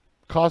burner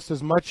cost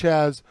as much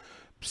as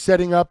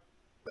setting up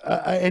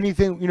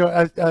anything,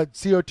 a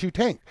CO2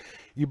 tank.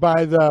 You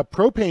buy the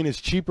propane is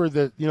cheaper.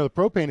 The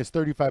propane is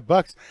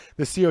 $35.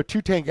 The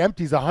CO2 tank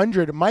empties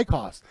 $100 at my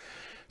cost.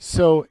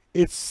 So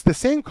it's the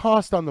same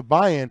cost on the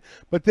buy-in,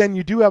 but then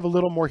you do have a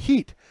little more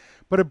heat.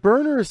 But a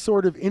burner is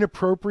sort of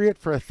inappropriate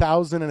for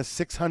 1,000 and a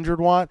 600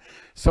 watt.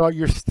 So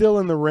you're still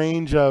in the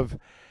range of,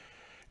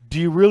 do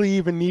you really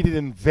even need it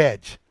in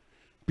veg?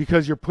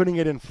 Because you're putting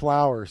it in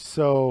flour.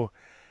 So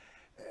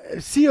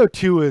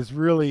CO2 is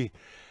really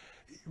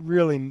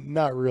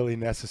not really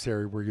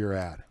necessary where you're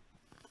at.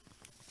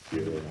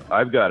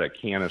 I've got a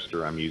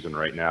canister I'm using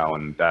right now,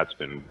 and that's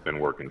been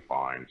working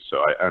fine.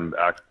 So I'm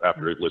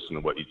after listening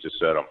to what you just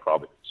said, I'll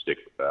probably stick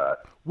with that.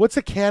 What's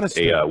a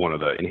canister? One of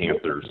the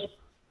enhancers.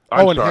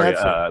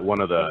 Enhancer. One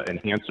of the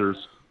enhancers.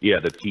 Yeah,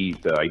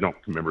 I don't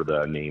remember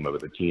the name of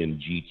it. The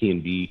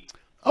TNB.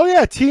 Oh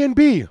yeah,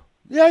 TNB.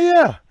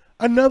 Yeah.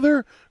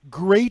 Another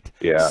great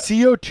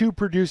CO2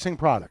 producing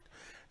product.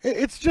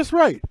 It's just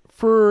right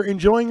for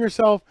enjoying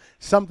yourself.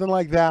 Something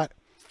like that.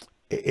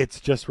 It's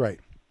just right.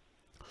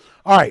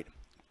 All right.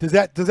 Does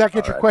that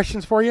get your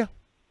questions for you?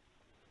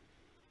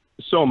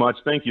 So much.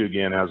 Thank you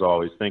again, as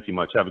always. Thank you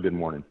much. Have a good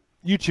morning.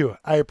 You too.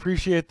 I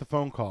appreciate the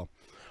phone call.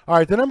 All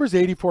right. The number is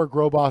 84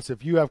 Grow Boss.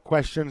 If you have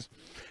questions,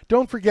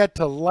 don't forget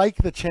to like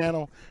the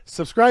channel,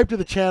 subscribe to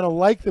the channel,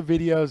 like the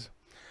videos.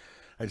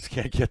 I just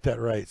can't get that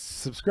right.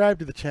 Subscribe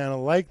to the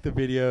channel, like the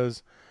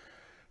videos.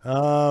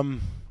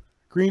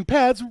 Green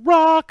pads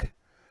rock.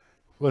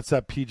 What's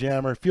up,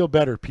 P-Jammer? Feel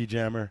better,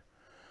 P-Jammer.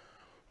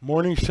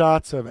 Morning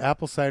shots of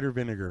apple cider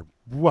vinegar.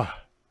 Wah.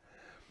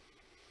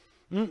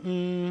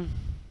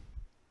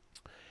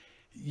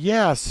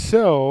 Yeah,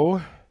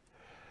 so.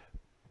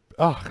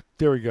 Oh,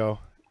 there we go.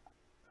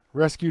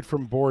 Rescued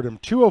from boredom.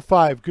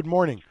 205, good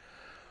morning.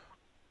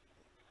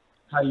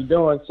 How you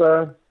doing,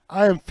 sir?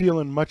 I am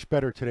feeling much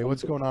better today.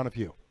 What's going on with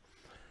you?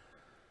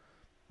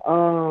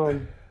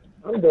 I'm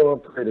doing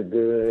pretty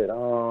good.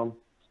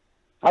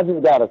 I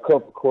just got a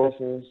couple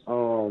questions.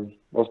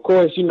 Of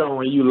course,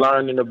 when you're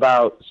learning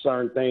about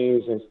certain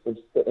things, and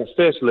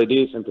especially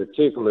this in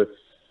particular,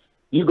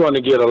 you're going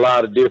to get a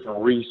lot of different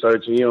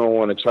research, and you don't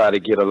want to try to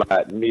get a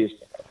lot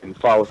missed and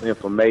false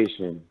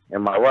information.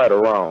 Am I right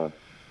or wrong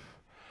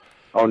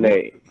on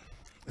that?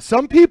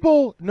 Some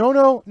people,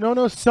 no.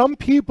 Some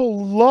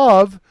people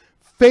love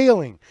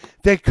failing.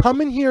 They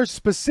come in here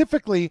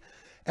specifically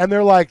and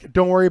they're like,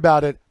 don't worry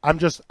about it. I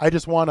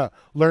just want to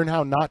learn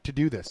how not to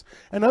do this.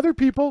 And other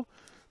people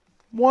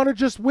want to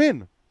just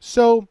win.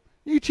 So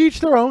you each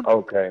their own.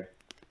 Okay.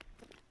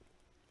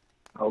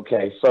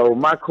 So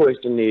my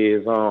question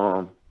is,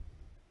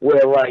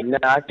 right now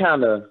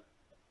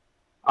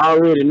I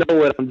already know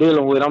what I'm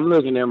dealing with. I'm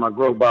looking at my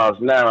Grow Box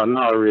now, and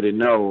I already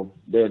know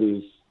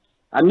that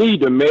I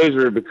need to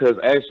measure it, because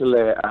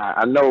actually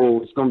I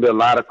know it's going to be a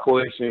lot of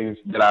questions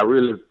that I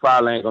really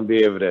probably ain't going to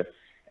be able to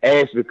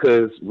ask,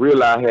 because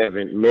really I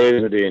haven't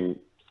measured and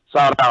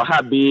sought out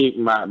how big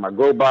my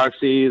Grow Box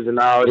is and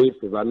all this,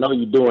 because I know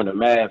you're doing the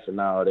math and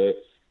all that.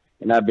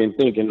 And I've been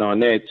thinking on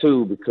that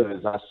too,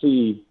 because I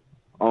see,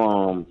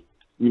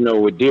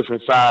 with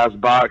different size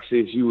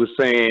boxes, you were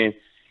saying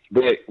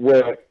that,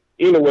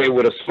 anyway,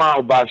 with a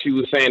small box, you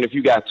were saying if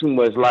you got too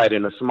much light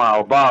in a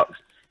small box,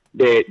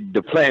 that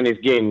the plants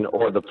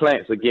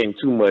are getting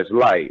too much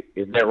light.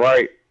 Is that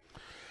right?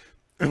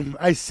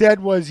 I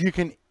said was you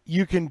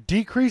can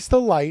decrease the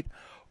light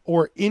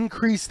or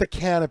increase the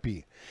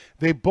canopy.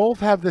 They both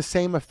have the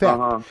same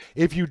effect.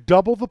 If you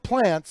double the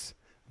plants,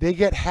 they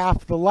get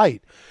half the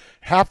light.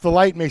 Half the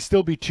light may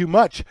still be too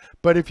much,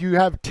 but if you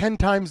have 10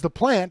 times the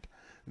plant,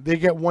 they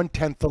get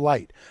 1/10 the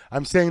light.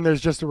 I'm saying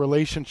there's just a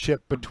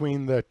relationship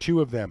between the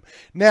two of them.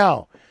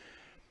 Now,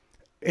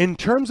 in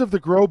terms of the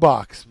Grow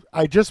Box,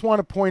 I just want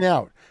to point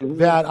out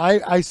that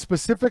I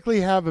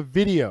specifically have a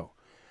video,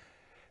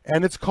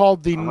 and it's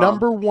called The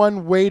Number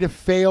One Way to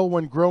Fail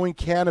When Growing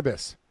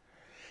Cannabis.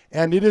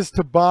 And it is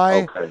to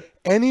buy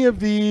any of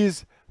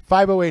these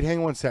 508. Hang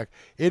on one sec.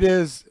 It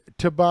is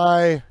to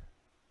buy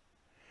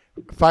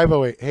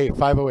 508. Hey,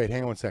 508.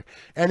 Hang on one sec.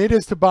 And it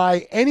is to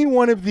buy any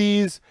one of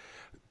these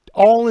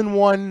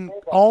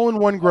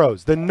all-in-one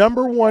grows. The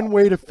number one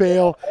way to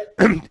fail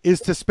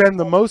is to spend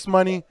the most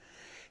money.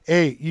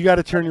 Hey, you got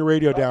to turn your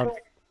radio down.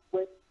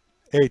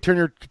 Hey, turn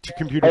your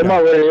computer down. My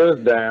radio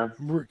is down.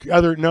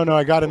 No,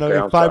 I got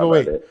another.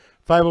 508.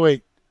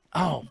 508.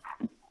 Oh,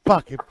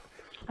 fuck.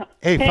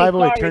 Hey,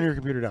 508, sorry. Turn your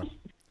computer down.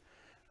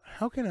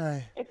 How can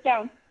I? It's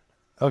down.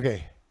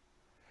 Okay.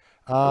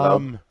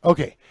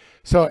 Okay.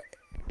 So,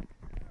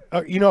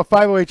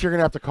 508, you're going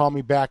to have to call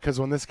me back, because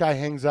when this guy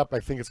hangs up, I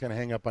think it's going to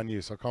hang up on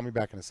you. So call me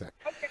back in a sec.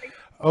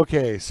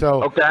 Okay,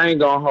 so. Okay, I ain't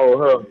going to hold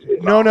her.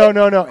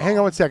 No. Hang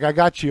on one sec. I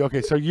got you.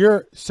 Okay,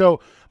 so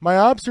my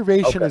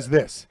observation is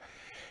this.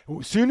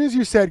 As soon as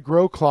you said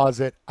grow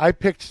closet, I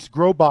picked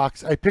Grow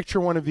Box. I picture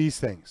one of these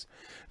things.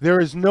 There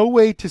is no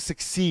way to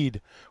succeed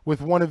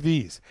with one of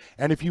these.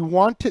 And if you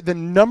want to, the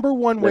number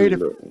one way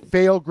to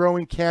fail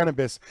growing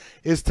cannabis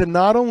is to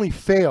not only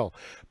fail,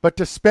 but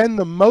to spend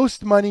the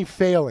most money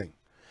failing.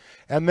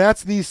 And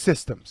that's these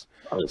systems.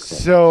 Okay.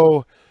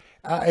 So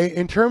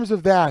in terms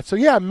of that, so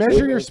yeah,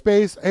 measure your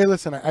space. Hey,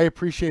 listen, I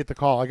appreciate the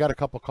call. I got a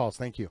couple calls.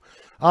 Thank you.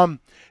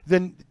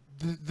 Then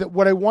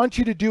what I want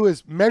you to do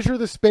is measure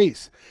the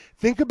space.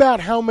 Think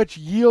about how much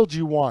yield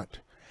you want.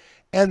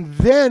 And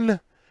then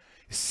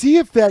see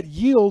if that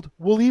yield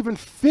will even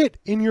fit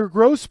in your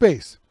grow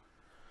space.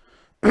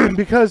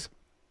 Because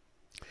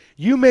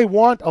you may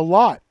want a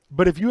lot,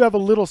 but if you have a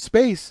little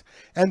space,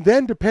 and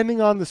then depending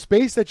on the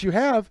space that you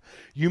have,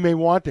 you may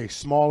want a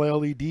small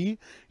LED,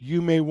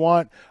 you may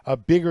want a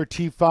bigger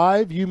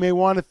T5, you may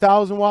want a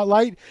 1,000-watt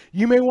light,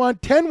 you may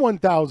want 10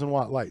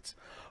 1,000-watt lights.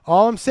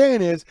 All I'm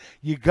saying is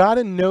you got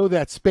to know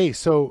that space.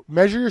 So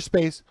measure your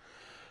space,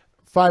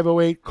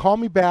 508. Call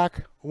me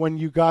back when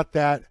you got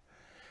that.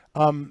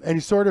 And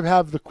you sort of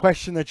have the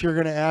question that you're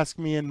going to ask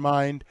me in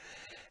mind.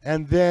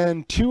 And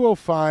then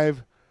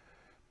 205,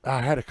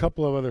 I had a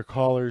couple of other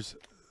callers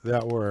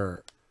that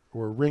were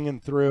ringing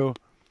through.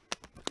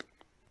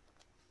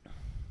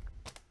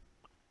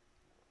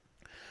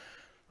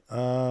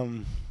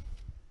 I'm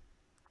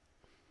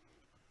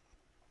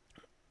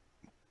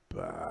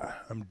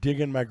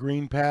digging my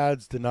green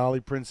pads,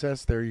 Denali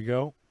Princess. There you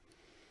go.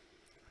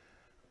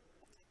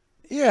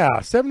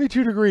 Yeah,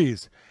 72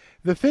 degrees.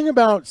 The thing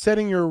about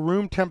setting your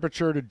room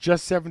temperature to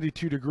just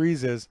 72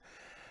 degrees is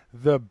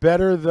the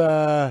better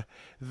the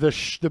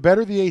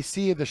better the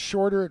AC, the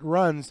shorter it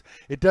runs.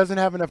 It doesn't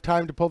have enough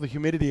time to pull the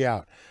humidity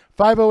out.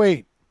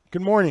 508.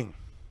 Good morning.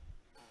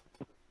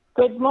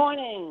 Good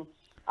morning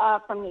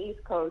from the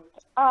East Coast.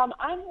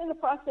 I'm in the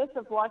process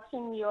of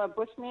watching your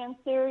Bushman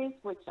series,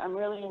 which I'm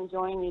really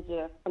enjoying. You did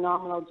a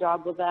phenomenal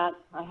job with that.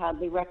 I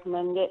highly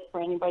recommend it for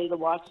anybody to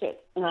watch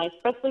it. And I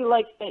especially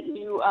like that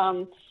you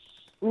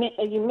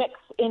mix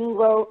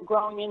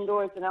growing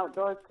indoors and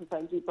outdoors, because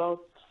I do both.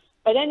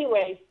 But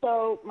anyway,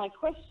 so my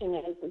question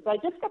is I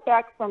just got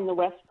back from the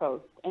West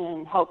Coast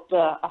and helped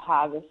a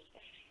harvest.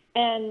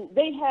 And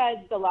they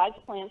had the large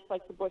plants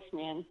like the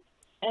Bushman.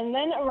 And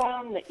then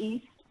around the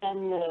east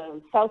and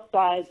the south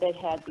side, they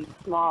had these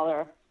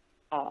smaller,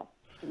 no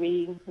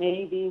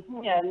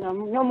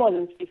more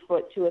than 3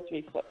 foot, 2 or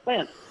 3 foot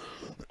plants.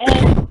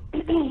 And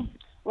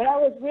what I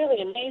was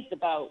really amazed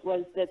about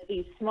was that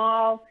these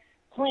small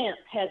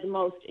plants had the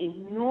most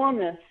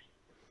enormous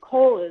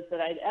colas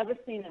that I'd ever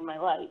seen in my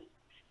life.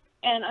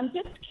 And I'm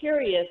just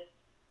curious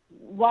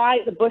why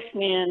the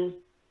Bushman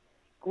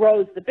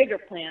grows the bigger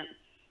plants.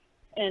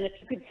 And if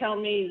you could tell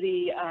me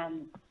the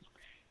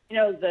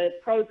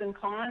pros and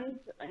cons,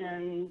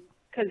 and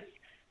because,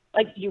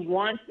 like, you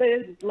want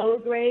the low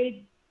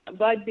grade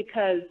bud,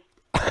 because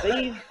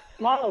these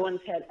smaller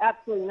ones had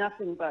absolutely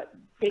nothing but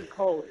big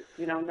colas,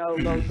 no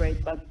low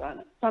grade buds on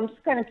it. So I'm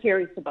just kind of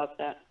curious about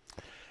that.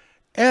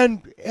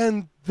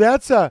 And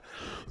that's a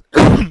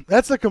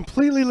that's a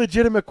completely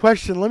legitimate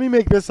question. Let me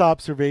make this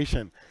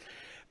observation.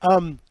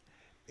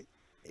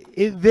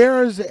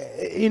 There's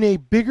in a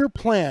bigger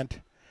plant,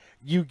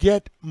 you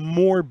get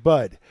more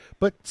bud.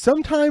 But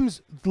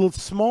sometimes the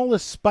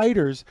smallest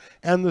spiders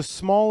and the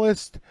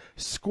smallest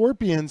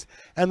scorpions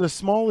and the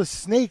smallest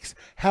snakes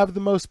have the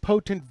most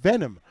potent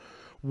venom.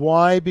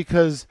 Why?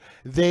 Because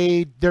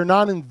they're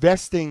not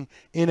investing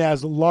in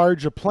as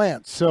large a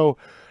plant. So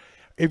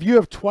if you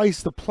have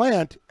twice the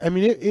plant, I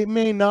mean, it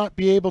may not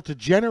be able to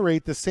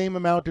generate the same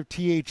amount of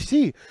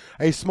THC.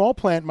 A small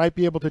plant might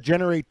be able to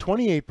generate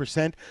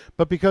 28%,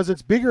 but because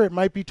it's bigger, it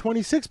might be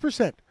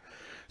 26%.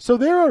 So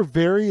there are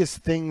various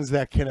things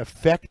that can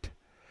affect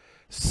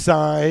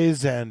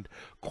size and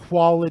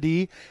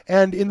quality.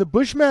 And in the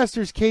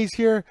Bushmaster's case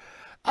here,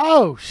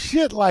 oh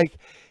shit, like,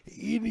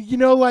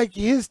 like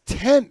his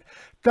tent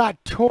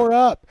got tore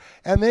up,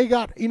 and they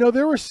got,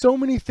 there were so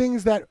many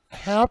things that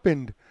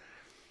happened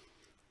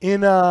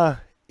in this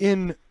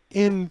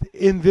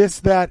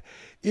that,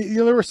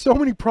 there were so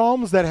many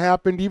problems that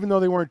happened, even though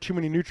they weren't too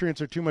many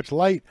nutrients or too much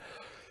light.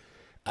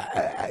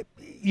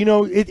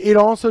 It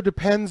also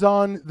depends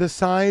on the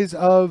size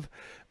of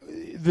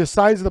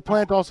the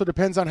plant. Also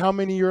depends on how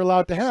many you're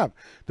allowed to have.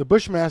 The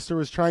Bushmaster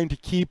was trying to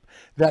keep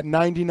that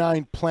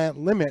 99 plant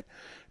limit.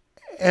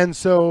 And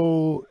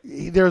so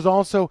there's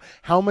also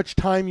how much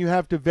time you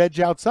have to veg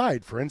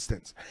outside. For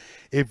instance,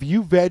 if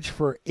you veg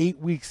for 8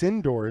 weeks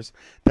indoors,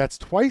 that's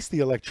twice the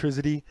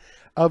electricity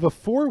of a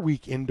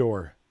 4-week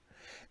indoor.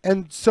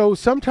 And so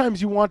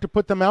sometimes you want to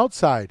put them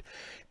outside,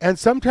 and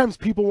sometimes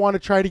people want to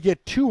try to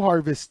get 2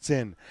 harvests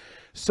in.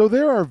 So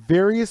there are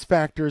various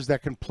factors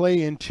that can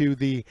play into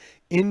the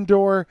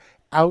indoor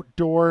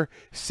outdoor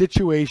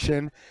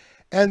situation.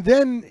 And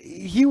then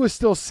he was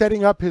still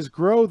setting up his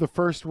grow the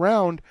first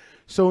round.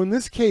 So in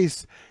this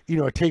case,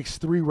 it takes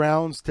 3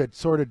 rounds to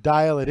sort of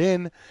dial it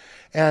in,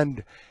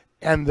 and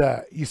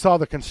you saw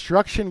the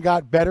construction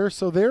got better.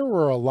 So there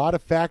were a lot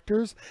of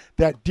factors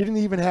that didn't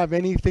even have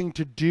anything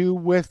to do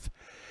with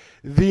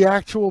the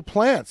actual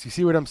plants. You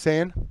see what I'm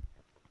saying?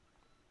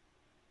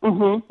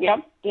 Mm-hmm.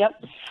 Yep.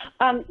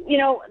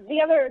 The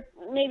other,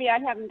 maybe I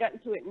haven't gotten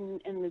to it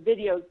in the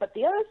videos, but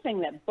the other thing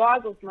that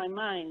boggles my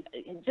mind,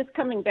 just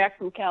coming back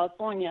from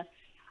California,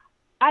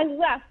 I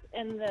left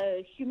and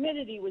the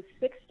humidity was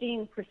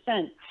 16%.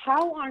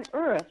 How on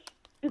earth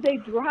do they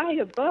dry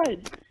a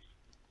bud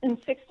in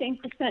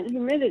 16%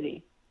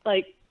 humidity?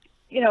 Like,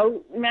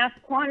 mass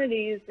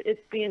quantities,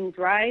 it's being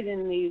dried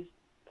in these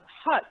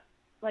huts.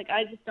 Like,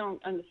 I just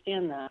don't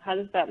understand that. How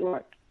does that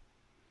work?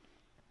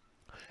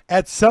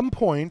 At some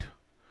point,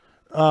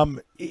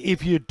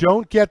 if you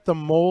don't get the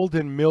mold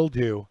and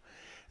mildew,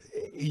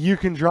 you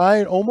can dry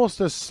it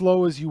almost as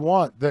slow as you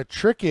want. The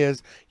trick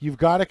is you've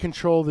got to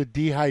control the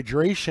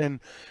dehydration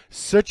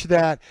such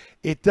that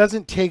it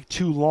doesn't take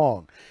too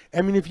long.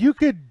 I mean, if you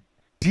could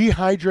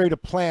dehydrate a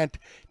plant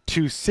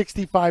to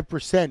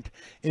 65%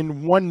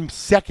 in 1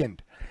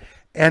 second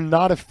and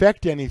not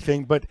affect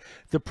anything, but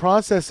the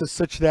process is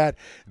such that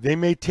they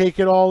may take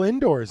it all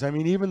indoors. I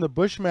mean, even the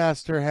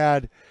Bushmaster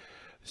had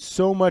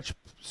so much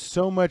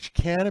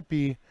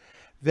canopy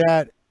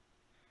that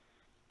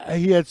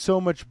he had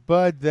so much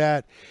bud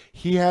that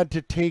he had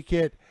to take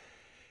it.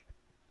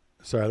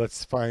 Sorry,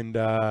 let's find.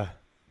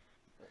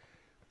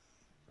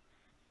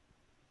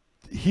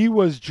 He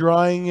was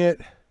drying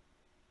it.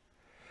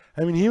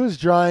 I mean, he was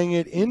drying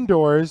it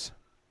indoors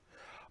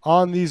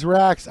on these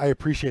racks. I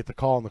appreciate the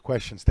call and the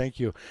questions. Thank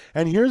you.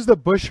 And here's the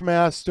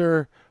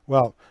Bushmaster.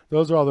 Well,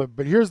 those are all the,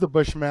 but here's the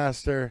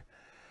Bushmaster.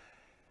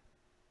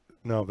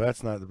 No,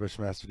 that's not the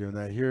Bushmaster doing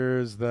that.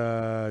 Here's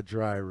the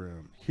dry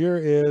room. Here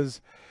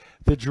is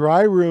the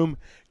dry room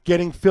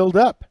getting filled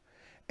up.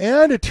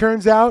 And it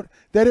turns out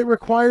that it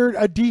required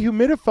a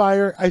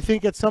dehumidifier, I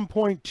think, at some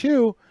point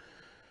too.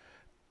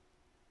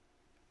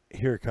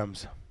 Here it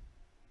comes.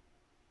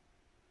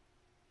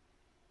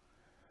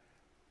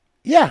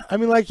 Yeah, I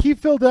mean, like, he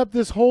filled up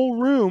this whole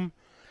room.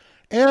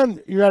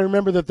 And you got to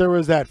remember that there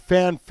was that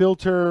fan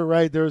filter,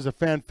 right? There was a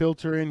fan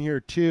filter in here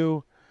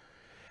too.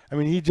 I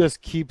mean, he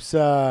just keeps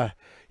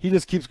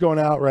going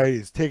out, right?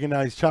 He's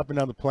chopping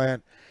down the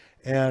plant,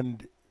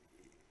 and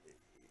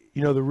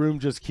the room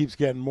just keeps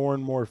getting more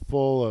and more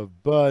full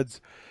of buds.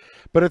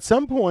 But at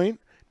some point,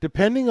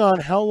 depending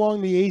on how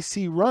long the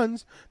AC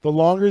runs, the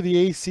longer the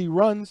AC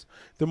runs,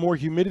 the more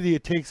humidity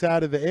it takes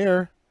out of the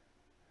air,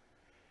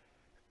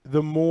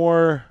 the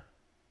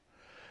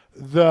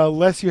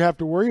less you have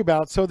to worry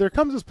about. So there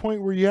comes this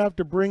point where you have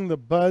to bring the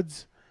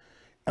buds,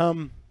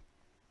 if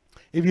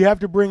you have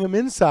to bring them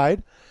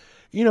inside,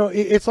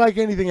 it's like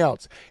anything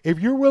else. If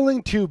you're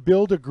willing to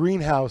build a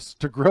greenhouse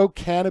to grow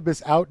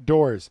cannabis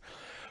outdoors,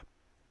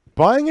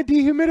 buying a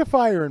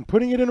dehumidifier and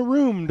putting it in a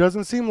room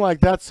doesn't seem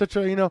like that's such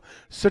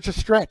a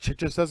stretch. It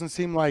just doesn't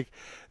seem like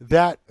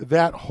that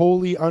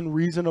wholly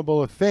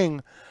unreasonable a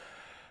thing.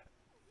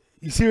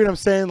 You see what I'm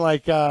saying?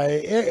 Like,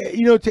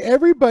 to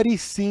everybody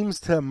seems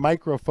to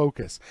micro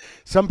focus.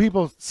 Some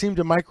people seem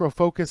to micro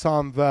focus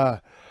on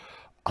the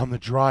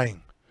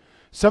drying.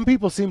 Some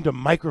people seem to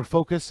micro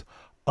focus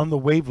on the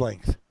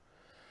wavelength.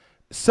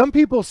 Some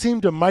people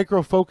seem to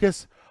micro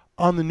focus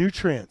on the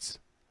nutrients.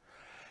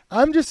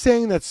 I'm just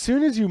saying that as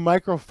soon as you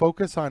micro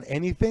focus on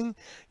anything,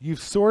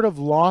 you've sort of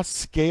lost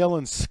scale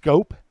and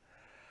scope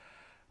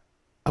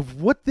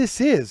of what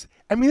this is.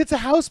 I mean, it's a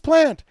house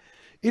plant.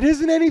 It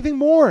isn't anything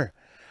more.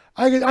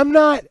 I'm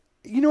not,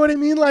 you know what I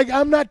mean? Like,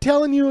 I'm not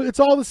telling you it's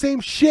all the same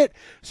shit,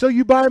 so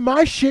you buy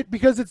my shit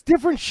because it's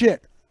different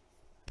shit.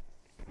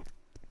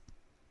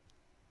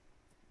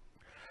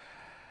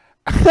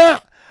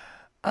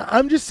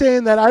 I'm just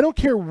saying that I don't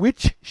care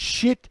which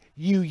shit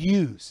you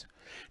use.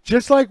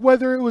 Just like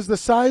whether it was the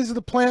size of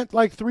the plant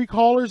like 3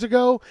 callers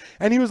ago,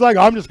 and he was like,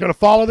 I'm just going to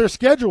follow their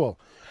schedule.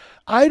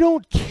 I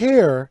don't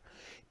care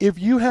if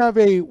you have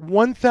a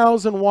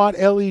 1,000 watt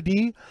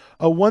LED,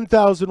 a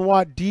 1,000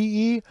 watt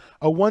DE,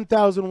 a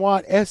 1,000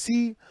 watt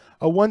SE,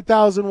 a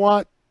 1,000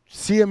 watt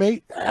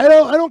CM8. I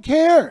don't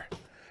care.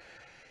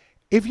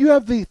 If you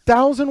have the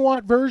 1,000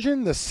 watt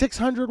version, the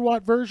 600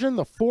 watt version,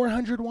 the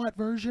 400 watt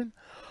version,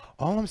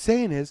 all I'm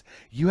saying is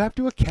you have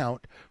to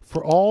account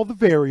for all the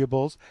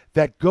variables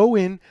that go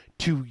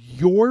into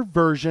your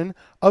version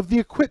of the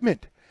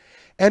equipment.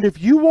 And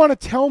if you want to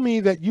tell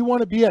me that you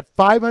want to be at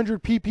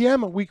 500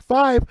 ppm at week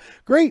 5,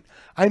 great.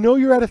 I know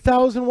you're at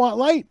 1,000 watt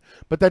light,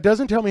 but that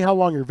doesn't tell me how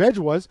long your veg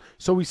was,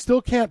 so we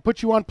still can't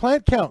put you on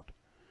plant count.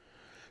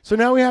 So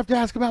now we have to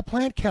ask about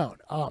plant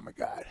count. Oh my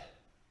God.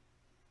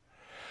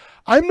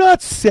 I'm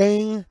not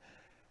saying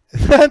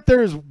that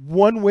there's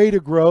one way to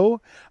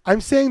grow.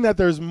 I'm saying that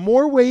there's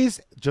more ways,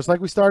 just like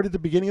we started at the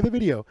beginning of the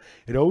video.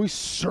 It always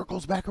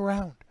circles back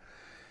around.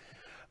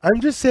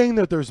 I'm just saying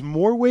that there's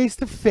more ways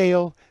to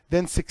fail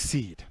than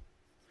succeed.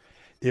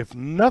 If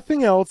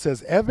nothing else,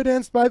 as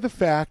evidenced by the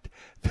fact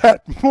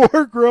that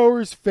more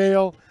growers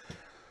fail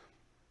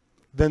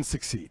than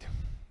succeed.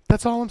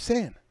 That's all I'm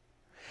saying.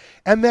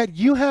 And that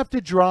you have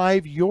to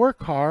drive your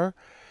car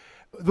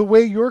the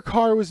way your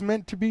car was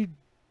meant to be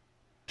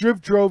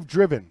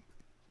driven.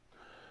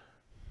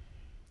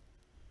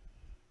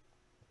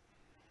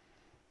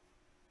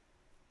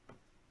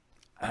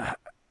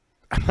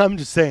 I'm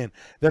just saying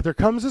that there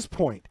comes this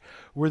point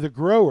where the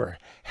grower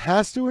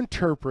has to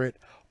interpret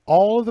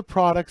all of the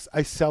products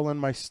I sell in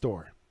my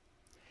store.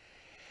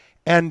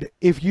 And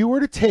if you were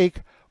to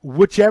take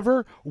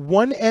whichever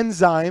one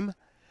enzyme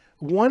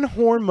one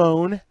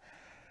hormone,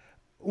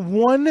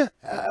 one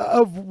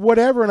of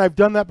whatever, and I've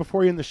done that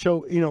before in the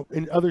show,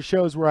 in other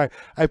shows where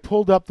I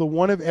pulled up the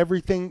one of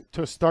everything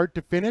to start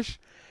to finish.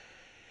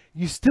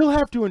 You still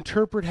have to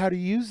interpret how to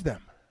use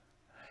them.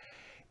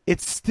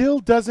 It still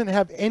doesn't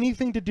have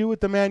anything to do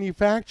with the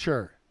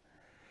manufacturer.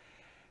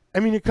 I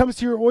mean, it comes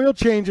to your oil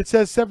change, it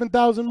says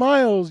 7,000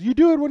 miles. You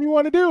do it when you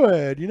want to do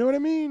it. You know what I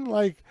mean?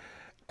 Like,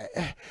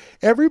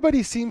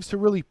 everybody seems to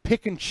really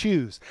pick and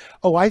choose.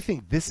 Oh, I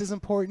think this is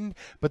important,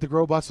 but the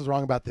Grow Boss was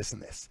wrong about this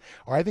and this.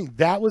 Or I think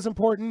that was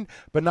important,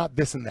 but not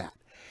this and that.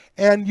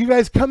 And you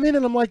guys come in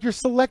and I'm like, you're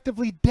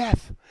selectively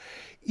deaf.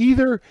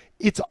 Either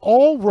it's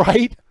all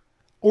right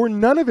or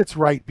none of it's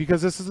right,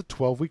 because this is a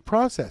 12-week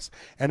process.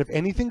 And if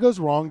anything goes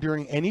wrong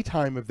during any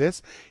time of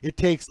this, it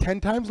takes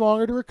 10 times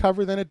longer to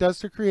recover than it does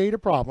to create a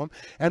problem.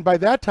 And by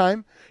that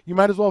time, you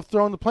might as well have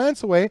thrown the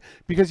plants away,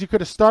 because you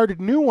could have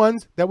started new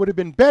ones that would have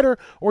been better,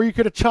 or you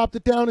could have chopped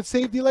it down and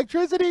saved the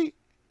electricity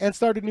and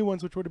started new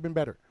ones, which would have been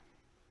better.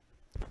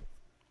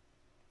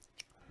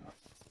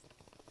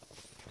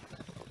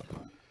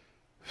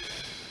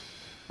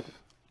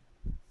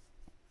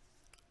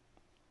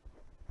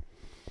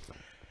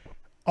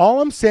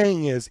 All I'm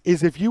saying is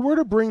if you were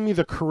to bring me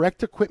the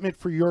correct equipment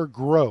for your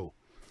grow,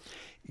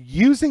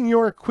 using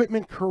your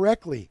equipment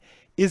correctly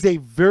is a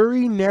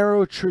very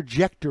narrow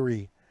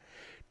trajectory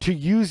to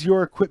use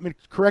your equipment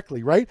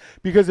correctly, right?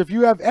 Because if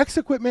you have X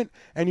equipment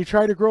and you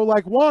try to grow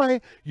like Y,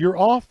 you're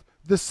off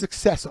the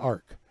success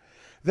arc.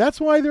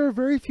 That's why there are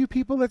very few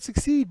people that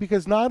succeed,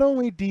 because not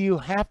only do you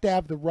have to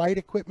have the right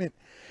equipment,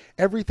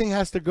 everything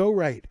has to go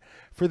right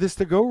for this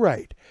to go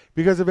right.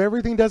 Because if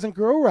everything doesn't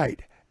grow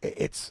right,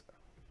 it's...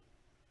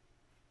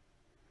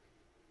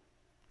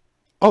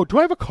 Oh, do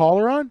I have a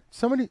caller on?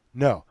 Somebody?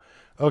 No.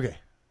 Okay.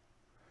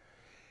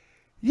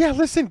 Yeah,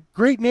 listen,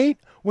 Great Nate,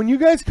 when you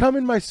guys come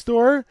in my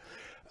store,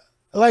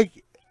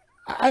 like,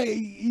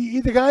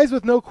 the guys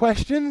with no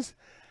questions,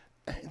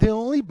 they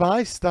only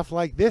buy stuff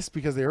like this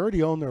because they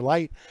already own their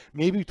light.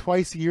 Maybe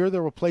twice a year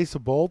they'll replace a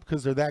bulb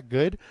because they're that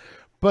good.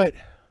 But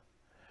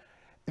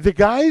the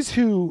guys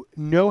who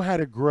know how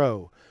to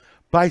grow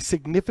buy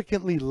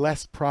significantly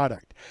less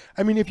product.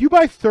 I mean, if you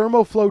buy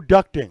thermoflow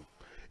ducting,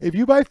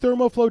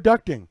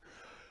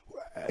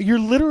 you're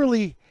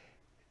literally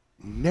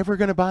never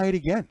going to buy it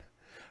again.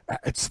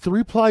 It's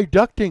 3-ply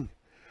ducting.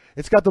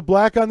 It's got the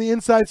black on the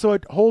inside so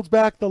it holds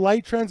back the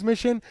light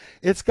transmission.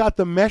 It's got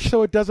the mesh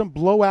so it doesn't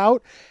blow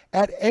out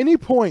at any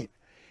point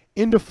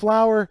into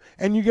flower,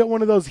 and you get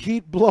one of those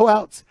heat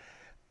blowouts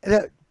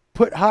that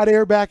put hot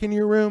air back in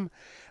your room.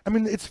 I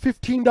mean, it's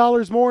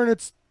 $15 more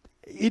and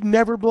it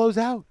never blows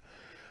out.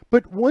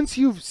 But once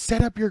you've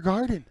set up your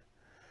garden,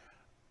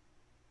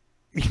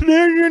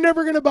 you're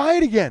never going to buy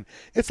it again.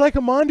 It's like a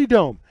Mondi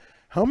Dome.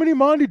 How many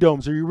Mondi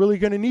Domes are you really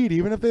going to need,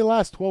 even if they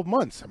last 12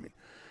 months? I mean,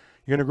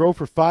 you're going to grow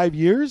for 5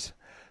 years?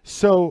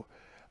 So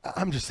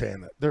I'm just saying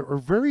that there are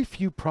very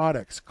few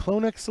products.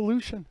 Clonex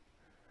Solution,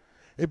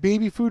 a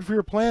baby food for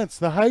your plants,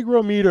 the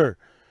hygrometer,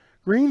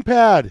 green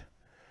pad.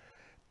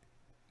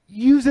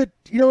 Use it,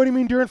 you know what I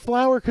mean, during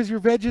flower because your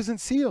veg isn't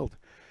sealed.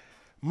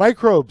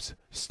 Microbes,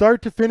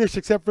 start to finish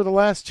except for the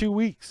last 2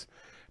 weeks.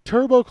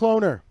 Turbo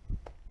Cloner.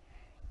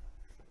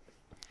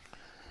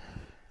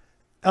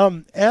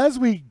 As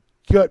we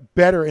get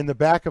better in the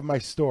back of my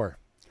store,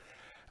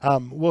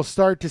 we'll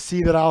start to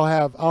see that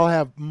I'll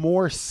have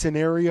more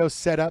scenarios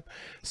set up,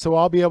 so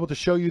I'll be able to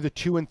show you the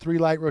 2 and 3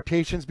 light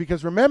rotations.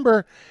 Because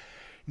remember,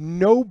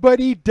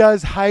 nobody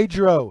does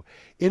hydro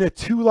in a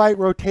 2 light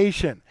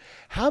rotation.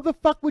 How the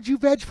fuck would you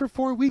veg for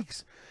 4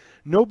 weeks?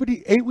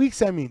 8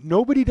 weeks. I mean,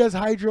 nobody does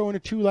hydro in a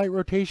 2 light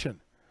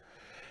rotation.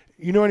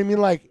 You know what I mean?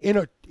 Like in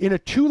a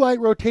 2 light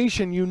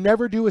rotation, you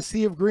never do a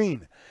sea of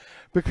green.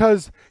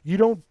 Because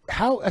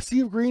a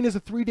sea of green is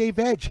a 3-day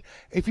veg.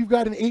 If you've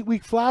got an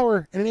 8-week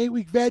flower and an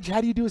 8-week veg,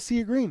 how do you do a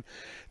sea of green?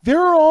 There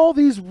are all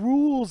these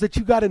rules that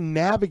you got to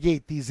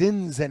navigate, these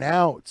ins and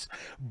outs,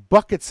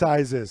 bucket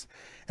sizes.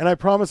 And I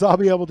promise I'll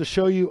be able to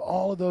show you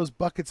all of those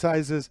bucket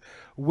sizes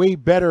way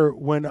better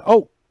when,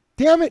 oh,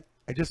 damn it,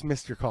 I just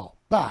missed your call.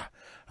 Bah,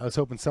 I was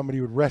hoping somebody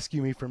would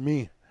rescue me from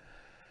me.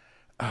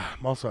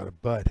 I'm also out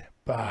of bud.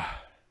 Bah.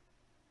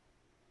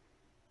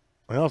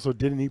 I also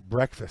didn't eat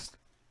breakfast.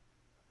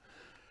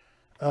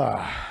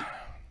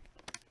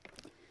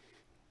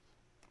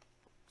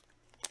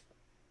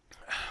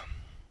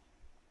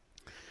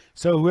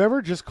 So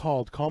whoever just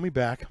called, call me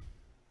back.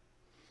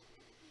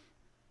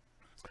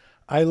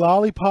 I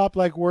lollipop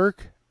at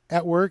work,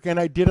 and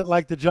I did it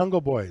like the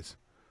Jungle Boys.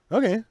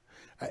 Okay.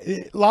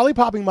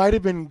 Lollipopping might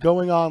have been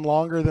going on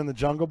longer than the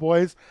Jungle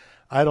Boys.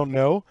 I don't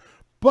know.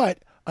 But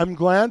I'm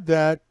glad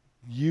that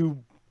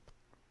you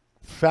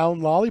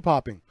found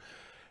lollipopping.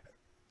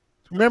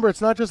 Remember,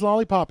 it's not just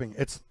lollipopping.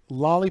 It's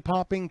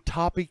lollipopping,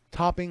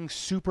 topping,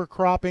 super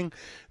cropping.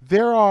 They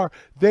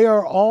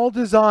are all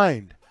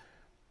designed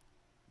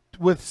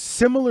with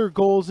similar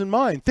goals in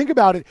mind. Think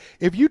about it.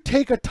 If you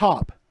take a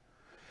top,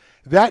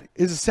 that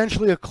is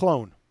essentially a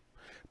clone.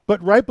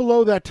 But right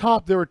below that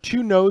top, there are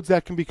 2 nodes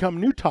that can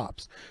become new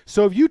tops.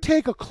 So if you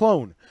take a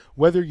clone,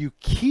 whether you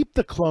keep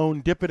the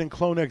clone, dip it in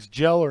Clone-X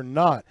gel or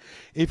not.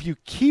 If you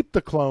keep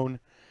the clone,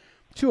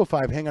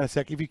 205, hang on a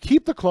sec. If you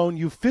keep the clone,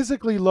 you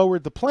physically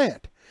lowered the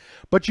plant,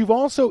 but you've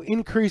also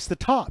increased the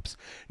tops.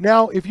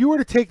 Now, if you were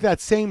to take that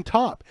same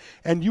top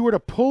and you were to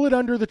pull it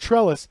under the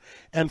trellis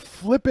and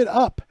flip it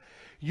up,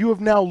 you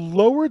have now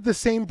lowered the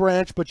same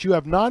branch, but you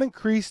have not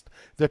increased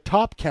the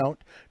top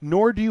count,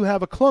 nor do you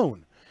have a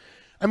clone.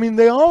 I mean,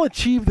 they all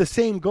achieve the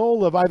same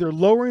goal of either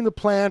lowering the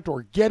plant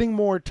or getting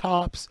more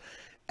tops,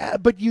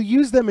 but you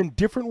use them in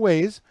different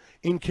ways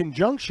in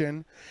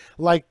conjunction.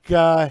 Like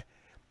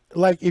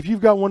if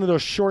you've got one of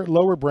those short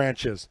lower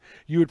branches,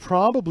 you would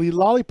probably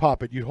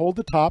lollipop it. You'd hold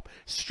the top,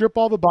 strip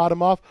all the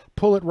bottom off,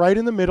 pull it right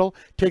in the middle,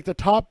 take the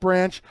top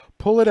branch,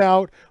 pull it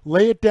out,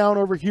 lay it down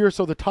over here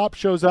so the top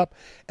shows up,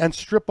 and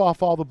strip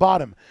off all the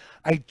bottom.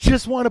 I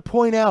just want to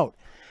point out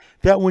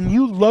that when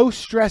you low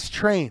stress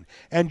train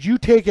and you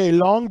take a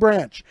long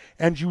branch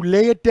and you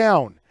lay it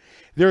down,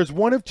 there's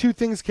one of two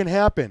things can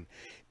happen.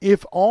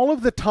 If all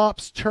of the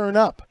tops turn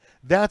up,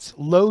 that's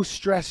low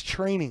stress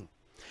training.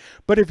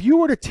 But if you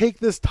were to take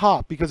this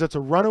top, because it's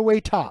a runaway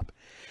top,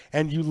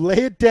 and you lay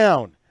it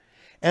down,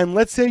 and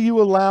let's say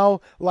you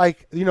allow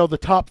the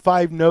top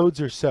 5 nodes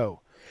or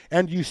so,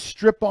 and you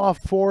strip off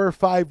 4 or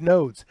 5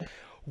 nodes,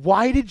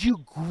 why did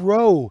you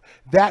grow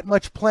that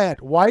much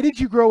plant? Why did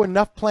you grow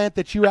enough plant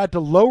that you had to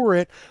lower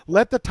it,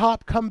 let the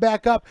top come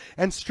back up,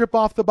 and strip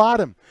off the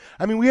bottom?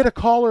 I mean, we had a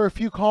caller a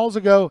few calls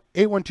ago,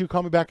 812,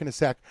 call me back in a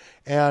sec,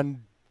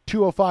 and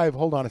 205,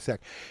 hold on a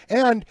sec.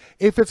 And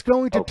if it's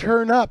going to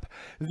turn up,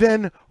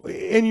 then,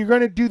 and you're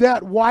going to do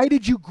that, why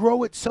did you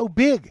grow it so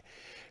big?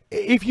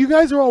 If you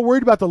guys are all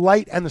worried about the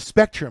light and the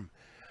spectrum,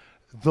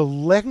 the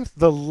length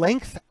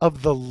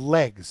of the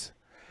legs,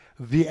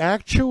 the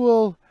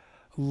actual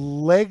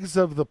legs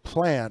of the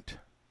plant,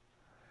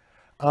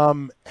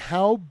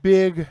 how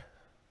big,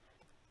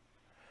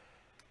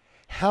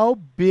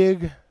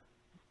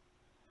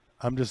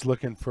 I'm just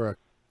looking for a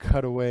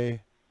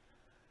cutaway,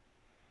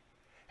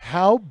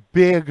 how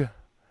big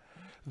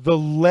the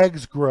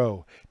legs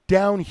grow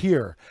down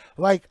here.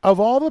 Like, of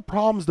all the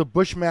problems the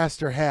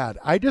Bushmaster had,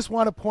 I just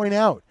want to point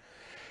out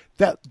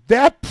that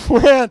that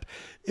plant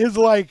is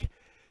like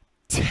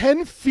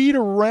 10 feet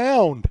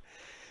around,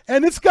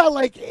 and it's got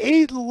like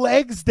 8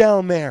 legs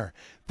down there.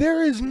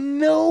 There is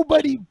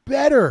nobody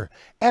better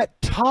at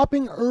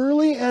topping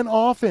early and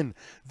often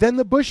than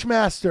the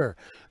Bushmaster.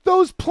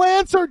 Those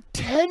plants are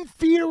 10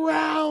 feet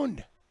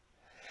around,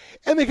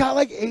 and they got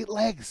like 8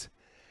 legs.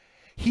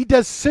 He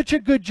does such a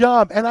good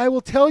job. And I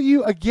will tell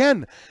you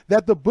again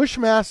that the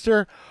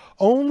Bushmaster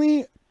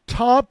only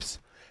tops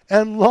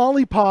and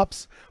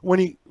lollipops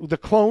when the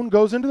clone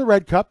goes into the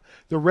red cup.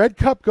 The red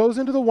cup goes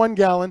into the 1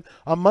 gallon.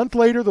 A month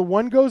later, the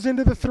 1 goes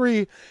into the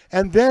 3.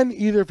 And then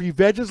either if he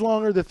veges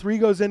longer, the 3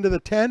 goes into the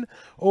 10,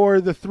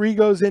 or the 3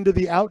 goes into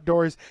the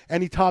outdoors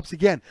and he tops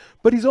again.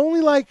 But he's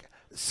only like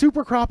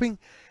super cropping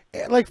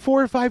like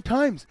 4 or 5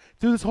 times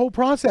through this whole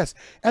process.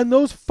 And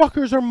those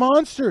fuckers are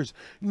monsters.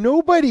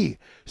 Nobody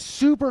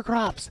super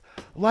crops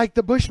like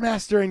the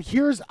Bushmaster. And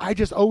I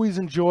just always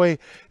enjoy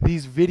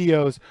these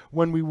videos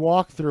when we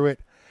walk through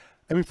it.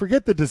 I mean,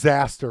 forget the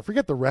disaster,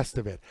 forget the rest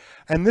of it.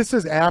 And this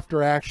is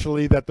after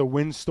actually that the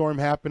windstorm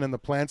happened and the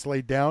plants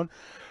laid down.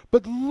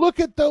 But look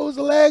at those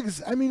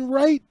legs. I mean,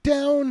 right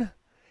down,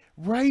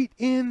 right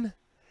in.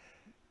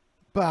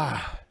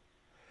 Bah.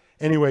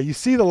 Anyway, you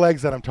see the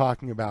legs that I'm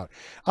talking about.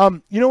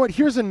 You know what?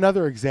 Here's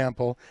another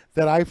example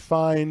that I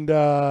find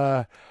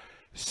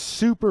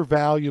super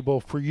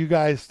valuable for you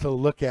guys to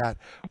look at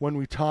when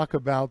we talk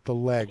about the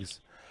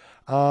legs.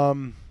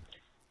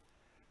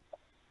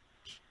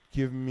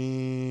 Give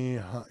me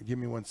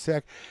 1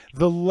 sec.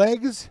 The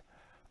legs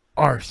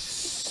are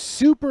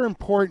super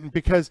important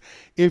because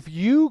if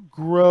you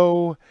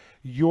grow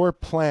your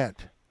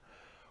plant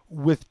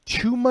with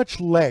too much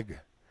leg,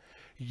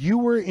 you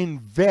were in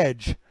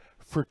veg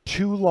for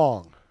too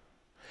long.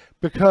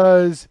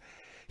 Because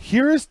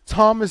here's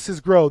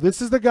Thomas's grow.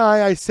 This is the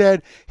guy I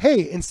said,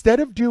 hey, instead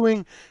of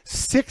doing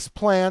 6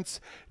 plants,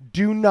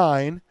 do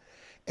 9.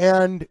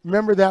 And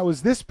remember, that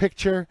was this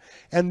picture.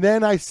 And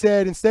then I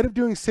said, instead of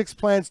doing 6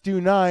 plants, do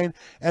 9.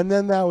 And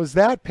then that was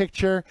that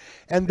picture.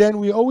 And then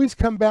we always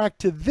come back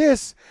to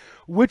this,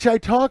 which I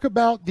talk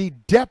about the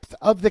depth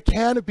of the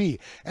canopy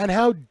and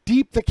how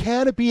deep the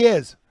canopy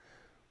is.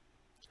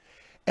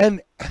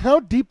 And how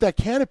deep that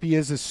canopy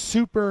is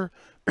super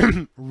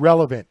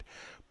relevant.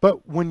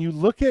 But when you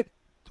look at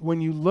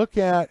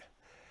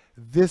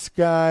this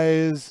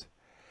guy's,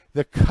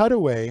 the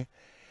cutaway,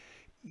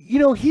 you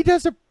know, he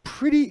does a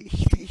pretty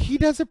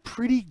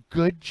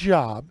good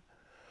job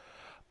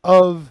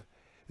of,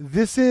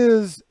 this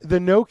is the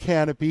no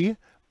canopy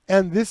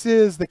and this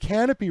is the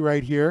canopy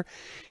right here.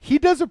 He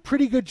does a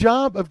pretty good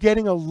job of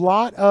getting a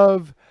lot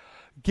of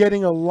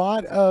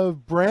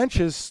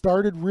branches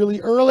started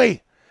really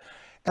early.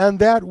 And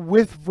that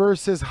width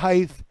versus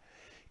height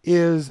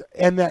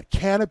and that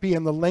canopy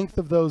and the length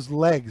of those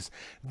legs.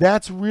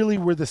 That's really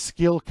where the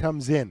skill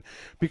comes in.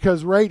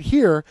 Because right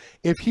here,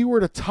 if he were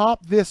to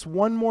top this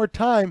one more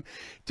time,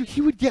 dude,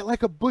 he would get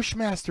like a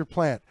Bushmaster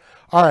plant.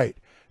 All right,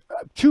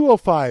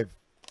 205.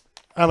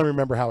 I don't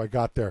remember how I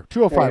got there.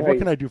 205, what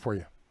can I do for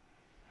you?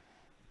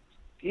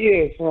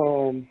 Yes,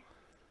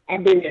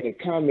 I've been in the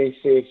comment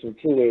section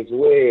too as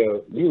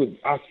well.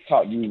 I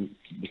talked to you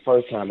the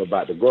first time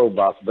about the grow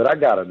box, but I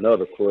got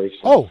another question.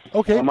 Oh,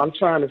 okay. I'm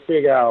trying to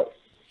figure out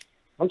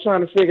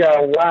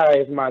why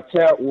is my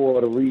tap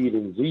water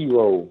reading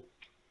 0.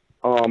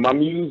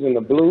 I'm using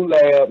the Blue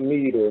Lab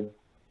meter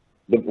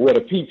with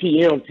a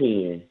ppm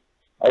pen.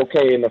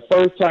 Okay, and the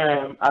first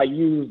time I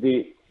used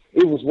it,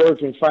 it was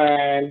working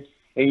fine.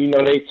 And you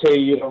know they tell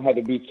you don't have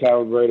to be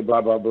calibrated,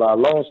 blah blah blah.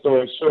 Long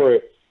story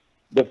short,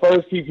 the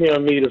first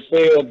ppm meter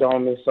failed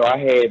on me, so I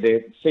had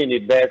to send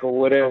it back or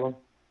whatever.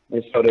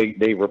 And so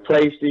they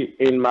replaced it.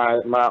 And my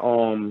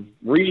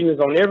readings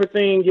on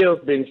everything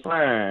else been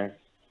fine.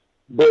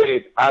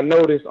 But I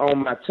noticed on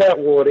my tap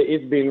water,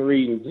 it's been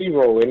reading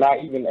 0. And I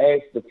even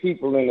asked the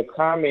people in the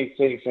comment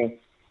section,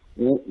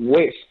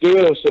 what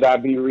scale should I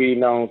be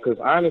reading on? Because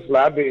honestly,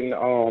 I've been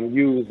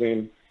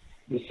using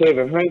the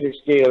 700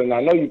 scale. And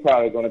I know you're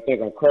probably going to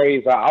think I'm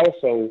crazy. I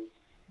also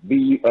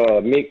be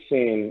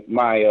mixing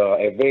my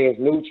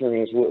advanced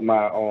nutrients with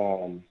my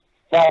farm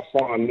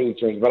farm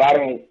nutrients. But I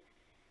don't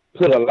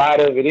put a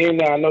lot of it in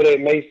there. I know that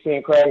may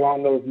seem crazy. I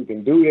don't know if you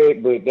can do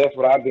that, but that's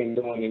what I've been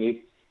doing. And it's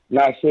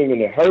not seeming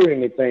to hurt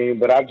anything,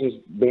 but I've just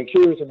been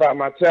curious about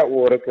my tap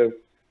water because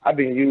I've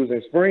been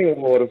using spring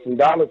water from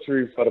Dollar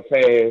Tree for the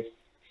past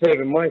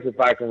 7 months, if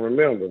I can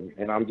remember.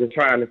 And I'm just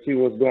trying to see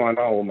what's going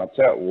on with my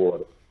tap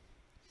water.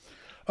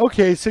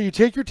 Okay, so you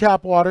take your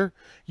tap water,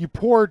 you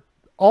pour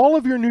all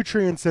of your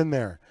nutrients in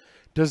there.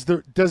 Does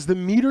the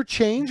meter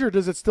change, or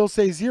does it still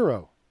say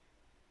 0?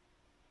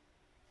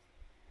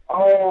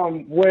 Well,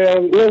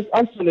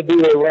 I'm going to do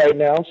it right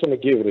now. I'm going to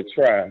give it a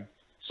try.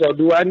 So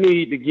do I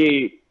need to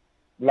get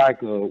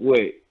like a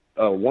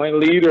 1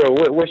 liter, or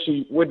what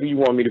do you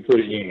want me to put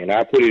it in?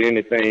 I put it in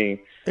the thing.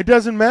 It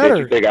doesn't matter. That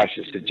you think I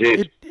should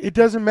suggest? It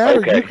doesn't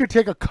matter. Okay. You could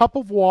take a cup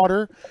of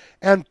water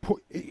and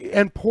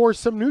pour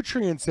some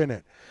nutrients in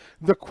it.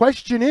 The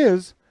question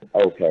is,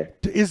 okay,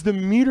 is the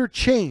meter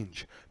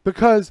change?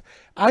 Because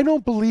I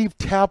don't believe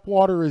tap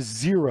water is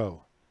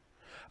 0.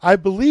 I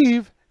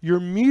believe your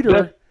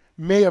meter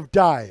may have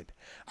died.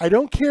 I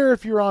don't care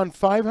if you're on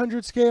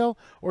 500 scale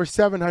or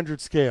 700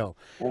 scale.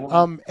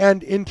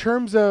 And in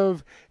terms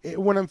of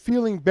when I'm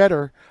feeling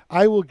better,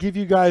 I will give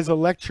you guys a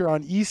lecture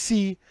on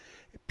EC,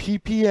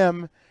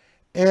 ppm,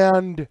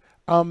 and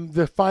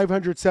the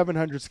 500,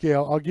 700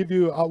 scale.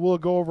 We'll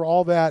go over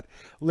all that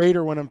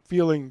later when I'm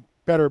feeling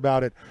better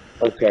about it.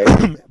 Okay.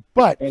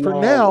 But and for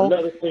now,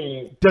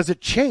 thing, does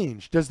it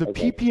change? Does the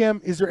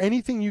ppm, is there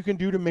anything you can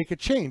do to make it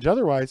change?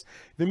 Otherwise,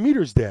 the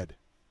meter's dead.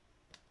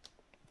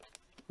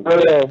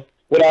 Well,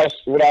 what I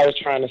was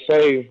trying to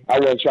say, I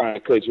wasn't trying to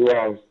cut you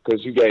off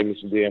because you gave me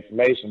some good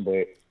information,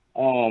 but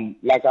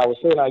like I was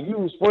saying, I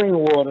use spring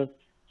water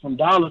from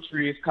Dollar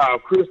Tree. It's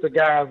called Crystal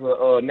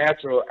Geyser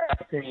Natural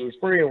Alpine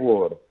Spring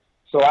Water.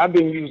 So I've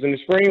been using the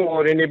spring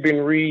water, and they've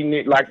been reading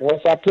it. Like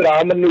once I put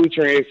all my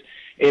nutrients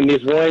in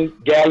this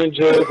 1 gallon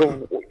jug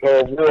of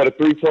water,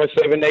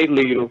 3.78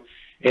 liter,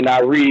 and I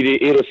read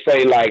it, it'll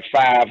say like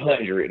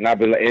 500,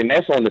 and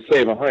that's on the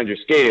 700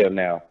 scale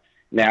now.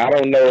 Now, I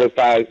don't know if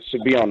I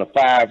should be on a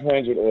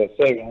 500 or a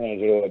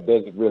 700, or it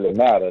doesn't really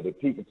matter. The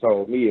people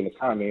told me in the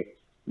comments,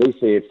 they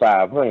said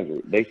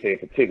 500. They said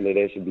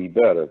particularly that should be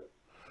better.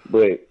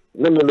 But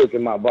let me look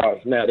at my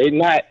box now. They're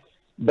not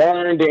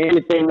burned or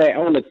anything. Like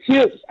on the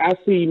tips, I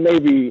see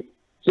maybe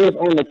just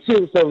on the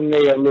tips of them,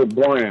 they're a little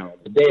brown.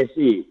 But that's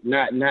it.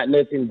 Not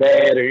nothing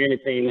bad or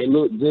anything. They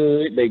look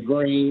good. They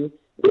green.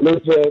 They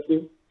look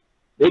healthy.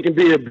 They can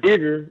be a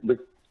bigger, but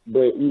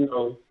you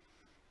know,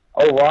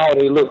 overall,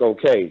 they look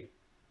okay.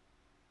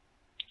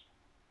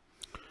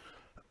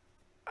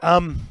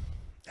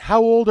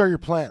 How old are your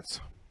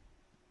plants?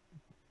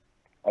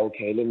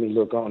 Okay, let me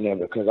look on there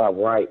because I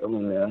write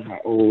on there.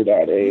 How old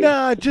are they?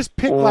 Nah, just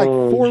pick like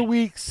 4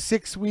 weeks,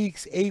 6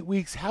 weeks, 8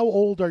 weeks. How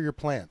old are your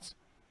plants?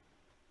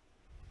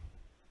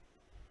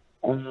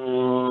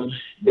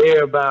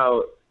 They're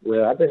about,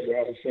 I think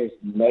they're since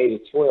May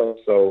the 12th.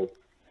 So,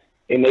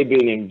 and they've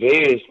been in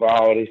veg for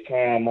all this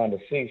time under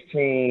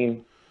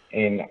 16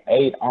 and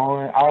 8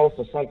 on off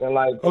or something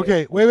like that.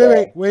 Okay,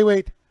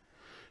 wait.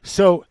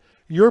 So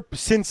you're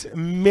since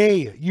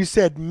May. You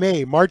said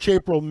May, March,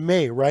 April,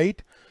 May,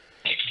 right?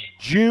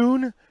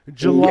 June,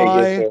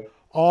 July,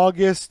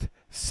 August,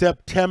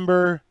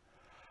 September,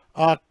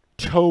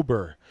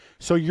 October.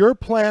 So your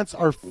plants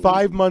are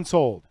 5 months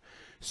old.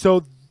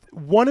 So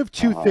one of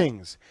two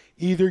things.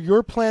 Either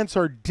your plants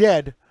are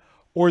dead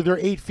or they're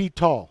 8 feet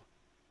tall.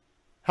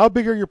 How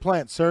big are your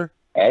plants, sir?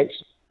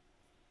 Actually,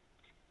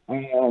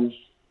 I'm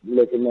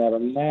looking at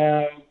them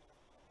now.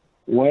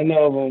 One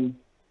of them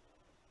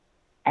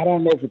I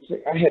don't know if it's.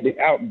 I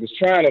was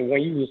trying to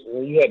when you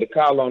had the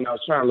call on. I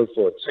was trying to look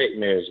for a tape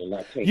measure. And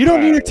I couldn't You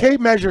don't need a find one.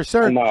 tape measure,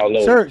 sir. I'm all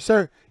over.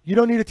 Sir. You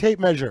don't need a tape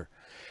measure.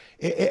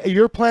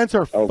 Your plants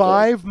are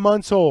 5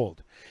 months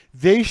old.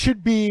 They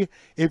should be,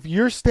 if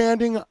you're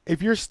standing up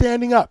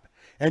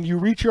and you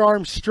reach your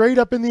arm straight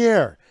up in the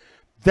air,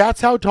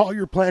 that's how tall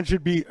your plant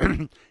should be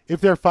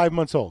if they're 5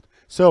 months old.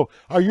 So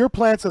are your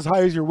plants as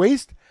high as your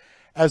waist,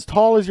 as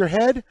tall as your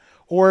head,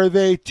 or are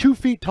they 2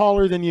 feet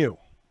taller than you?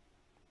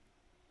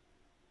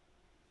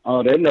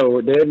 Oh, they're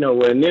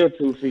nowhere near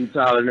 2 feet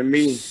taller than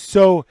me.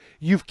 So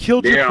you've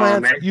killed your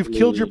plants. You've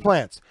killed your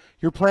plants.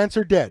 Your plants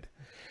are dead.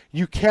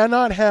 You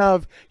cannot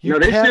have.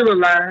 They're still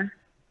alive.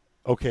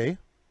 Okay.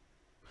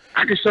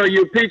 I can show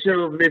you a picture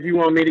of them if you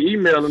want me to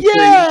email them.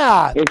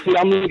 Yeah. To you. And see,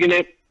 I'm looking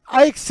at.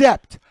 I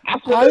accept.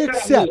 I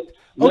accept.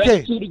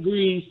 Okay. 2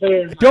 degrees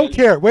Fahrenheit. Don't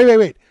care.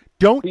 Wait.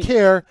 Don't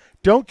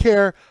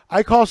care.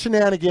 I call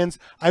shenanigans.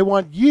 I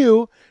want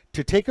you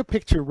to take a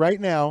picture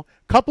right now.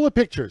 Couple of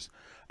pictures.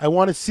 I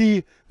want to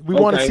see. We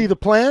want to see the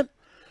plant.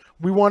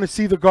 We want to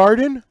see the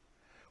garden.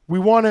 We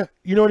want to,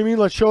 you know what I mean?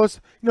 Let's show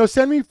us,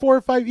 send me 4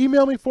 or 5,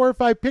 email me 4 or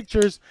 5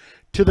 pictures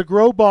to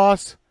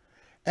thegrowboss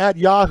at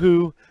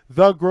Yahoo,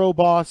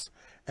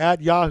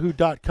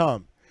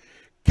 thegrowboss@yahoo.com.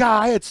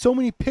 God, I had so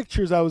many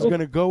pictures I was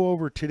going to go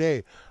over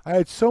today. I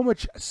had so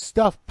much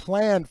stuff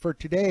planned for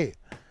today.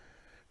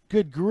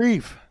 Good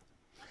grief.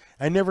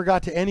 I never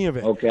got to any of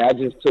it. Okay, I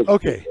just took.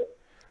 Okay.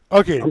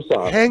 I'm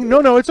sorry.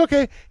 No, it's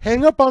okay.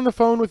 Hang up on the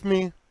phone with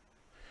me.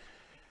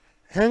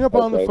 On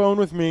the phone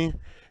with me.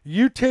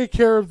 You take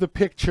care of the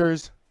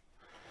pictures.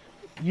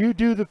 You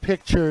do the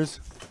pictures.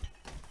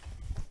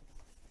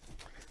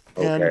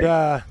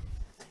 And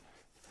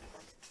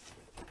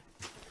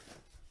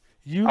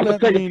you I'm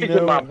let gonna take me a picture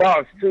know. of my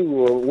box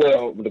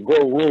too, the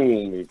grow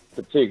room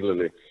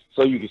particularly,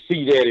 so you can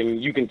see that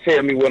and you can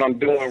tell me what I'm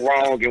doing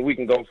wrong, and we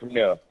can go from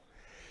there.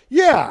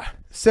 Yeah,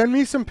 send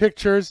me some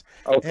pictures,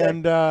 Okay.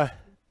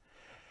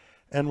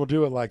 and we'll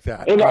do it like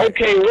that. And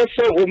okay, what's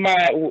up with my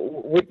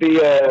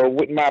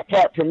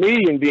part per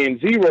million being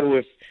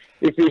 0?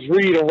 If it's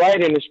reading right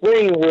in the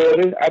spring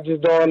water, I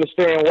just don't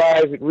understand why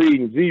is it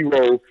reading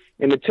 0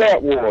 in the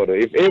tap water.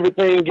 If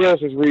everything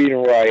else is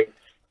reading right,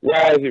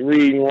 why is it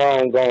reading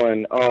wrong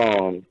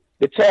on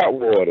the tap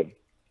water?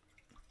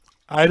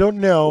 I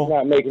don't know. It's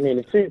not making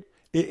any sense.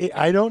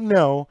 I don't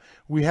know.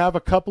 We have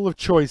a couple of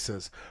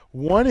choices.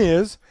 One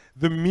is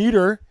the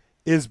meter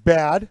is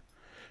bad.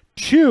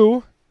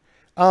 2,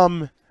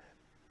 in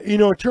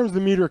terms of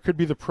the meter, it could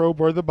be the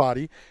probe or the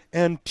body.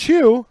 And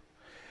 2,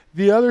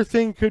 the other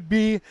thing could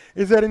be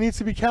is that it needs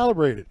to be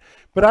calibrated.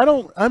 But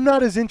I'm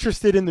not as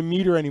interested in the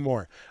meter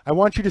anymore. I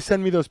want you to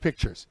send me those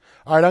pictures.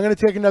 All right, I'm going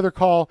to take another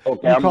call.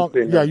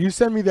 Okay, you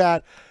send me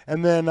that,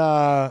 and then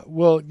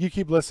you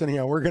keep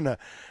listening. We're gonna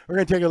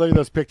take a look at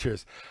those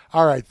pictures.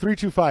 All right,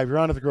 325. You're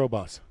on to the Grow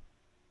Boss.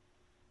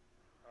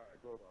 All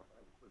right, Grow Boss. I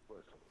have a quick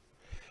question.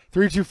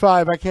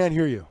 325. I can't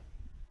hear you.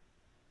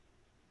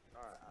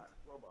 All right,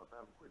 Grow Boss. I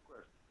have a quick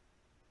question.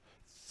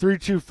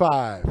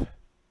 325.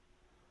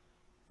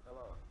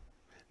 Hello.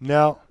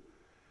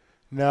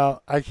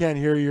 No, I can't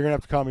hear you. You're going to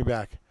have to call me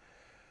back.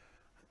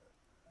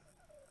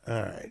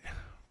 All right.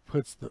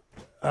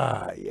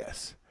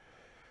 Yes.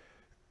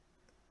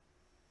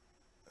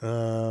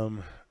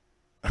 You're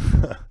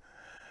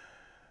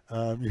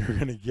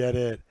going to get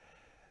it.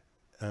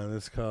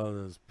 This call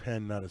is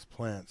pen, not his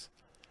plants.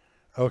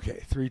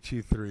 Okay,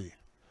 323.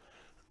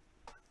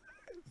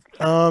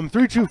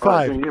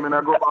 325. Can you hear me now,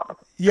 Grow Boss?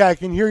 Yeah, I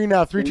can hear you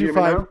now. Can you hear me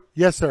 325. now?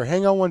 Yes, sir.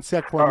 Hang on one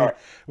sec for me. right.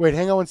 Wait,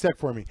 hang on one sec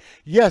for me.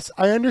 Yes,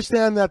 I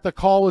understand that the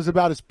call was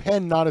about his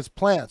pen, not his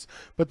plants.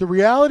 But the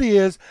reality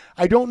is,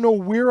 I don't know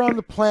where on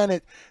the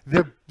planet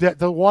that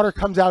the water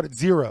comes out at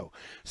 0.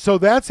 So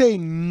that's a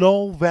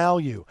null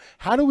value.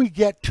 How do we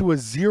get to a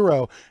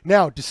 0?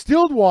 Now,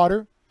 distilled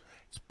water,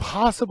 it's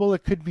possible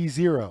it could be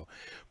 0.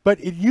 But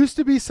it used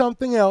to be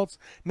something else.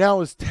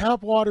 Now his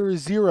tap water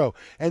is 0.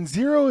 And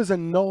 0 is a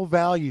null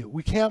value.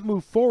 We can't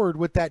move forward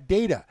with that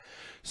data.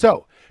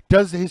 So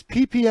does his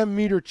ppm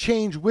meter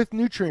change with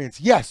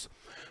nutrients? Yes.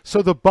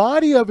 So the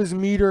body of his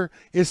meter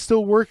is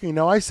still working.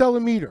 Now I sell a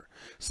meter.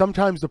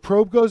 Sometimes the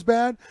probe goes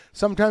bad.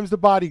 Sometimes the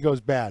body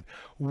goes bad.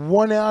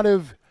 1 out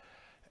of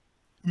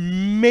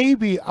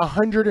maybe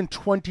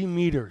 120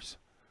 meters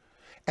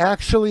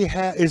actually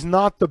is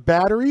not the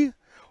battery,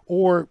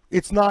 or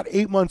it's not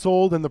 8 months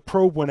old and the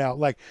probe went out.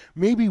 Like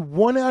maybe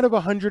 1 out of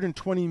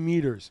 120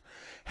 meters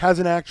has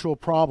an actual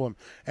problem.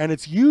 And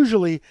it's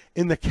usually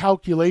in the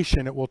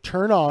calculation. It will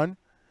turn on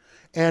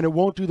and it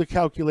won't do the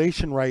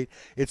calculation right.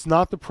 It's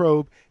not the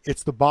probe,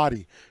 it's the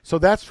body. So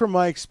that's from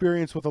my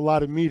experience with a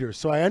lot of meters.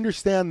 So I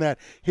understand that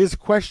his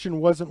question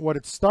wasn't what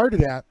it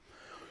started at.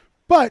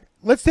 But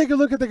let's take a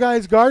look at the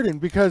guy's garden,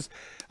 because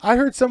I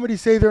heard somebody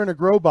say they're in a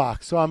grow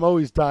box. So I'm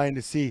always dying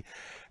to see.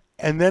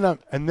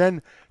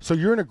 So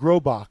you're in a grow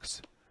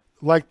box.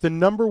 Like the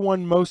number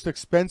one most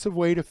expensive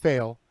way to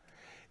fail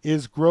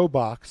is grow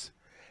box.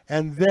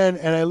 And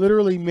I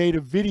literally made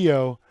a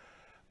video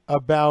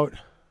about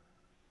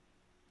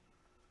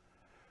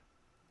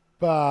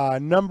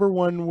number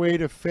one way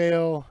to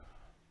fail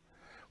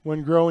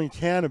when growing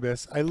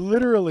cannabis. I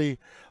literally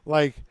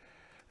like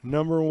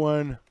number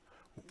one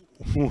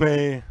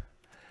way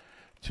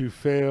to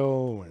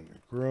fail when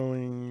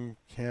growing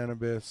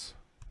cannabis.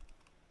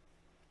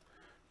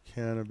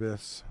 And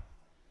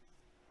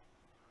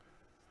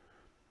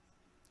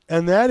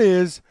that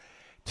is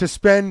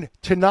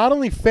to not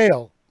only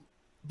fail,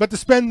 but to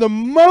spend the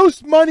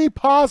most money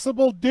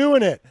possible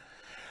doing it.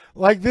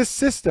 Like this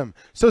system.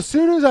 So as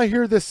soon as I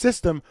hear this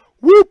system,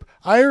 whoop,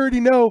 I already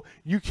know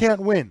you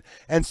can't win.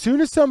 And soon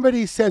as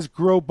somebody says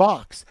grow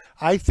box,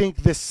 I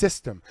think this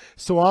system.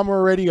 So I'm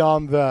already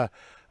on the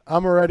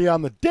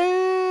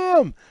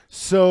damn.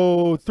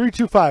 So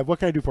 325, what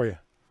can I do for you?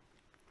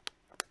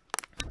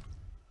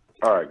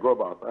 All right, grow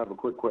box. I have a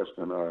quick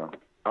question.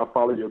 I'll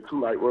follow your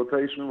 2-light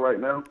rotation right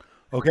now.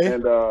 Okay.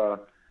 And so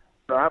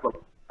I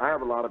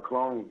have a lot of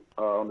clones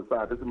on the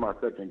side. This is my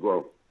second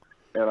grow.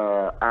 And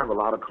I have a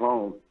lot of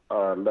clones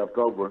left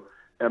over,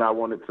 and I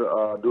wanted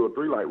to do a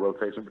 3-light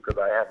rotation because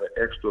I have an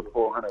extra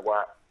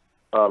 400-watt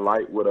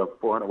light with a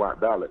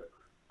 400-watt ballast.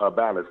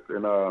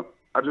 And I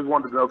just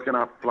wanted to know, can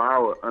I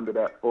flower under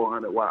that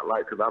 400-watt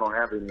light because I don't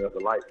have any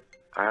other light.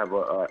 I have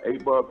a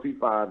 8-bulb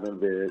T5 in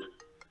veg,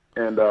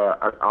 and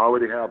I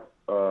already have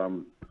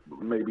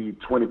maybe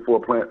 24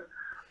 plants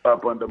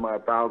up under my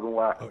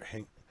 1,000-watt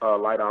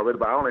light already,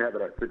 but I only have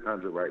it at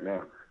 600 right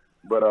now.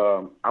 But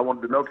I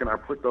wanted to know, can I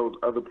put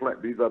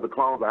these other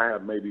clones? I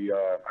have maybe,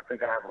 I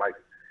think I have like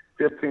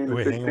 15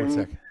 to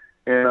 16,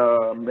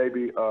 and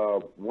maybe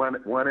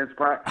 1 inch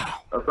pot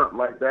or something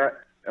like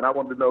that. And I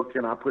wanted to know,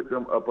 can I put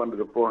them up under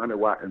the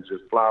 400-watt and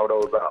just flower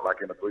those out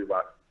like in a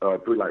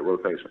 3-light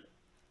rotation?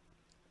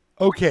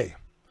 Okay.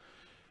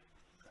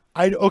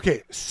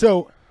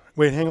 So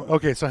wait, hang on.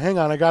 Okay, so hang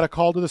on. I got a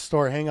call to the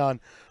store. Hang on.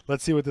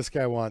 Let's see what this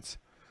guy wants.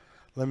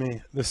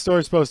 The store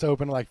is supposed to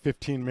open in like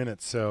 15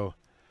 minutes, so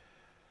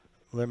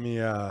let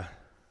me, I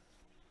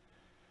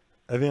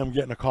think I'm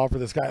getting a call for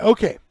this guy.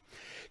 Okay.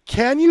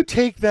 Can you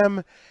take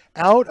them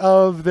out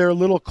of their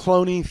little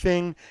cloning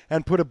thing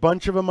and put a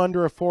bunch of them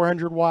under a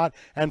 400-watt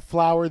and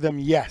flower them?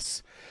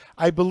 Yes.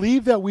 I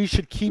believe that we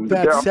should keep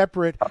that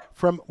separate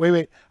from,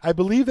 wait. I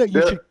believe that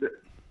you should.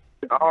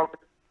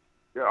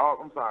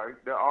 I'm sorry.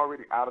 They're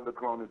already out of the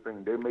cloning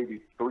thing. They may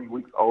be 3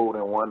 weeks old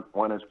and 1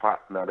 inch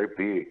pots now. They're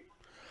big.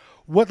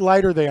 What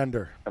light are they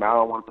under? And I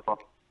don't want to throw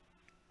them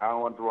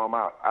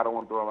out.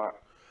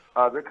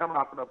 They're coming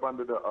up and up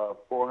under the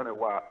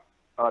 400-watt.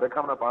 They're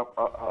coming up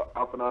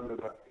and under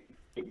the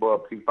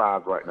 8-bulb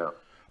T5s right now.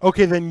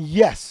 Okay, then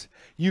yes,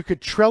 you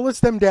could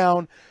trellis them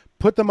down,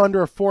 put them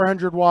under a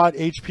 400-watt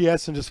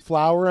HPS, and just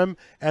flower them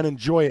and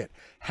enjoy it.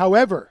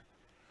 However,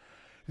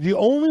 the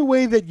only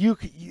way that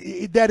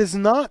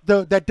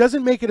that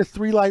doesn't make it a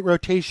 3-light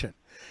rotation.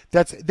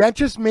 That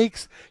just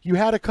makes you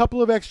had a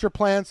couple of extra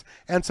plants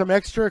and some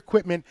extra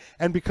equipment,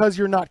 and because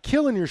you're not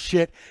killing your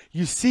shit,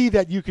 you see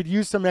that you could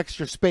use some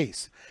extra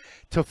space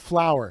to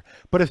flower.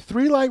 But a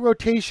 3-light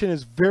rotation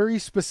is very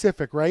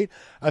specific, right?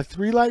 A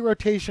 3-light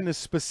rotation is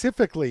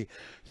specifically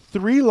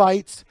 3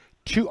 lights,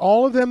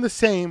 all of them the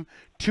same,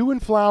 2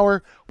 in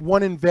flower,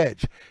 1 in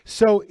veg.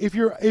 So if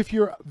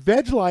your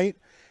veg light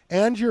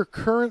and your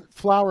current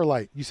flower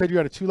light, you said you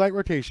had a 2-light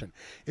rotation.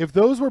 If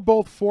those were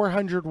both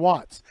 400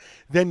 watts,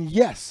 then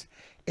yes,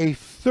 a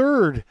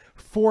third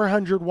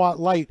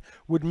 400-watt light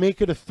would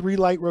make it a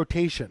 3-light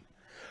rotation.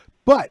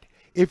 But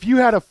if you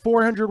had a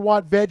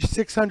 400-watt veg,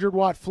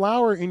 600-watt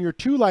flower in your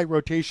 2-light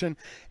rotation,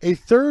 a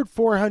third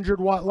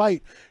 400-watt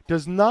light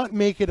does not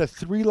make it a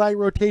 3-light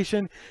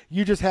rotation.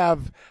 You just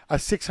have a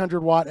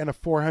 600-watt and a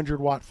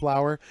 400-watt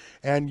flower,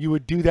 and you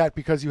would do that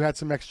because you had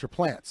some extra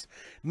plants.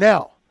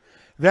 Now,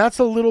 that's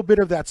a little bit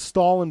of that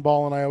stall and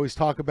ball, and I always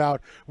talk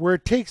about where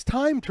it takes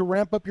time to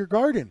ramp up your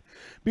garden.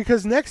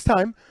 Because next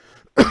time,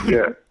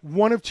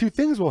 one of two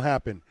things will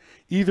happen.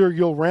 Either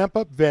you'll ramp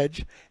up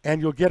veg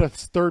and you'll get a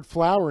third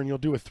flower and you'll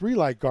do a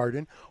 3-light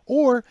garden,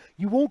 or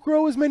you won't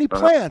grow as many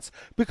plants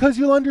because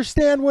you'll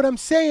understand what I'm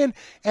saying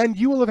and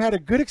you will have had a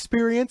good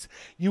experience.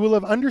 You will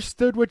have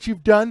understood what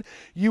you've done.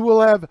 You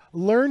will have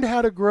learned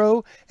how to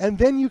grow, and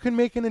then you can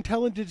make an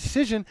intelligent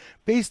decision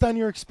based on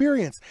your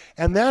experience.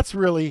 And that's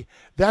really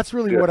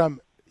what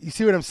you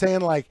see what I'm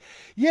saying? Like,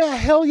 yeah,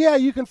 hell yeah,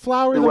 you can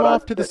flower them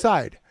off to the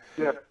side.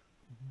 Yeah.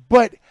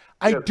 But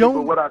I don't.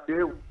 But what I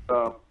did,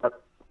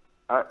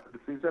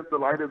 since the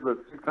light is a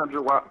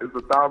 600-watt, it's a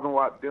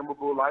 1,000-watt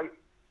dimmable light.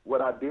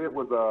 What I did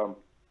was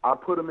I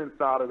put them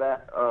inside of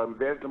that,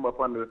 veg them up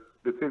under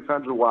the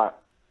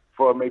 600-watt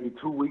for maybe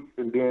 2 weeks,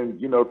 and then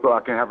so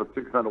I can have a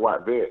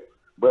 600-watt veg.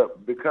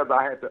 But because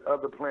I had the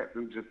other plants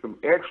and just some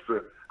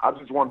extra, I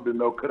just wanted to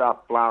know, could I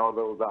flower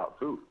those out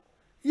too?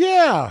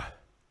 Yeah,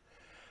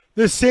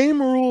 the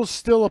same rules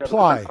still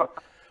apply.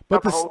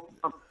 But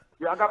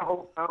I got a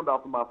whole sound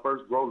off of my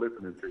first grow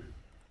listening to you.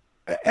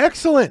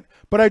 Excellent.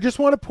 But I just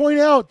want to point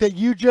out that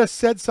you just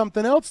said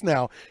something else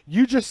now.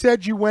 You just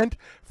said you went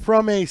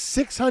from a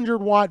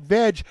 600-watt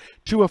veg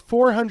to a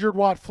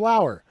 400-watt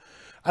flower.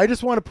 I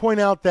just want to point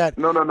out that...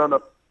 No.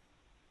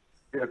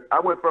 Yes, I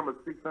went from a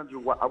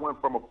 600 watt. I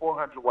went from a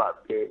 400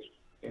 watt veg,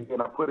 and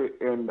then I put it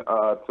in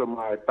to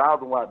my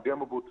 1,000 watt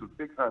dimmable to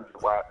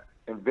 600 watt,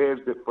 and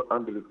vegged it for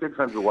under the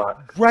 600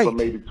 watt for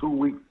maybe 2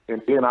 weeks,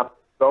 and then I put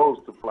those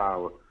to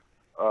flower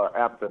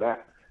after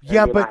that. And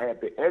yeah, then but I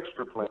had the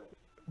extra plant.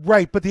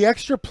 right, but the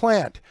extra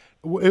plant,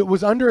 it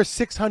was under a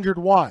 600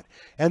 watt,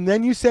 and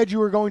then you said you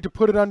were going to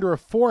put it under a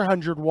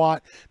 400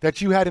 watt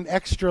that you had an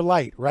extra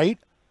light, right?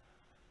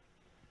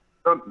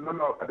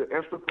 No. The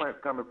extra plant's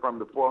coming from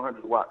the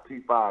 400 watt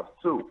T5s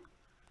too.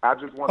 I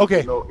just wanted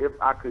to know if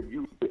I could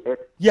use the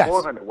extra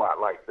 400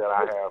 watt light that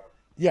I have,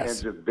 and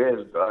just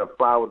veg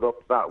flowers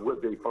up about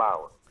would they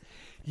flower.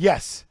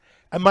 Yes,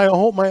 and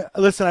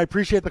listen. I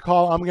appreciate the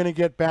call. I'm going to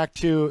get back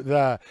to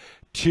the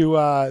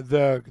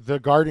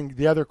garden.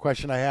 The other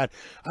question I had,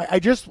 I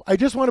just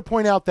want to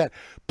point out that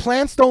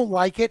plants don't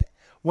like it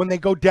when they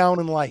go down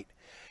in light.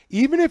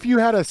 Even if you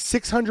had a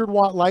 600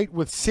 watt light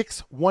with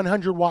 6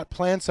 100 watt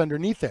plants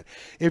underneath it,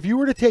 if you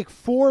were to take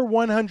 4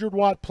 100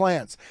 watt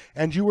plants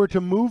and you were to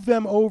move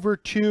them over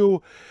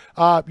to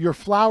your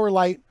flower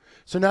light,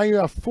 so now you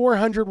have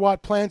 400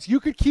 watt plants, you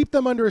could keep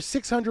them under a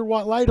 600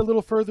 watt light a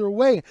little further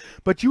away,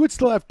 but you would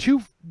still have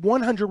 2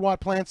 100 watt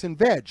plants in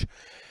veg.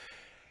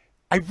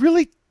 I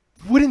really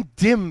wouldn't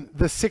dim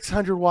the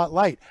 600 watt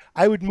light.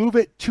 I would move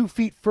it 2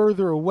 feet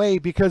further away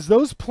because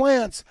those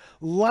plants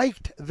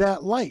liked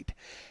that light.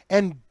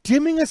 And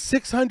dimming a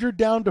 600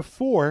 down to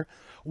 4,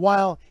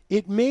 while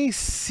it may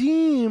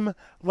seem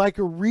like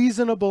a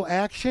reasonable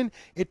action,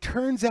 it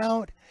turns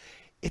out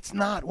it's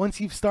not.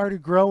 Once you've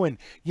started growing,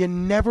 you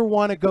never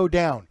want to go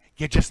down.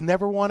 You just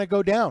never want to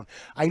go down.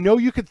 I know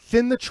you could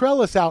thin the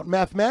trellis out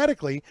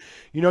mathematically.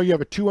 You know, you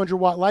have a 200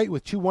 watt light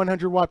with 2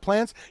 100 watt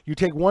plants. You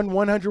take one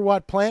 100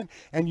 watt plant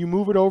and you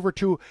move it over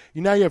to,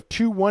 now you have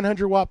 2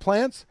 100 watt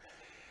plants.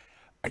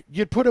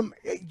 You'd put them,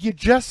 you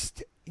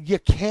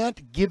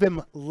can't give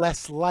him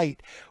less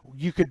light.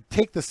 You could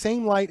take the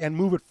same light and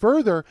move it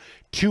further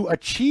to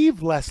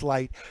achieve less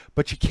light,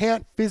 but you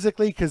can't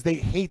physically because they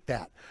hate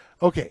that.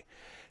 Okay,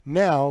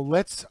 now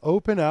let's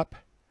open up.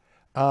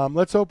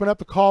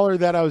 The caller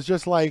that I was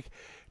just like,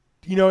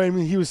 I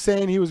mean, he was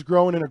saying he was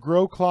growing in a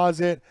grow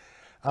closet.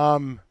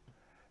 Okay,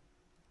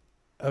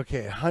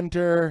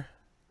 Hunter.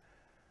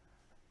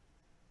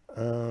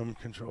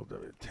 Control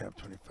W, tab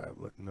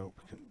 25. Nope.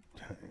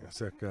 Hang on a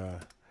sec.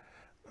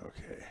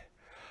 Okay.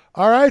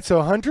 All right,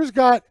 so Hunter's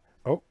got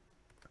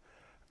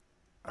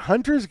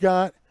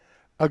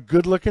a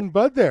good-looking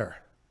bud there.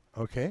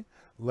 Okay,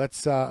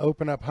 let's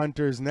open up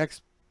Hunter's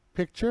next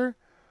picture.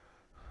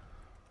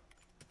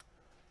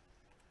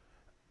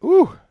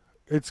 Ooh,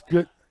 it's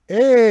good.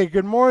 Hey,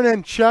 good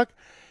morning, Chuck.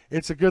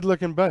 It's a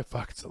good-looking bud.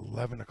 Fuck, it's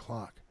 11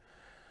 o'clock.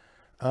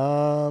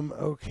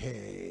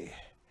 Okay,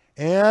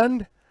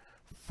 and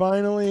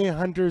finally,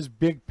 Hunter's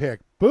big pick.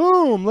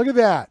 Boom! Look at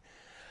that.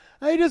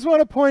 I just want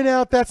to point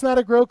out that's not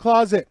a grow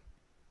closet.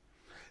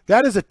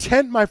 That is a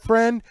tent, my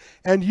friend,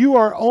 and you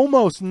are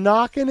almost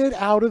knocking it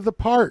out of the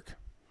park.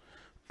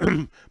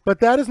 But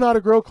that is not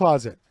a grow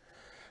closet.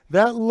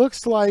 That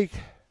looks like,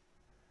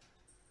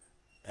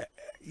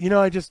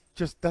 I just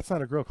that's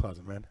not a grow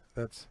closet, man.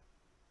 That's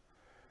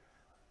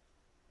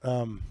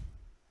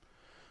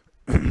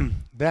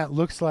that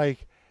looks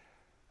like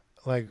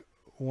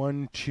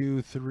 1,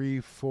 2, 3,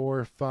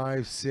 4,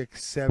 5,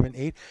 6, 7,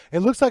 8. It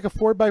looks like a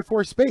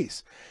 4x4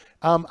 space.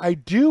 I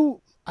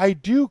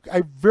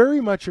very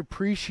much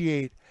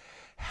appreciate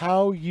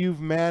how you've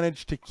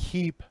managed to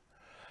keep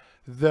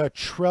the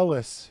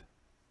trellis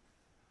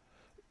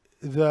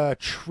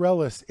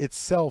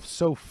itself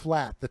so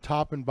flat, the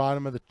top and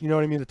bottom of the,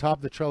 the top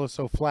of the trellis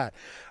so flat.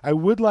 I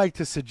would like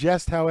to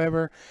suggest,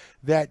 however,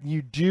 that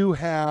you do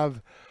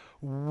have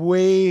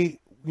you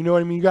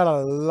got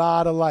a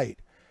lot of light.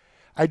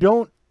 I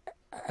don't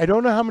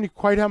know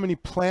quite how many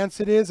plants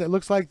it is. It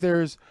looks like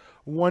there's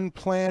 1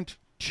 plant,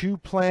 2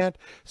 plant,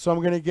 so I'm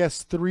going to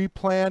guess 3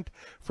 plant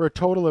for a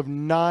total of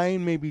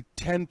 9, maybe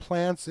 10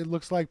 plants. It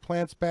looks like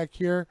plants back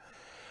here.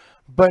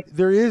 But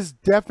there is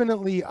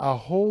definitely a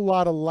whole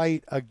lot of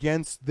light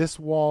against this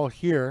wall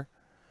here.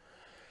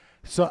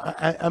 So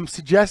I'm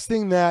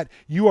suggesting that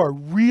you are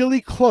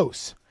really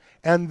close,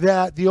 and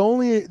that the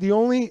only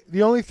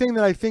thing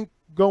that I think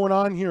going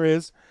on here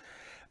is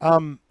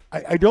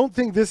I don't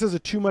think this is a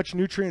too much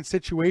nutrient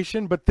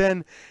situation, but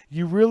then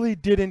you really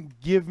didn't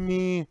give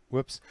me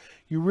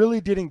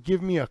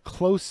a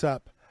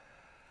close-up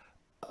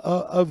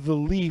of the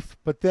leaf.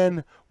 But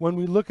then when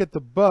we look at the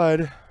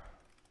bud,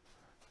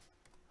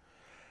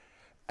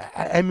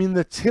 I mean,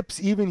 the tips,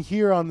 even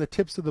here on the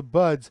tips of the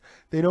buds,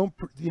 they don't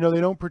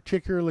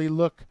particularly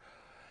look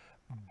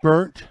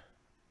burnt.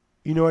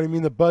 You know what I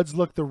mean? The buds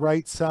look the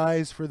right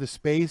size for the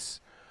space.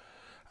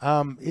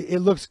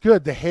 It looks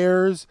good. The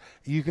hairs,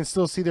 you can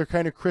still see they're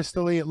kind of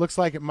crystally. It looks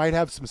like it might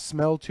have some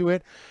smell to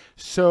it.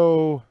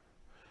 So,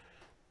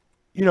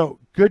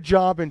 good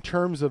job in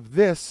terms of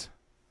this.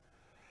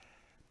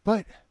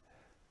 But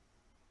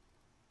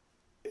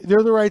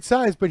they're the right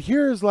size. But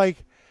here's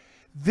like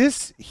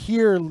this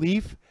here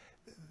leaf,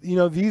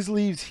 these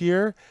leaves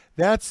here,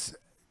 that's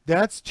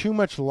that's too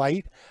much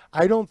light.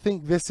 I don't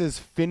think this is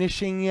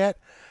finishing yet.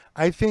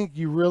 I think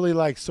you really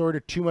like sort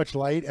of too much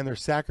light and they're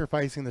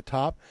sacrificing the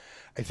top.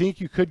 I think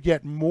you could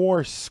get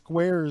more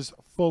squares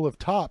full of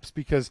tops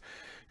because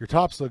your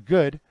tops look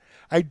good.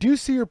 I do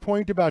see your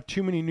point about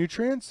too many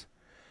nutrients.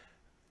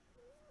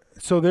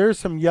 So there's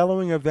some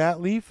yellowing of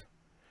that leaf.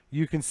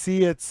 You can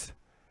see it's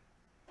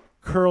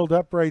curled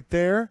up right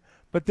there.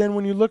 But then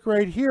when you look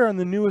right here on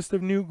the newest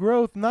of new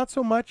growth, not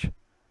so much.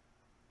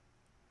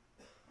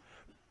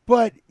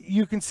 But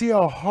you can see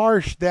how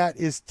harsh that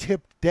is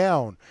tipped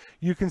down.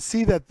 You can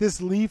see that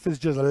this leaf is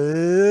just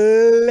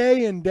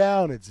laying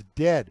down. It's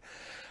dead.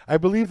 I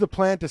believe the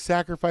plant is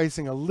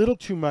sacrificing a little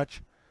too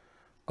much,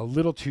 a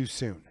little too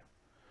soon.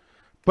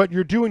 But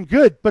you're doing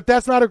good. But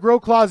that's not a grow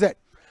closet.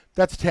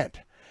 That's a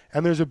tent.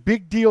 And there's a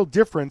big deal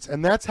difference.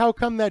 And that's how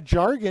come that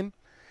jargon,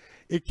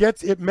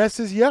 it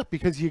messes you up,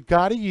 because you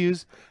got to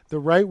use the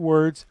right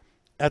words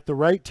at the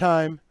right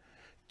time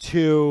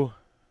to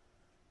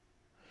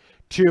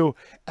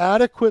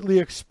adequately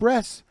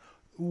express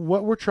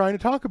what we're trying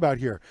to talk about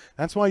here.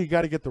 That's why you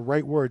got to get the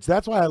right words.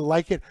 That's why I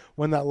like it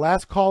when that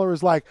last caller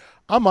is like,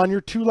 I'm on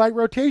your 2-light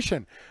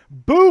rotation.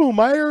 Boom,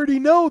 I already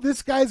know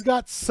this guy's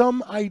got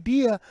some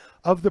idea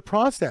of the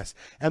process.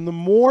 And the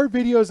more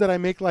videos that I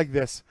make like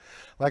this,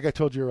 like I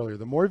told you earlier,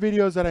 the more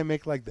videos that I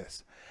make like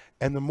this,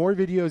 and the more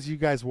videos you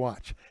guys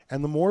watch,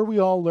 and the more we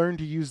all learn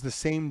to use the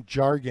same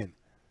jargon,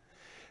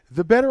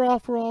 the better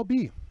off we'll all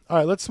be. All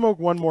right, let's smoke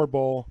one more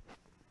bowl.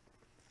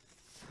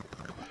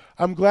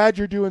 I'm glad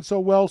you're doing so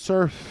well,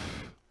 sir.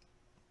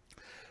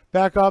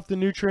 Back off the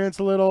nutrients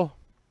a little.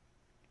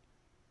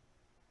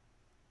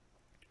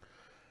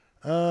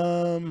 Wait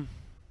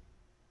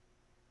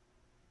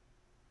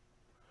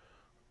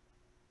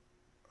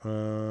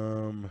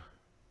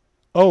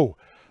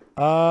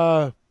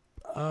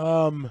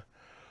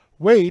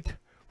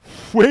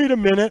a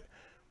minute.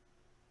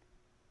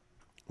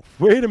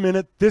 Wait a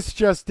minute. This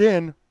just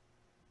in.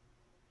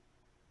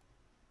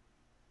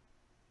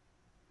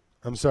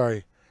 I'm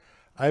sorry.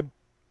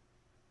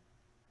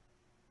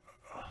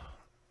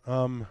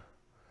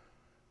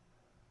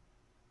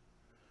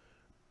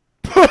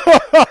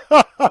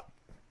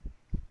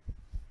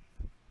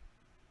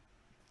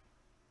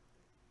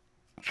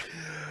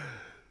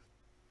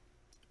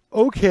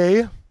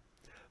 Okay,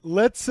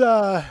 let's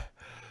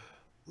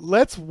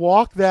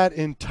walk that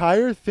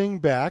entire thing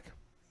back.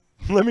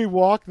 Let me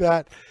walk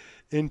that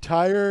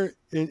entire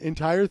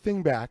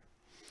thing back,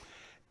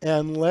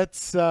 and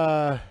let's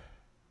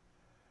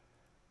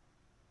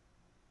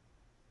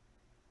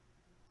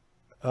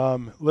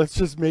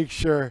just make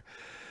sure.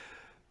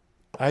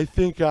 I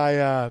think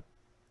oh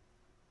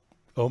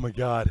my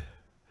God.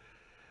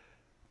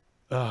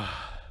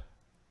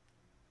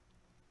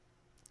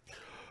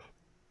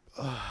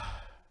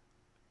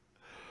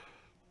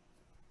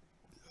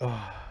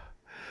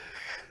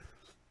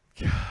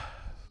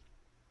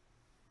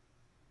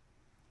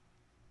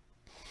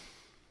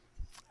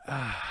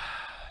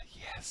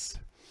 Yes.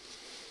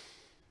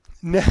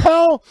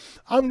 Now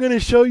I'm going to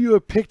show you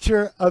a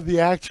picture of the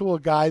actual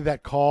guy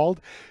that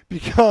called,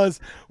 because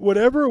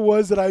whatever it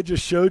was that I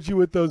just showed you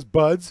with those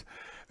buds,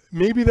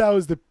 maybe that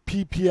was the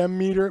ppm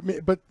meter,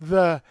 but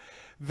the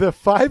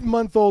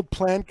 5-month-old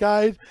plant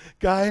guide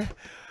guy,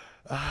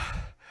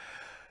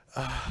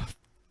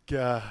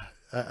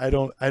 I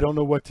don't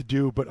know what to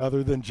do, but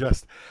other than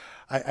just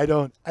I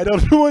don't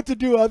know what to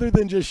do other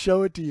than just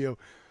show it to you.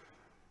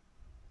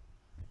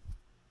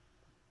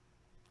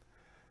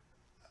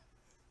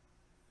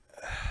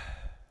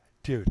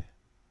 Dude.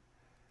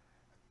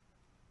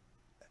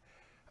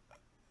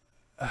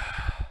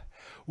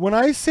 When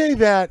I say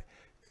that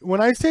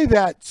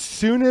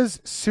soon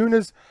as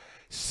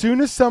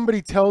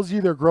somebody tells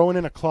you they're growing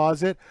in a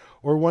closet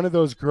or one of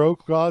those grow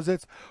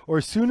closets, or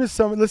as soon as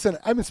listen,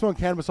 I've been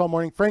smoking cannabis all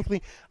morning.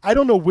 Frankly, I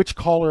don't know which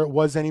caller it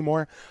was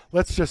anymore.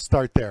 Let's just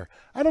start there.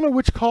 I don't know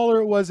which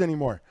caller it was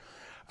anymore.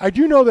 I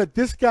do know that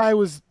this guy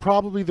was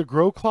probably the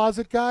grow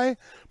closet guy,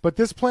 but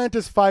this plant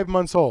is 5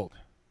 months old.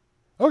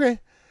 Okay.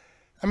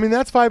 I mean,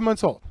 that's 5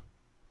 months old.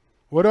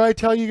 What do I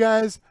tell you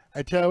guys?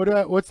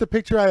 What's the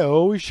picture I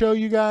always show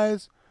you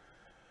guys?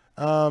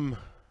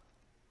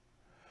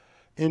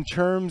 In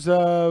terms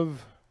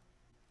of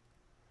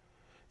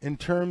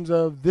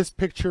this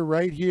picture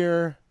right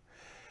here,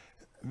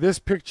 these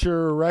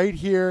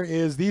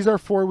are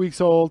 4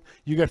 weeks old.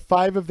 You get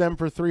 5 of them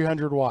for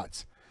 300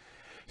 watts.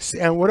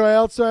 And what do I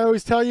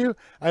always tell you?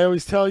 I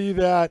always tell you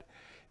that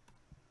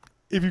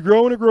if you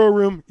grow in a grow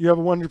room, you have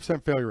a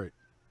 100% failure rate.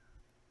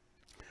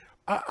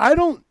 I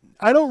don't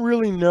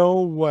really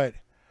know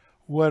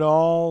what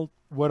all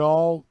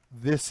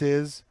this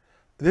is.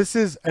 This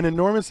is an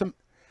enormous.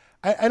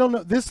 I don't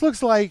know. This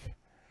looks like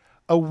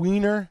a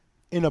wiener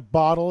in a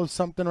bottle of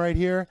something right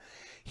here.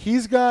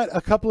 He's got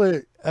a couple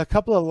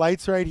of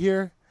lights right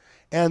here,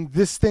 and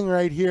this thing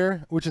right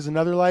here, which is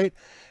another light,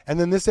 and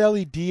then this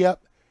LED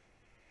up.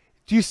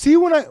 Do you see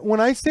when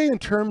I say in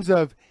terms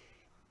of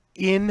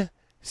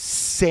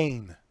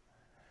insane,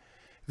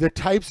 the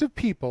types of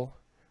people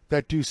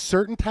that do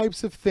certain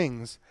types of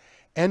things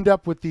end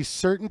up with these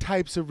certain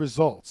types of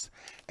results.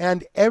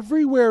 And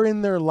everywhere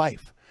in their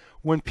life,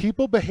 when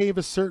people behave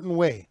a certain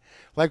way,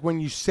 like when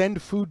you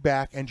send food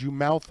back and you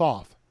mouth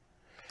off,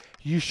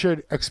 you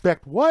should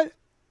expect what?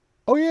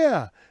 Oh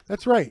yeah,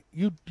 that's right.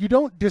 You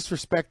don't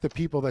disrespect the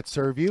people that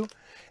serve you.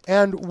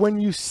 And when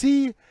you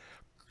see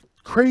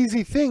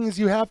crazy things,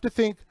 you have to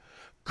think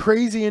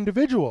crazy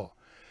individual.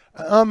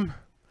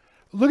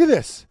 Look at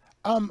this.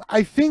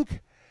 I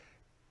think,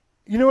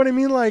 you know what I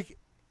mean? Like,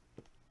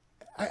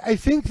 I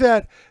think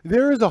that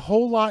there is a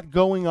whole lot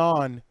going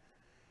on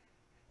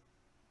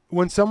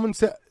when someone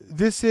says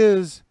this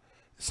is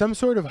some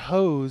sort of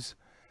hose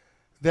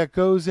that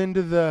goes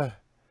into the.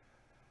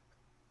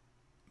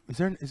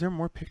 Is there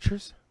more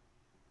pictures?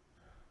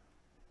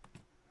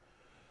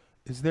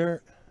 Is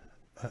there?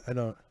 I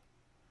don't.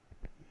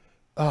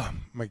 Oh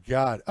my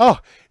God! Oh,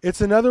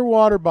 it's another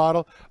water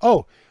bottle.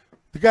 Oh,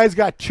 the guy's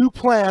got 2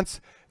 plants.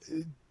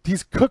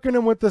 He's cooking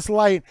them with this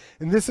light,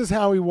 and this is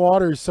how he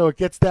waters, so it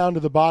gets down to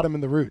the bottom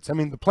and the roots. I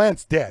mean, the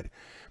plant's dead.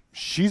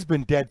 She's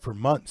been dead for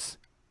months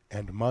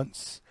and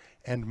months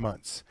and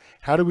months.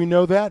 How do we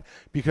know that?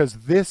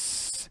 Because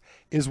this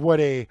is what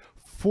a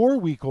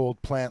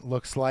 4-week-old plant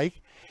looks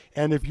like.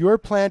 And if your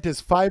plant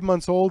is 5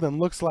 months old and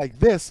looks like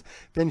this,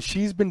 then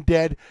she's been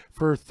dead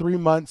for 3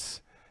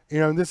 months.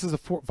 You know, and this is a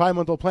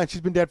 5-month-old plant. She's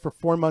been dead for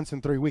 4 months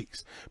and 3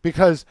 weeks.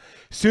 Because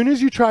as soon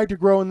as you tried to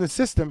grow in the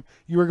system,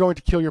 you were going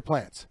to kill your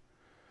plants.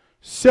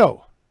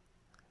 So,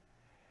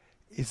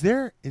 is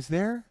there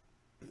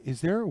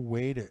a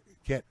way to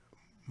get?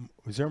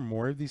 Is there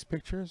more of these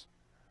pictures?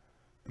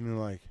 I mean,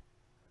 like,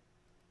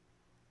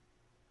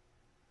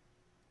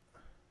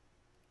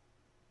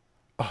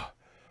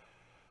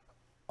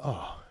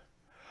 oh.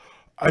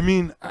 I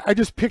mean, I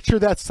just picture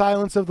that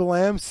Silence of the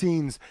Lambs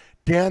scenes,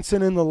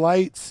 dancing in the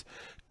lights,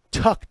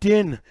 tucked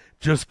in,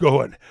 just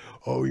going,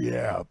 oh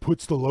yeah,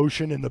 puts the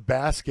lotion in the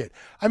basket.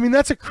 I mean,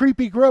 that's a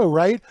creepy grow,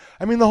 right?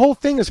 I mean, the whole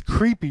thing is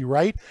creepy,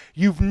 right?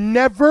 You've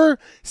never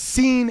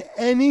seen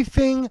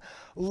anything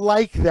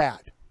like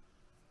that.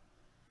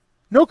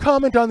 No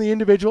comment on the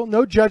individual,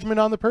 no judgment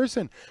on the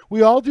person.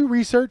 We all do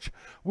research.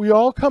 We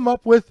all come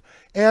up with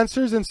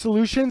answers and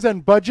solutions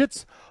and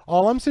budgets.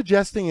 All I'm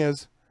suggesting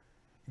is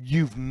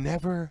you've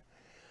never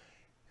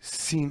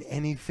seen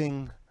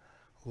anything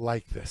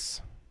like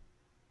this.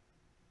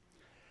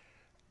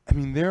 I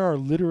mean, there are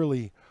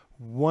literally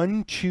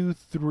 1, 2,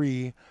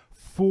 3,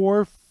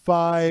 4,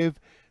 5,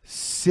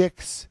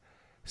 6,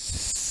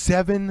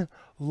 7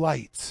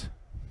 lights.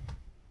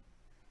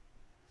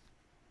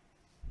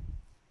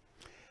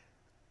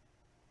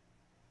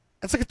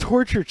 It's like a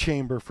torture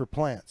chamber for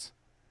plants.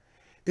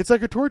 It's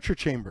like a torture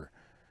chamber.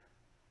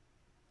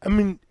 I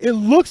mean,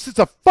 it's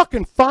a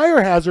fucking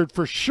fire hazard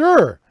for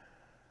sure.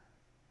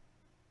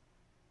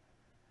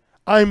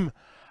 I'm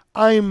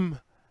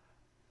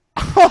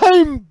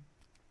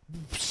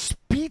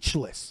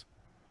speechless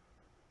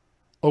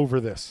over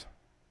this.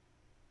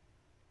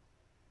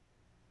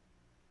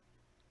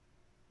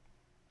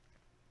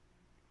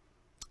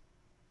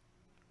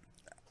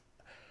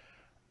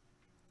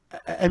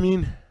 I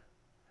mean,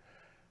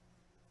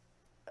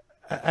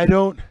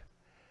 I'm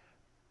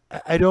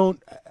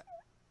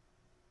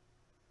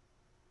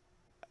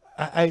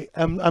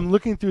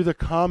looking through the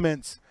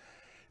comments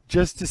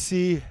just to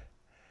see,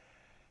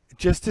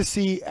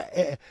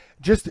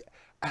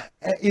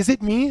 is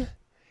it me?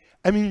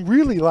 I mean,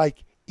 really,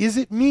 like, is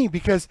it me?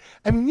 Because,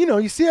 I mean, you know,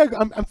 you see,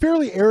 I'm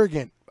fairly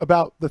arrogant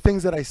about the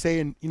things that I say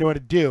and you know what to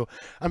do.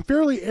 I'm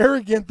fairly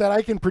arrogant that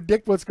I can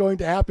predict what's going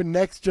to happen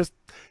next, just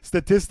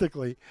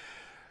statistically.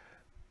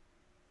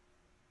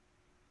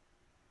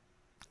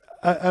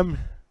 I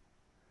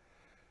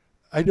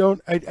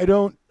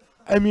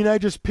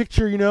just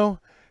picture, you know,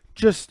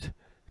 just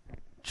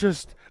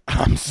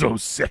I'm so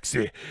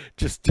sexy,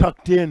 just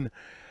tucked in.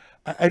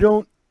 I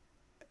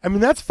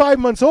mean, that's 5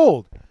 months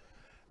old.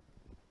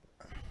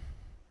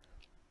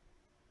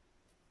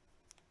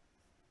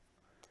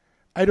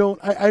 I'm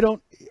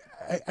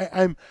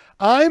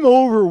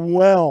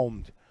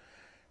overwhelmed.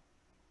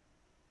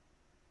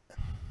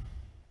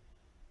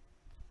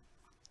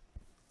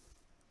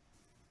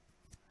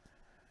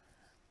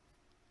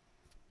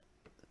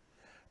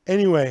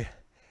 Anyway,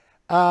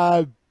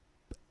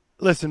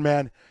 listen,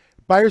 man,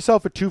 buy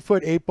yourself a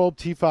 2-foot 8-bulb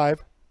T5.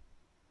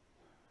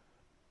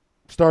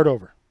 Start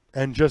over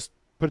and just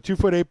put a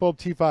 2-foot 8-bulb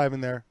T5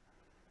 in there.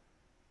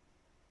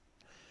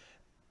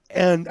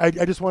 And I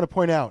just want to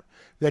point out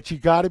that you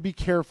got to be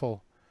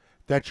careful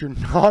that you're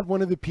not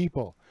one of the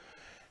people.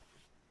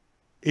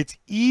 It's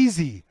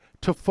easy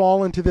to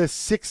fall into this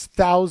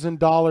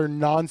 $6,000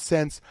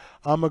 nonsense,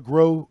 I'm going to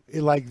grow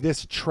like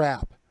this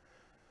trap.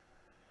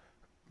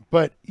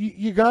 But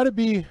you got to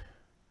be,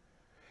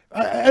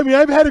 I mean,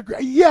 I've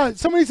had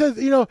somebody says,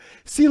 you know,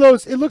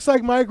 Silos, it looks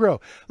like my grow.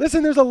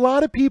 Listen, there's a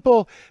lot of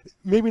people,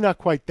 maybe not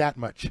quite that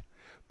much,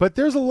 but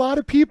there's a lot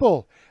of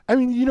people. I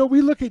mean, you know,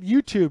 we look at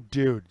YouTube,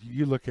 dude,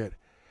 you look at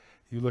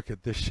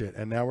this shit.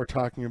 And now we're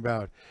talking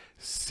about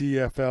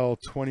CFL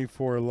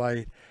 24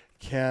 light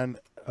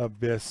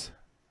cannabis.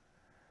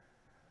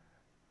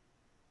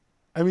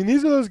 I mean,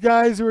 these are those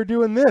guys who are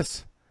doing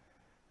this.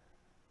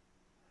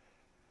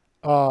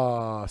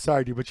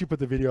 Sorry, dude, but you put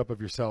the video up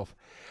of yourself.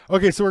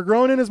 Okay, so we're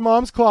growing in his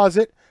mom's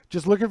closet,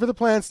 just looking for the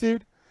plants,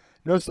 dude.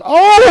 No,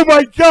 oh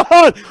my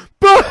God!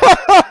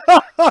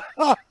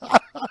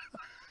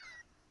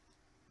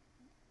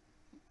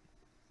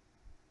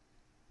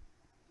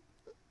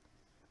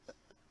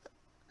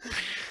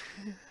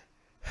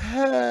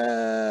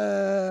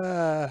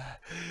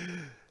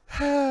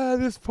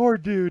 This poor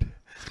dude.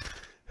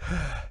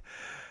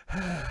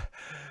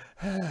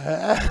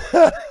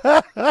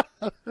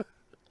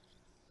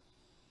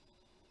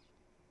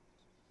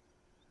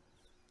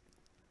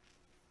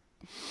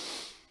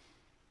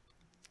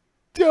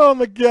 Oh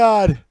my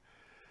God.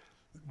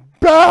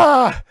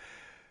 Bah!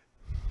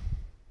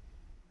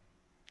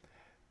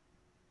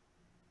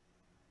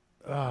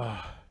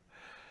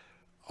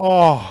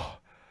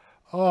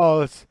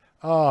 It's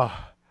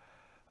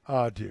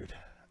dude.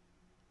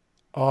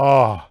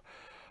 Oh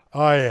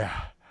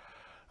yeah.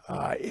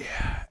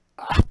 Yeah.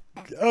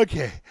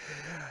 Okay.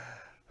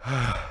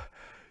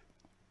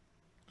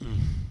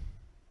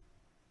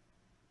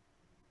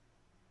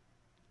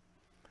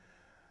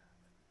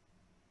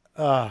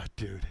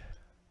 Dude.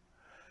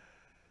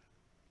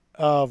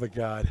 Oh my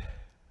God.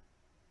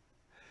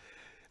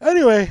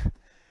 Anyway,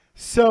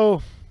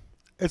 so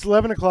it's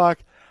 11 o'clock.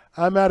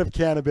 I'm out of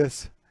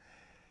cannabis.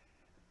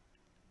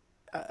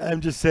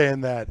 I'm just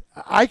saying that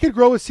I could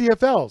grow with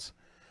CFLs.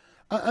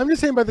 I'm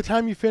just saying by the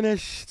time you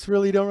finish, it's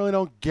really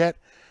don't get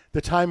the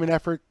time and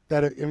effort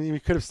that I mean, we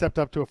could have stepped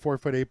up to a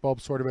 4-foot 8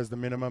 bulb sort of as the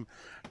minimum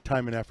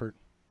time and effort.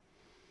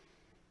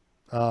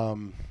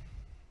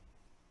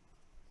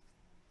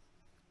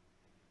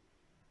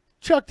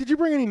 Chuck, did you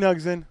bring any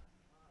nugs in?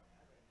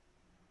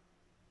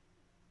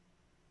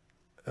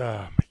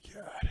 Oh my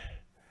God.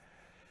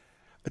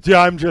 Dude,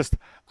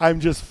 I'm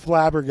just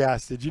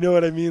flabbergasted. You know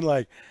what I mean?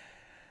 Like,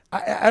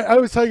 I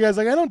always tell you guys,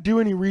 like, I don't do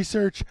any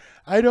research.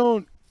 I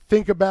don't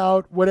think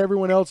about what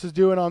everyone else is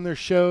doing on their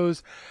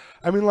shows.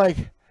 I mean,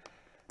 like,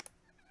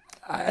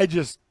 I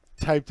just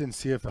typed in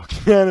CFL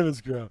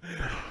cannabis grow.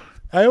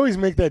 I always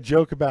make that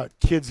joke about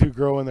kids who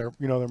grow in their,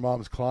 their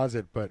mom's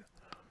closet, but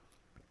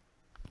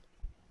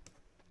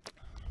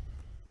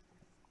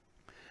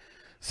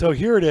so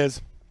here it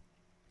is.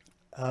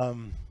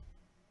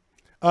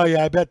 Oh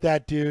yeah, I bet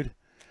that dude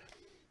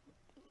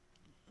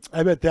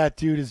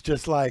is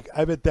just like,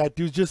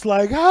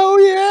 oh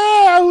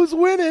yeah, I was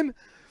winning.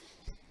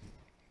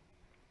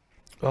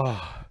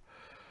 Oh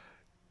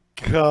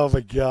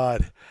my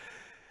God.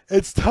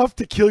 It's tough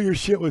to kill your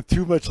shit with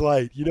too much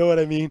light. You know what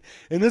I mean?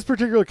 In this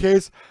particular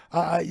case,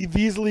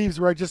 these leaves,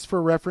 right, just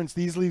for reference,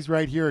 these leaves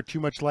right here are too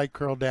much light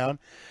curled down.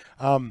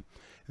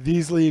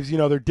 These leaves,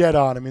 they're dead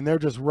on. I mean, they're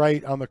just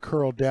right on the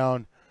curled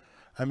down.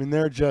 I mean,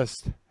 they're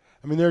just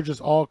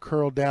all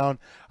curled down.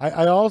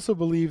 I also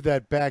believe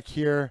that back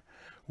here,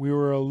 we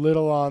were a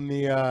little on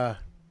the,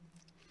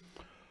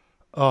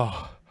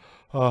 look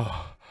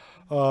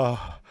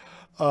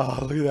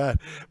at that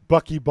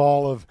Bucky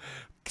ball of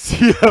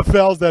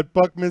CFLs, that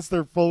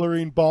Buckminster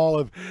Fullerene ball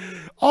of,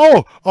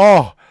 oh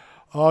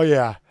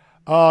yeah.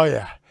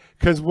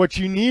 Because what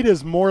you need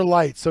is more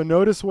light. So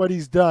notice what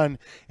he's done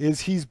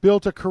is he's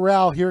built a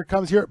corral. Here it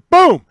comes here.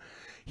 Boom!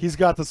 He's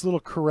got this little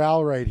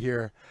corral right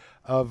here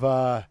of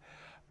that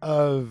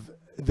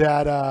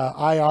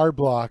IR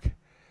block.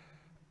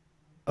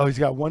 Oh, he's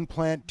got 1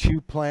 plant, 2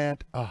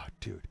 plant. Oh,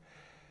 dude.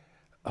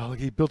 Oh, look,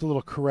 he built a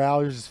little corral.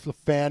 There's this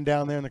fan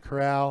down there in the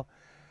corral.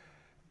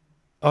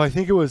 Oh, I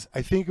think it was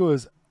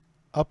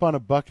up on a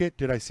bucket.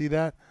 Did I see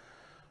that?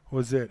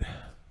 Was it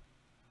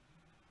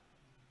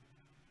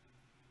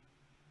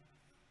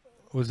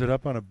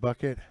up on a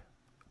bucket?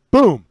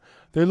 Boom!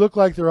 They look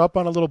like they're up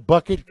on a little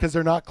bucket because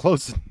they're not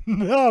close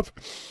enough.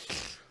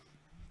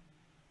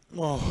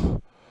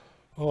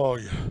 Oh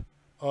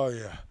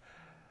yeah.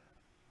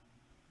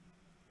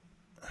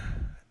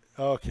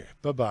 Okay,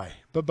 bye-bye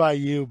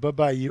you.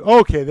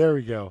 Okay, there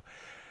we go.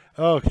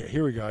 Okay,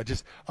 here we go.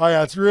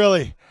 It's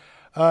really,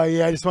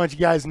 I just want you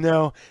guys to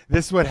know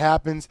this is what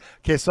happens.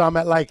 Okay, so I'm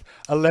at like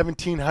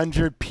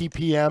 1100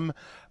 ppm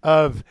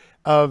of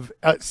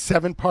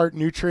 7-part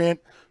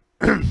nutrient.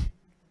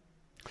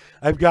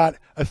 I've got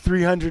a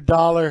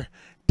 $300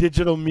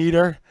 digital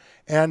meter,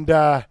 and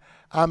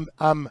I'm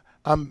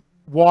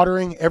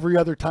watering every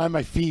other time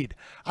I feed.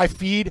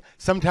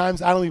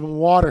 Sometimes I don't even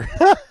water.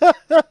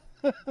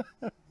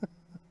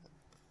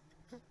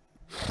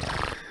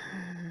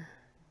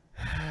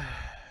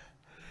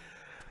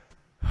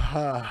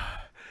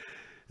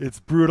 It's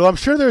brutal. I'm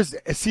sure there's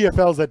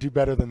CFLs that do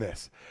better than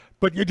this,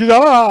 but you do.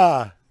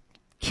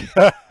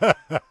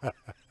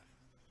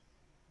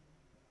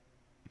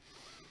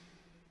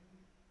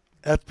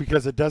 That's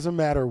because it doesn't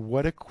matter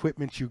what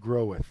equipment you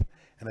grow with.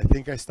 And I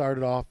think I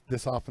started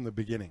this off in the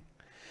beginning.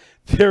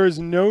 There is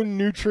no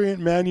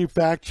nutrient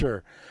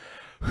manufacturer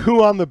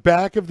who on the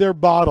back of their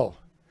bottle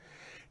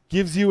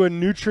gives you a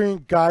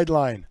nutrient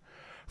guideline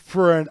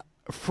for a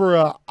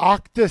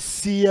Octa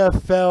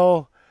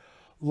CFL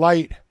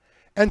light.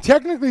 And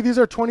technically, these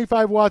are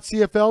 25 watt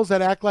CFLs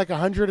that act like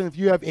 100. And if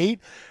you have 8,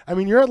 I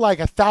mean, you're at like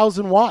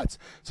 1,000 watts.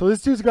 So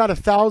this dude's got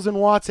 1,000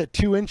 watts at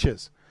 2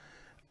 inches.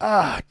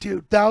 Ah,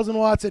 dude, 1,000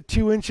 watts at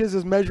 2 inches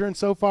is measuring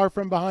so far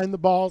from behind the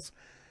balls.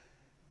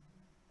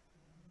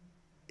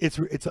 It's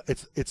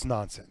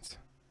nonsense.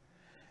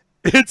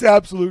 It's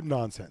absolute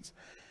nonsense.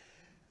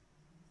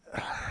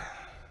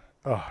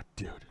 Oh,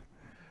 dude.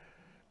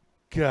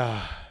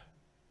 God.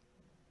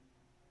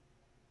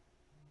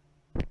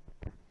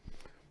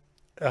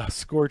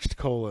 Scorched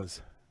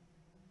colas.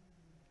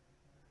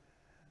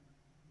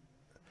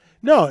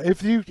 No,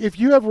 if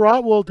you have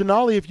rot wool,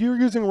 Denali, if you're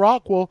using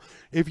rock wool,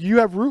 if you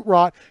have root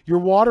rot, you're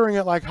watering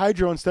it like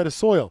hydro instead of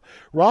soil.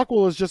 Rock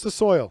wool is just a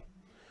soil.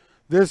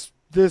 Those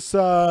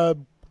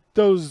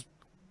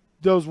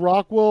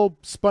rock wool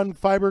spun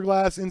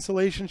fiberglass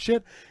insulation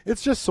shit,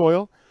 it's just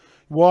soil.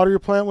 Water your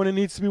plant when it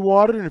needs to be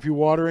watered, and if you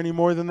water any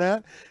more than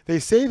that, they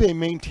say they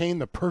maintain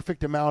the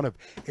perfect amount of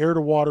air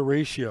to water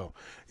ratio,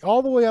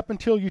 all the way up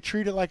until you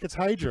treat it like it's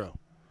hydro.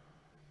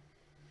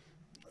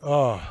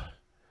 Oh,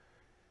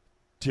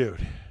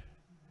 dude.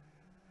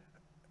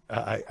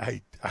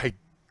 I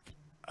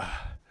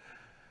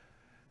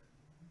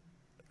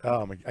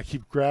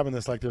keep grabbing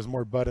this like there's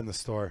more bud in the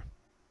store.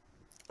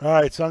 All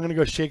right, so I'm going to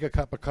go shake a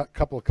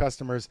couple of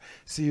customers,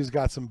 see who's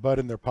got some bud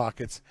in their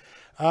pockets.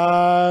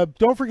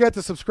 Don't forget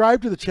to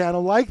subscribe to the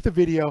channel, like the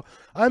video.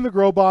 I'm the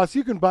Grow Boss.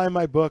 You can buy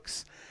my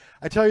books.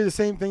 I tell you the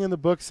same thing in the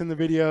books and the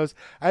videos.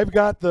 I've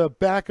got the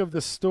back of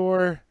the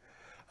store.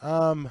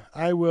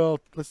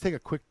 Let's take a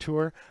quick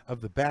tour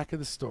of the back of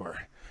the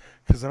store,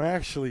 because we're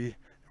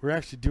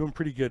actually doing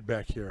pretty good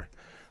back here.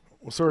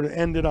 We'll sort of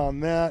end it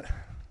on that.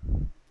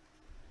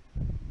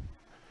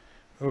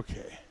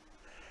 Okay.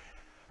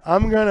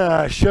 I'm going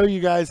to show you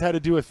guys how to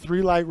do a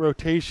 3-light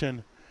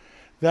rotation.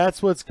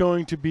 That's what's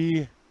going to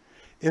be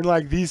in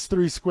like these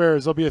 3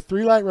 squares. There'll be a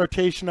 3-light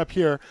rotation up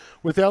here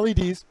with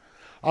LEDs.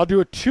 I'll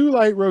do a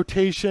 2-light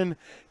rotation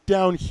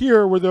down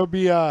here where there'll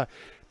be a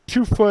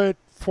 2-foot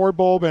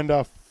 4-bulb and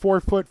a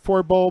 4-foot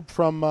 4-bulb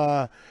from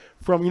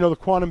the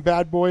Quantum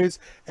Bad Boys.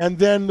 And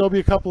then there'll be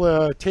a couple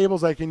of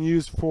tables I can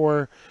use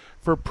for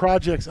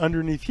projects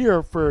underneath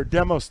here for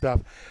demo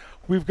stuff.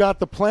 We've got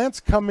the plants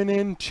coming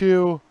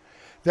into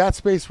that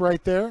space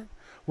right there.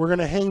 We're going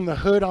to hang the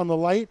hood on the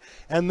light,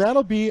 and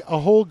that'll be a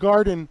whole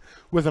garden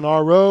with an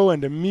RO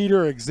and a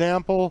meter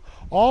example,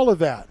 all of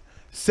that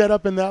set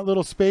up in that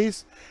little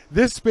space.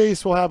 This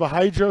space will have a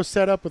hydro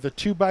setup with a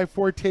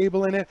 2x4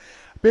 table in it.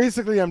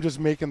 Basically, I'm just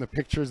making the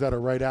pictures that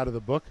are right out of the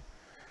book.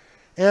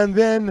 And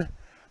then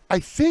I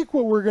think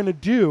what we're going to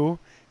do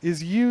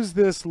is use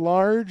this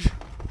large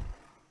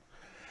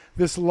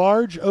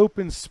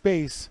open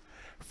space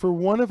for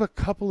one of a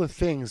couple of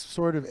things,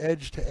 sort of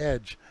edge to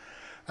edge.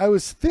 I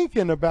was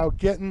thinking about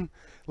doing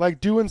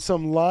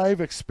some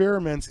live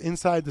experiments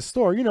inside the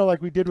store,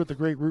 like we did with the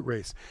Great Root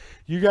Race.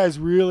 You guys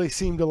really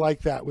seem to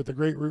like that with the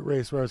Great Root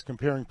Race where I was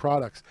comparing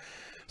products.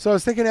 So I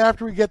was thinking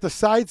after we get the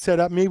side set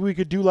up, maybe we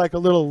could do like a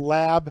little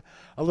lab,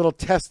 a little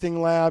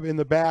testing lab in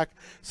the back,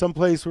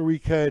 someplace where we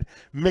could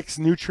mix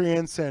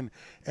nutrients and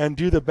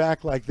do the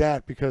back like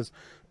that, because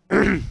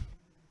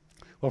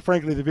well,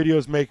 frankly, the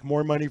videos make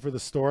more money for the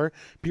store.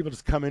 People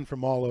just come in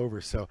from all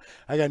over. So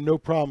I got no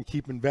problem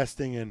keep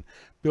investing in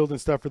building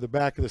stuff for the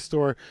back of the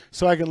store,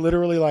 so I can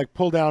literally like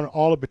pull down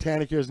all of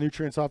Botanicare's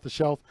nutrients off the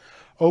shelf,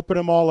 open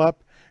them all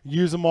up,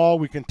 use them all.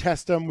 We can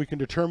test them. We can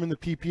determine the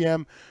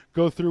ppm,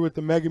 go through with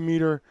the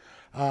megameter.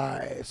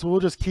 So we'll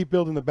just keep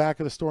building the back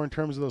of the store in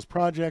terms of those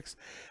projects.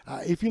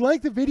 If you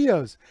like the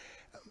videos,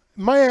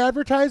 my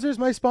advertisers,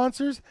 my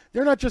sponsors,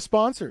 they're not just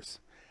sponsors.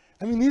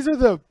 I mean, these are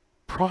the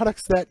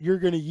products that you're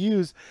going to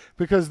use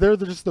because they're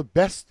just the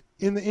best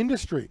in the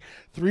industry.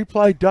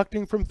 3-ply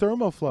ducting from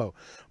Thermoflow.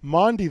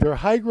 Mondi, their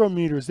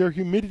hygrometers, their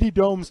humidity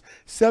domes,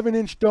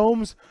 7-inch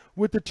domes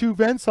with the 2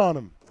 vents on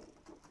them.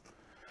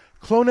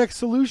 Clonex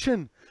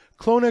Solution,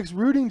 Clonex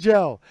Rooting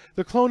Gel,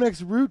 the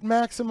Clonex Root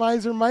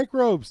Maximizer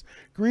Microbes,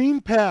 Green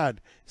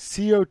Pad,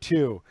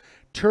 CO2,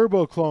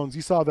 Turbo Clones.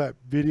 You saw that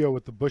video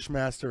with the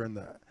Bushmaster and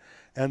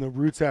the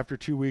roots after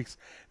 2 weeks.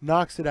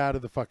 Knocks it out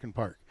of the fucking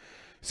park.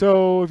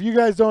 So if you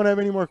guys don't have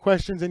any more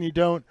questions, and you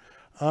don't,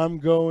 I'm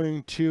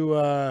going to,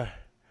 on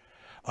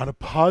a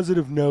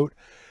positive note,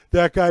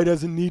 that guy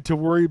doesn't need to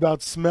worry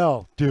about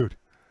smell. Dude,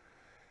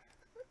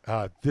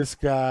 this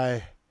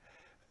guy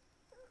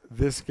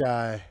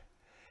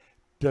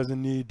doesn't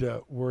need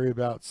to worry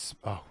about,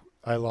 oh,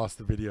 I lost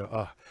the video.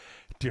 Oh,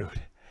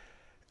 dude,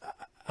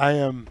 I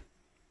am,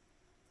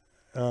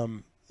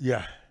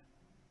 yeah.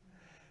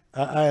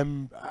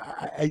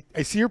 I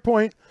see your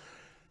point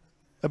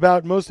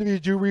about most of you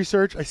do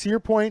research. I see your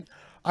point.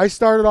 I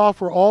started off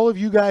where all of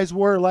you guys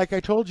were. Like I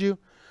told you,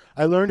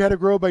 I learned how to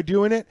grow by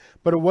doing it,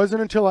 but it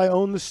wasn't until I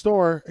owned the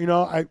store, you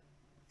know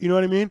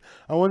what I mean?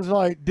 It wasn't until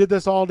I did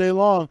this all day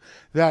long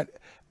that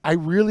I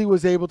really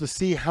was able to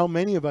see how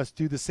many of us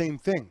do the same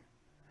thing.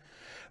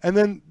 And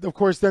then, of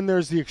course, then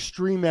there's the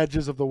extreme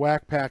edges of the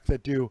whack pack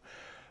that do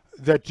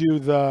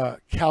the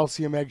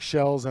calcium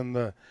eggshells and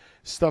the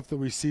stuff that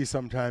we see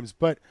sometimes.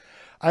 But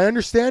I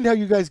understand how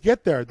you guys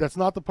get there. That's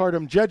not the part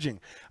I'm judging.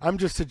 I'm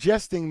just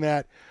suggesting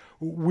that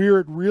where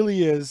it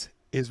really is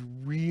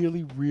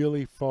really,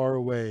 really far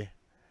away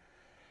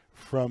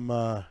from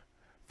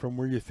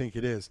where you think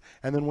it is.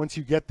 And then once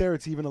you get there,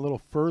 it's even a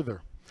little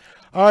further.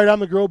 All right, I'm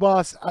the Grow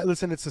Boss.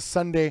 Listen, it's a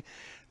Sunday.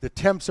 The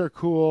temps are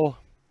cool.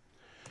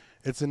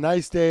 It's a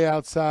nice day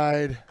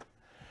outside.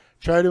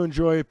 Try to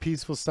enjoy a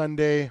peaceful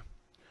Sunday.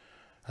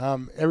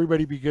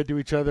 Everybody be good to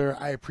each other.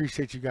 I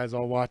appreciate you guys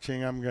all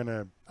watching.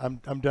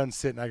 I'm done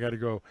sitting. I got to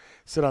go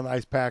sit on the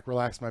ice pack,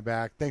 relax my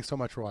back. Thanks so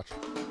much for watching.